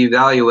really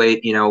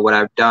reevaluate, you know, what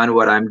I've done,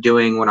 what I'm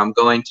doing, what I'm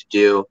going to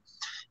do,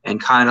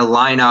 and kind of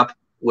line up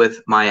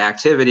with my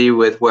activity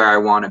with where I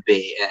want to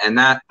be. And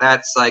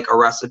that's like a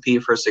recipe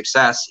for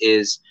success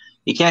is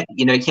you can't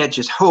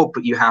just hope,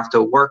 but you have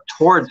to work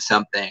towards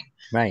something,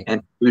 right,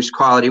 and produce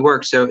quality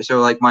work. So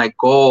like my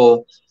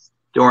goal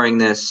during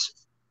this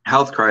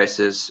health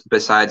crisis,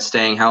 besides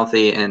staying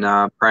healthy and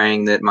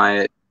praying that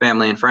my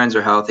family and friends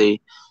are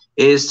healthy,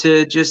 is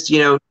to just, you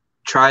know,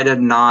 try to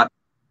not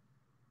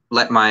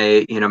let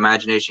my, you know,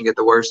 imagination get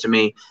the worst of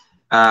me.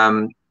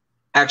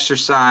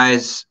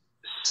 Exercise,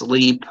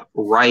 sleep,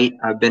 write.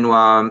 I've been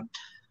my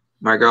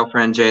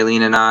girlfriend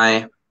Jaylene and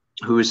I,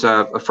 who's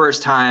a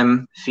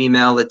first-time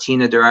female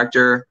Latina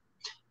director.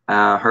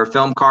 Her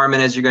film Carmen,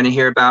 as you're going to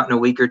hear about in a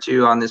week or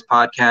two on this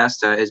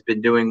podcast, has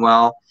been doing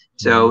well.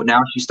 So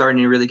now she's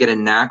starting to really get a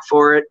knack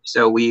for it.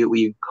 So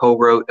we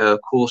co-wrote a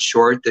cool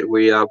short that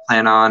we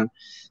plan on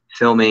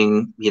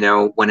filming, you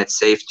know, when it's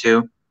safe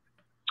to.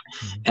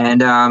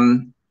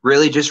 And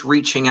really just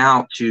reaching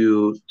out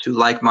to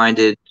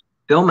like-minded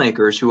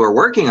filmmakers who are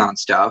working on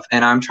stuff.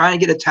 And I'm trying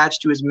to get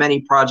attached to as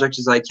many projects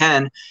as I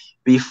can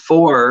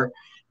before,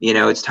 you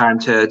know, it's time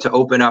to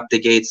open up the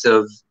gates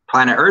of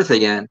planet Earth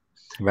again.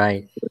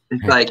 Right.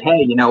 It's like,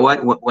 hey, you know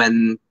what?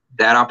 When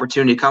that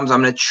opportunity comes,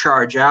 I'm going to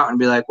charge out and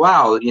be like,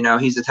 wow, you know,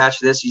 he's attached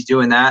to this, he's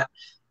doing that.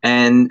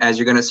 And as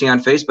you're going to see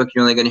on Facebook,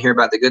 you're only going to hear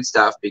about the good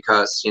stuff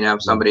because, you know,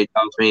 if somebody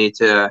tells me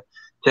to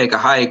take a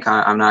hike,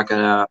 I'm not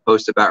going to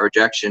post about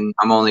rejection.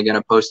 I'm only going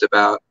to post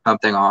about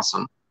something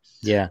awesome.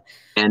 Yeah.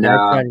 And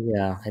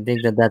yeah, I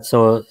think that's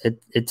so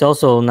it's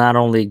also not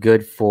only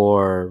good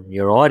for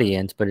your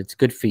audience, but it's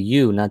good for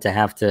you not to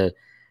have to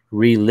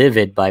relive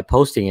it by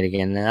posting it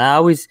again. And I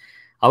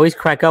always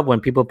crack up when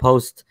people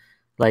post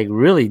like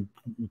really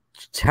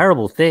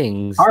terrible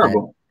things.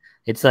 Horrible.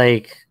 It's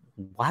like,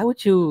 why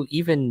would you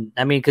even,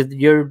 I mean, because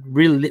you're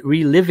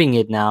reliving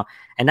it now.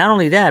 And not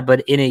only that,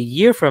 but in a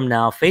year from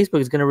now, Facebook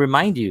is going to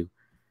remind you.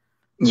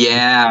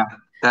 Yeah,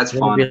 that's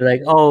fun. Be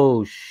like,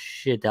 oh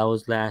shit, that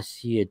was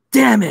last year.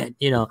 Damn it,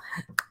 you know.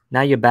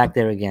 Now you're back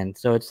there again.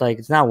 So it's like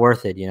it's not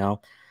worth it, you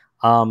know.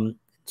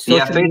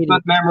 Yeah,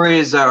 Facebook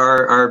memories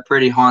are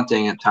pretty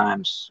haunting at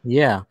times.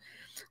 Yeah,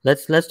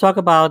 let's talk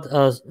about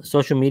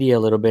social media a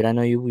little bit. I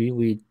know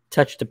we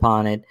touched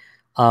upon it.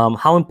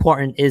 How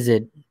important is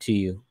it to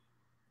you?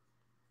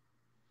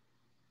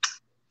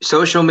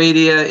 Social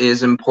media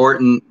is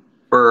important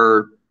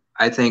for,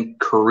 I think,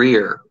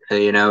 career.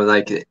 You know,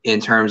 like in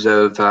terms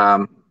of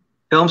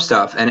film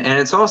stuff, and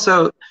it's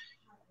also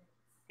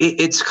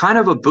it's kind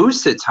of a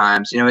boost at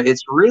times. You know,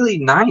 it's really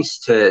nice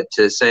to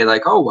say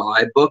like, oh well,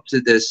 I booked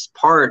this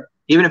part,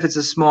 even if it's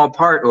a small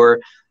part, or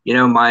you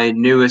know, my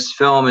newest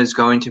film is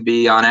going to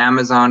be on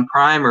Amazon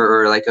Prime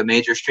or like a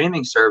major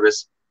streaming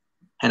service,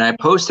 and I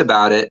post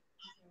about it,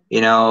 you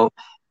know,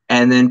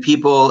 and then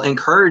people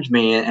encourage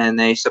me and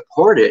they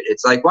support it.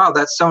 It's like, wow,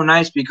 that's so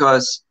nice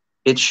because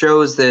it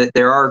shows that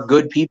there are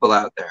good people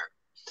out there.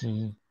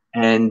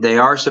 And they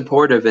are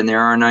supportive and there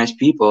are nice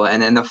people.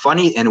 And then the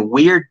funny and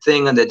weird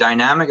thing and the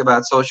dynamic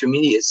about social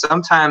media is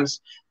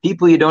sometimes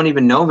people you don't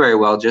even know very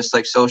well, just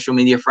like social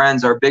media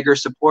friends, are bigger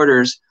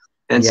supporters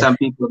than some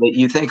people that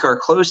you think are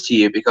close to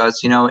you,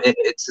 because, you know,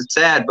 it's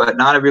sad, but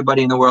not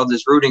everybody in the world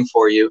is rooting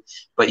for you,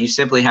 but you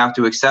simply have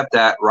to accept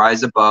that,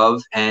 rise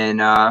above, and,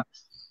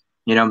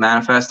 you know,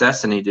 manifest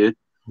destiny, dude.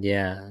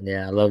 Yeah.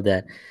 I love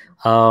that.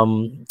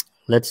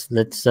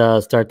 Let's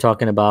start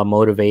talking about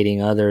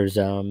motivating others.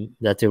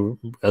 That's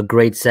a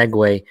great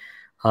segue.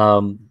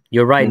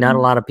 You're right. Not a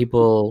lot of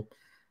people,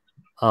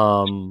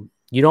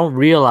 you don't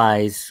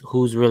realize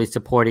who's really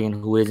supporting and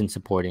who isn't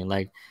supporting.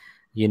 Like,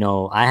 you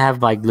know, I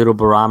have like little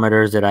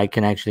barometers that I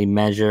can actually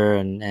measure,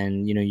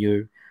 and you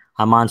know,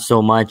 I'm on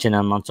so much and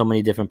I'm on so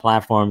many different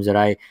platforms that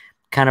I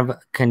kind of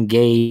can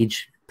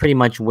gauge pretty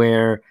much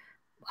where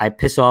I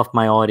piss off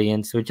my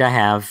audience, which I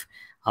have,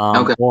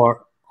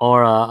 or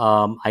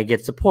I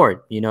get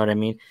support. You know what I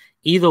mean?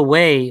 Either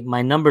way,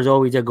 my numbers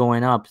always are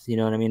going up. You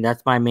know what I mean?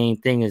 That's my main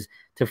thing, is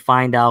to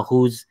find out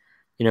who's,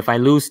 you know, if I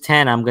lose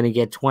 10, I'm going to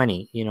get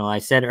 20. You know, I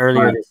said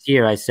earlier this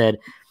year, I said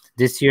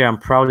this year I'm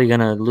probably going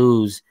to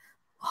lose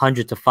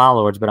hundreds of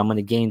followers, but I'm going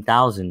to gain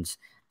thousands.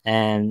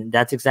 And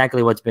that's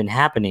exactly what's been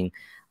happening.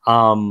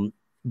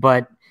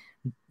 But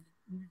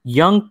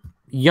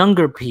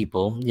younger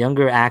people,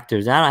 younger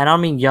actors, I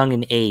don't mean young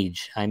in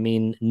age, I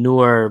mean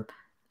newer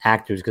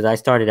actors, because I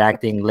started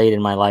acting late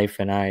in my life,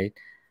 and I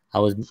I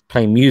was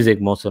playing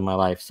music most of my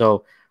life.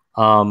 So,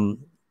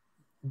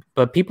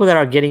 but people that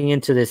are getting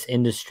into this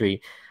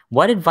industry,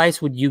 what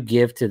advice would you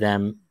give to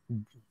them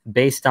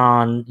based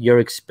on your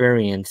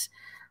experience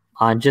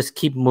on just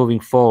keep moving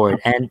forward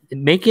and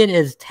make it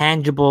as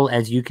tangible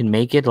as you can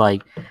make it?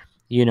 Like,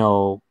 you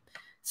know,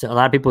 so a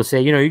lot of people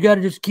say, you know, you got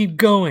to just keep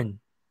going,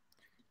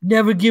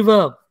 never give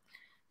up,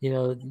 you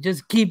know,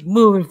 just keep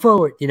moving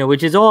forward, you know,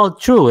 which is all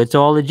true. It's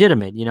all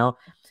legitimate, you know,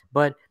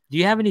 but do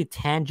you have any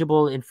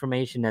tangible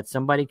information that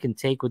somebody can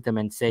take with them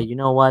and say, you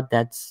know what,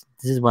 this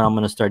is what I'm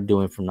going to start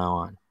doing from now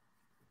on?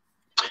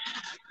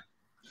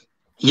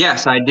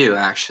 Yes, I do,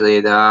 actually.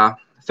 The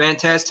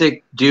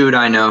fantastic dude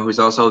I know who's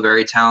also a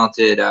very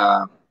talented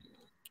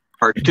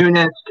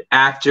cartoonist,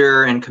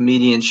 actor, and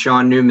comedian,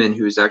 Sean Newman,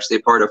 who's actually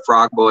a part of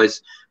Frog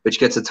Boys, which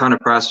gets a ton of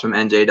press from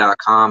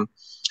NJ.com.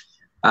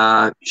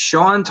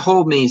 Sean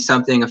told me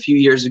something a few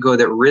years ago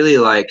that really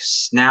like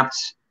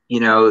snapped, you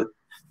know,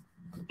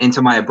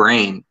 into my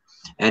brain.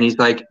 And he's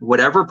like,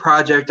 whatever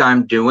project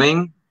I'm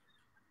doing,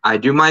 I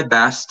do my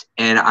best,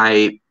 and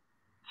I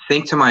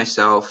think to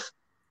myself,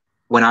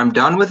 when I'm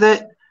done with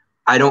it,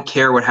 I don't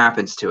care what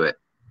happens to it.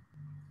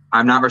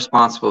 I'm not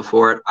responsible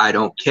for it. I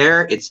don't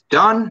care. It's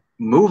done.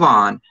 Move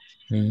on.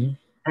 Mm-hmm.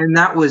 And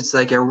that was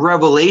like a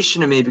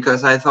revelation to me,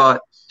 because I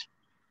thought,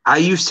 I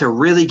used to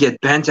really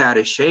get bent out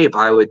of shape.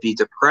 I would be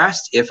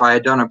depressed if I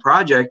had done a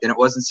project and it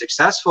wasn't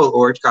successful,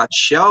 or it got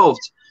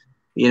shelved,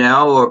 you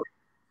know.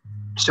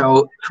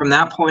 So from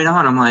that point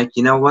on, I'm like,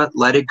 you know what?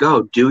 Let it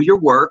go. Do your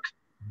work.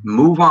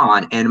 Move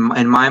on. And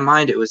in my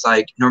mind, it was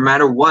like, no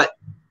matter what,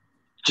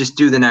 just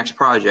do the next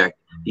project.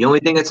 The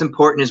only thing that's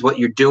important is what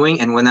you're doing.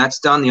 And when that's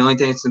done, the only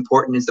thing that's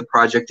important is the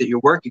project that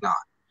you're working on.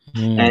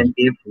 And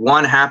if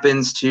one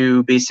happens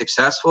to be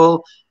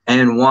successful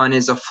and one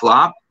is a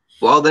flop,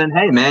 well, then,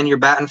 hey, man, you're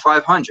batting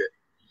 500.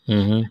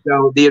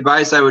 So the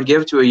advice I would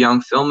give to a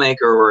young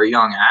filmmaker or a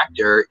young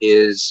actor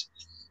is,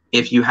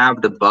 if you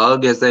have the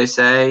bug, as they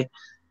say,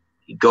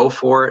 go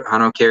for it. I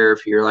don't care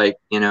if you're like,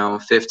 you know,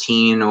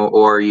 15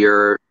 or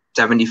you're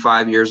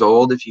 75 years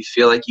old. If you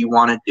feel like you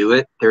want to do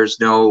it, there's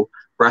no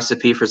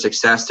recipe for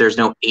success. There's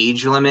no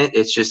age limit.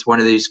 It's just one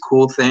of these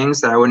cool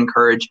things that I would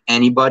encourage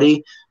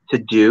anybody to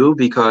do,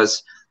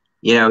 because,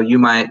 you know, you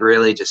might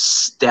really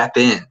just step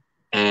in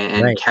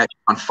and catch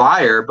on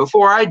fire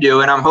before I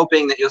do. And I'm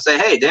hoping that you'll say,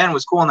 hey, Dan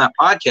was cool on that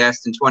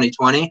podcast in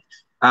 2020.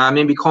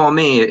 Maybe call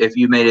me if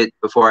you made it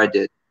before I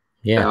did.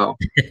 Yeah. So.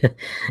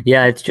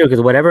 Yeah, it's true,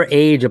 because whatever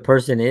age a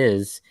person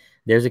is,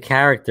 there's a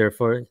character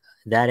for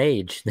that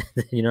age.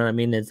 You know what I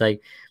mean? It's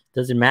like,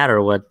 doesn't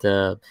matter what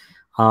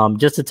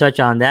just to touch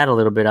on that a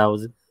little bit,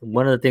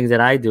 one of the things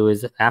that I do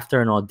is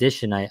after an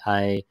audition,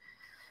 I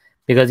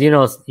because you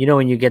know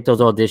when you get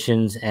those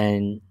auditions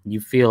and you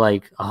feel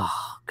like,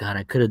 oh God,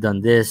 I could have done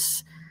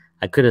this,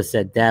 I could have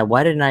said that,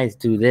 why didn't I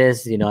do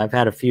this? You know, I've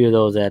had a few of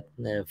those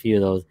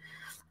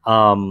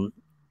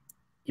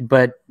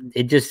but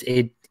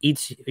it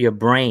eats your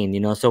brain, you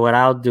know. So what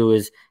I'll do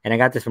is, and I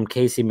got this from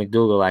Casey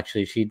McDougall,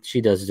 actually,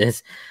 she does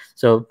this.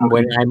 So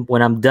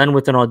when I'm done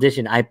with an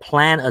audition, I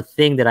plan a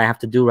thing that I have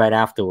to do right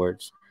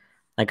afterwards.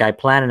 Like I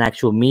plan an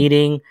actual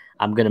meeting.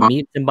 I'm gonna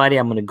meet somebody.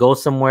 I'm gonna go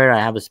somewhere. I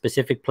have a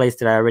specific place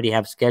that I already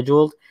have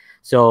scheduled.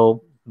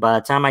 So by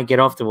the time I get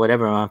off to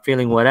whatever, I'm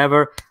feeling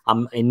whatever,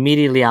 I'm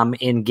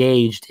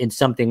engaged in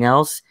something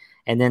else,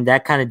 and then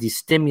that kind of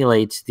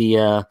destimulates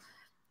the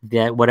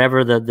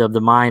whatever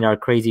the mind, our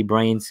crazy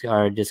brains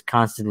are just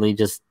constantly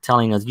just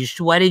telling us,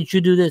 why didn't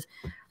you do this?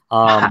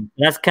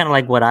 That's kind of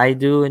like what I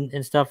do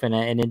and stuff, and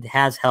it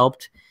has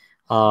helped.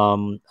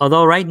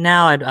 Although right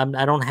now I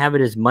don't have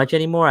it as much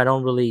anymore.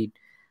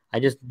 I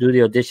just do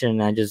the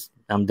audition and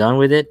I'm done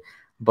with it.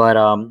 But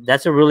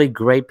that's a really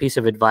great piece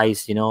of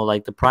advice. You know,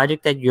 like the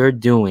project that you're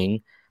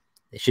doing,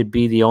 it should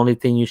be the only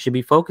thing you should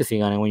be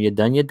focusing on. And when you're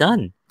done, you're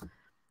done.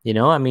 You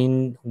know, I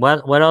mean,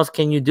 what else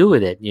can you do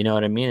with it? You know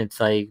what I mean? It's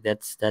like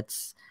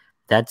that's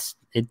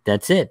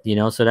it. You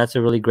know, so that's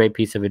a really great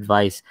piece of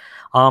advice.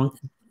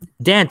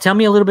 Dan, tell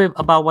me a little bit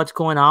about what's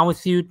going on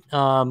with you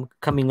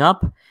coming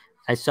up.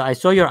 I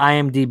saw your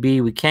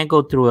IMDb. We can't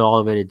go through all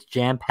of it. It's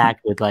jam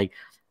packed with like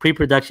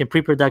pre-production.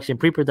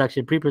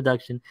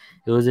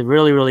 It was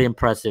really, really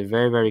impressive.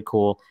 Very, very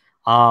cool.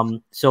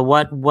 So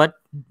what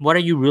are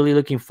you really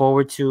looking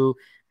forward to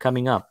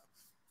coming up?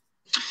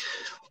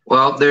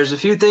 Well, there's a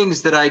few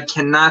things that I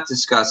cannot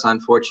discuss,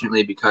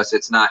 unfortunately, because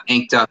it's not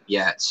inked up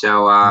yet.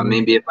 So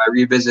maybe if I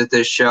revisit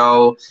this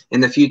show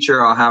in the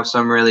future, I'll have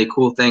some really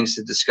cool things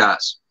to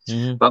discuss.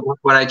 But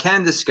what I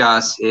can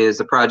discuss is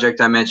the project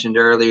I mentioned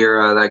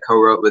earlier that I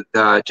co-wrote with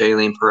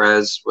Jaylene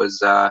Perez,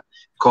 was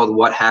called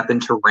What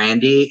Happened to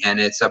Randy, and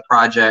it's a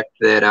project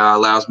that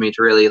allows me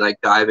to really like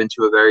dive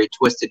into a very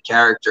twisted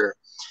character.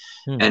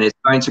 And it's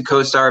going to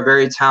co-star a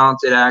very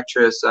talented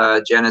actress,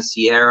 Jenna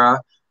Sierra,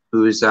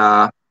 who's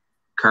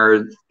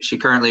she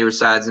currently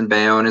resides in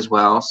Bayonne as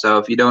well. So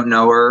if you don't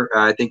know her,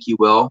 I think you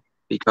will,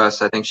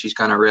 because I think she's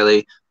going to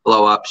really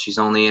blow up. She's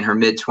only in her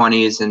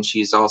mid-20s, and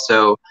she's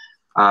also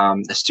a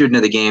student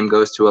of the game,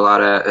 goes to a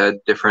lot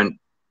of different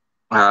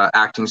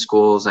acting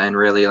schools and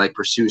really like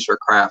pursues her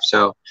craft.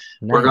 So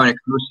we're going to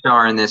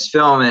co-star in this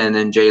film, and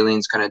then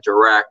Jaylene's going to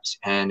direct,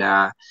 and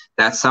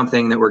that's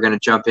something that we're going to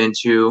jump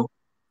into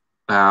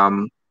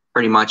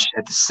pretty much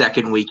at the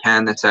second we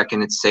can, the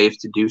second it's safe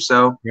to do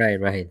so.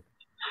 Right.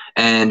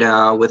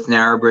 And with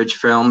Narrow Bridge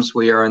Films,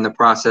 we are in the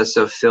process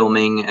of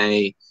filming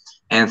a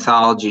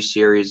anthology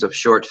series of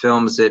short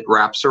films that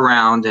wraps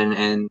around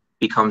and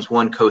becomes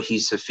one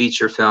cohesive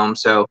feature film.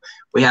 So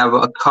we have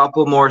a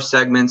couple more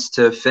segments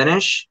to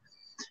finish.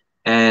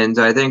 And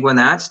I think when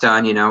that's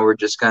done, you know, we're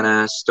just going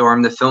to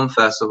storm the film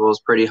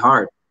festivals pretty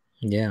hard.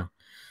 Yeah,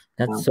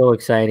 that's so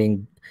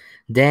exciting.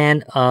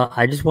 Dan,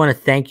 I just want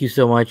to thank you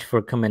so much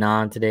for coming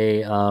on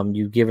today.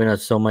 You've given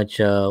us so much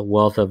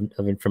wealth of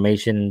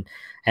information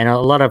and a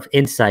lot of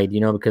insight,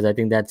 you know, because I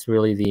think that's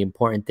really the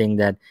important thing,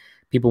 that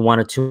people want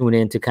to tune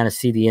in to kind of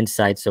see the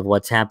insights of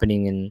what's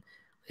happening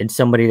in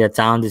somebody that's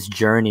on this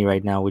journey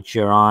right now, which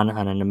you're on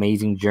an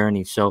amazing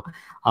journey. So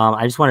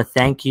I just want to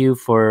thank you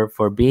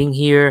for being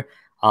here.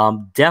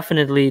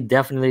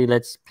 Definitely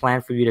let's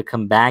plan for you to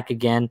come back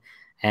again,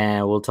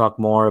 and we'll talk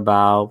more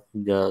about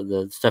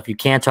the stuff you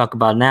can't talk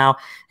about now,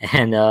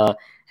 and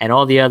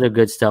all the other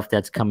good stuff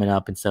that's coming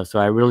up and stuff. So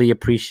I really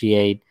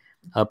appreciate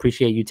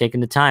you taking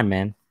the time,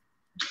 man.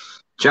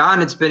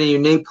 John, it's been a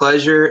unique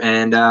pleasure,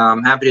 and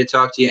I'm happy to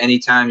talk to you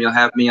anytime you'll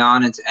have me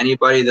on. And to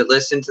anybody that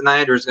listened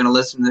tonight or is going to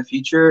listen in the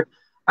future,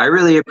 I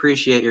really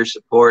appreciate your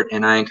support,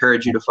 and I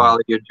encourage you to follow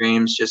your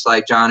dreams just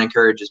like John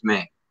encourages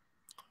me.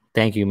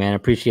 Thank you, man. I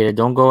appreciate it.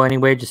 Don't go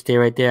anywhere. Just stay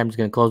right there. I'm just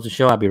going to close the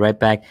show. I'll be right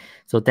back.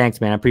 So thanks,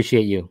 man. I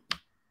appreciate you.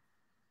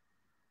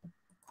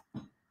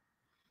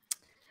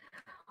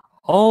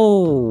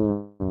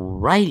 Oh,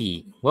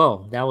 righty.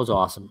 Well, that was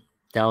awesome.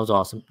 That was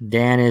awesome.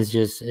 Dan is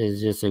just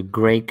a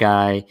great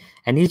guy,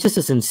 and he's just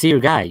a sincere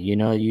guy. You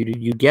know,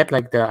 you get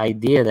like the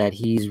idea that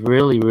he's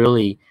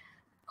really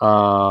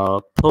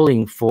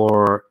pulling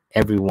for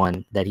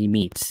everyone that he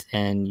meets,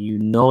 and you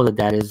know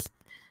that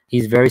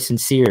he's very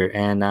sincere,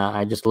 and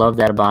I just love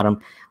that about him.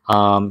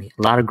 A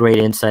lot of great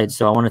insights.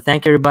 So I want to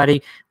thank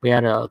everybody. We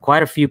had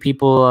quite a few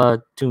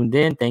people tuned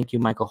in. Thank you,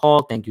 Michael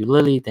Hall. Thank you,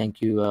 Lily.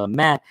 Thank you,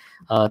 Matt.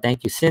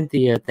 Thank you,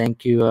 Cynthia.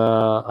 Thank you,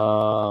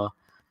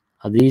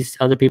 these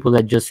other people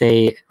that just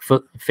say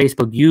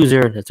Facebook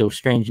user. That's a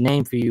strange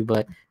name for you,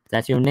 but if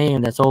that's your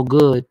name, that's all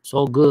good. It's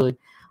all good.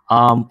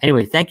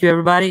 Anyway, thank you,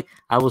 everybody.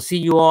 I will see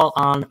you all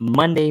on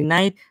Monday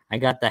night. I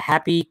got the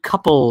Happy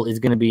Couple is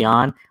going to be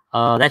on.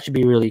 That should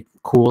be really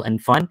cool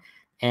and fun.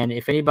 And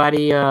if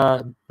anybody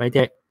right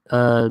there,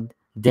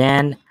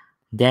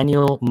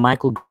 Daniel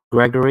Michael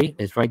Gregory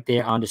is right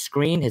there on the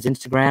screen. His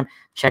Instagram,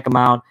 check him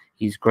out.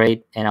 He's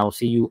great. And I will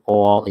see you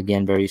all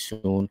again very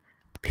soon.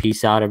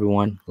 Peace out,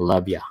 everyone.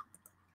 Love ya.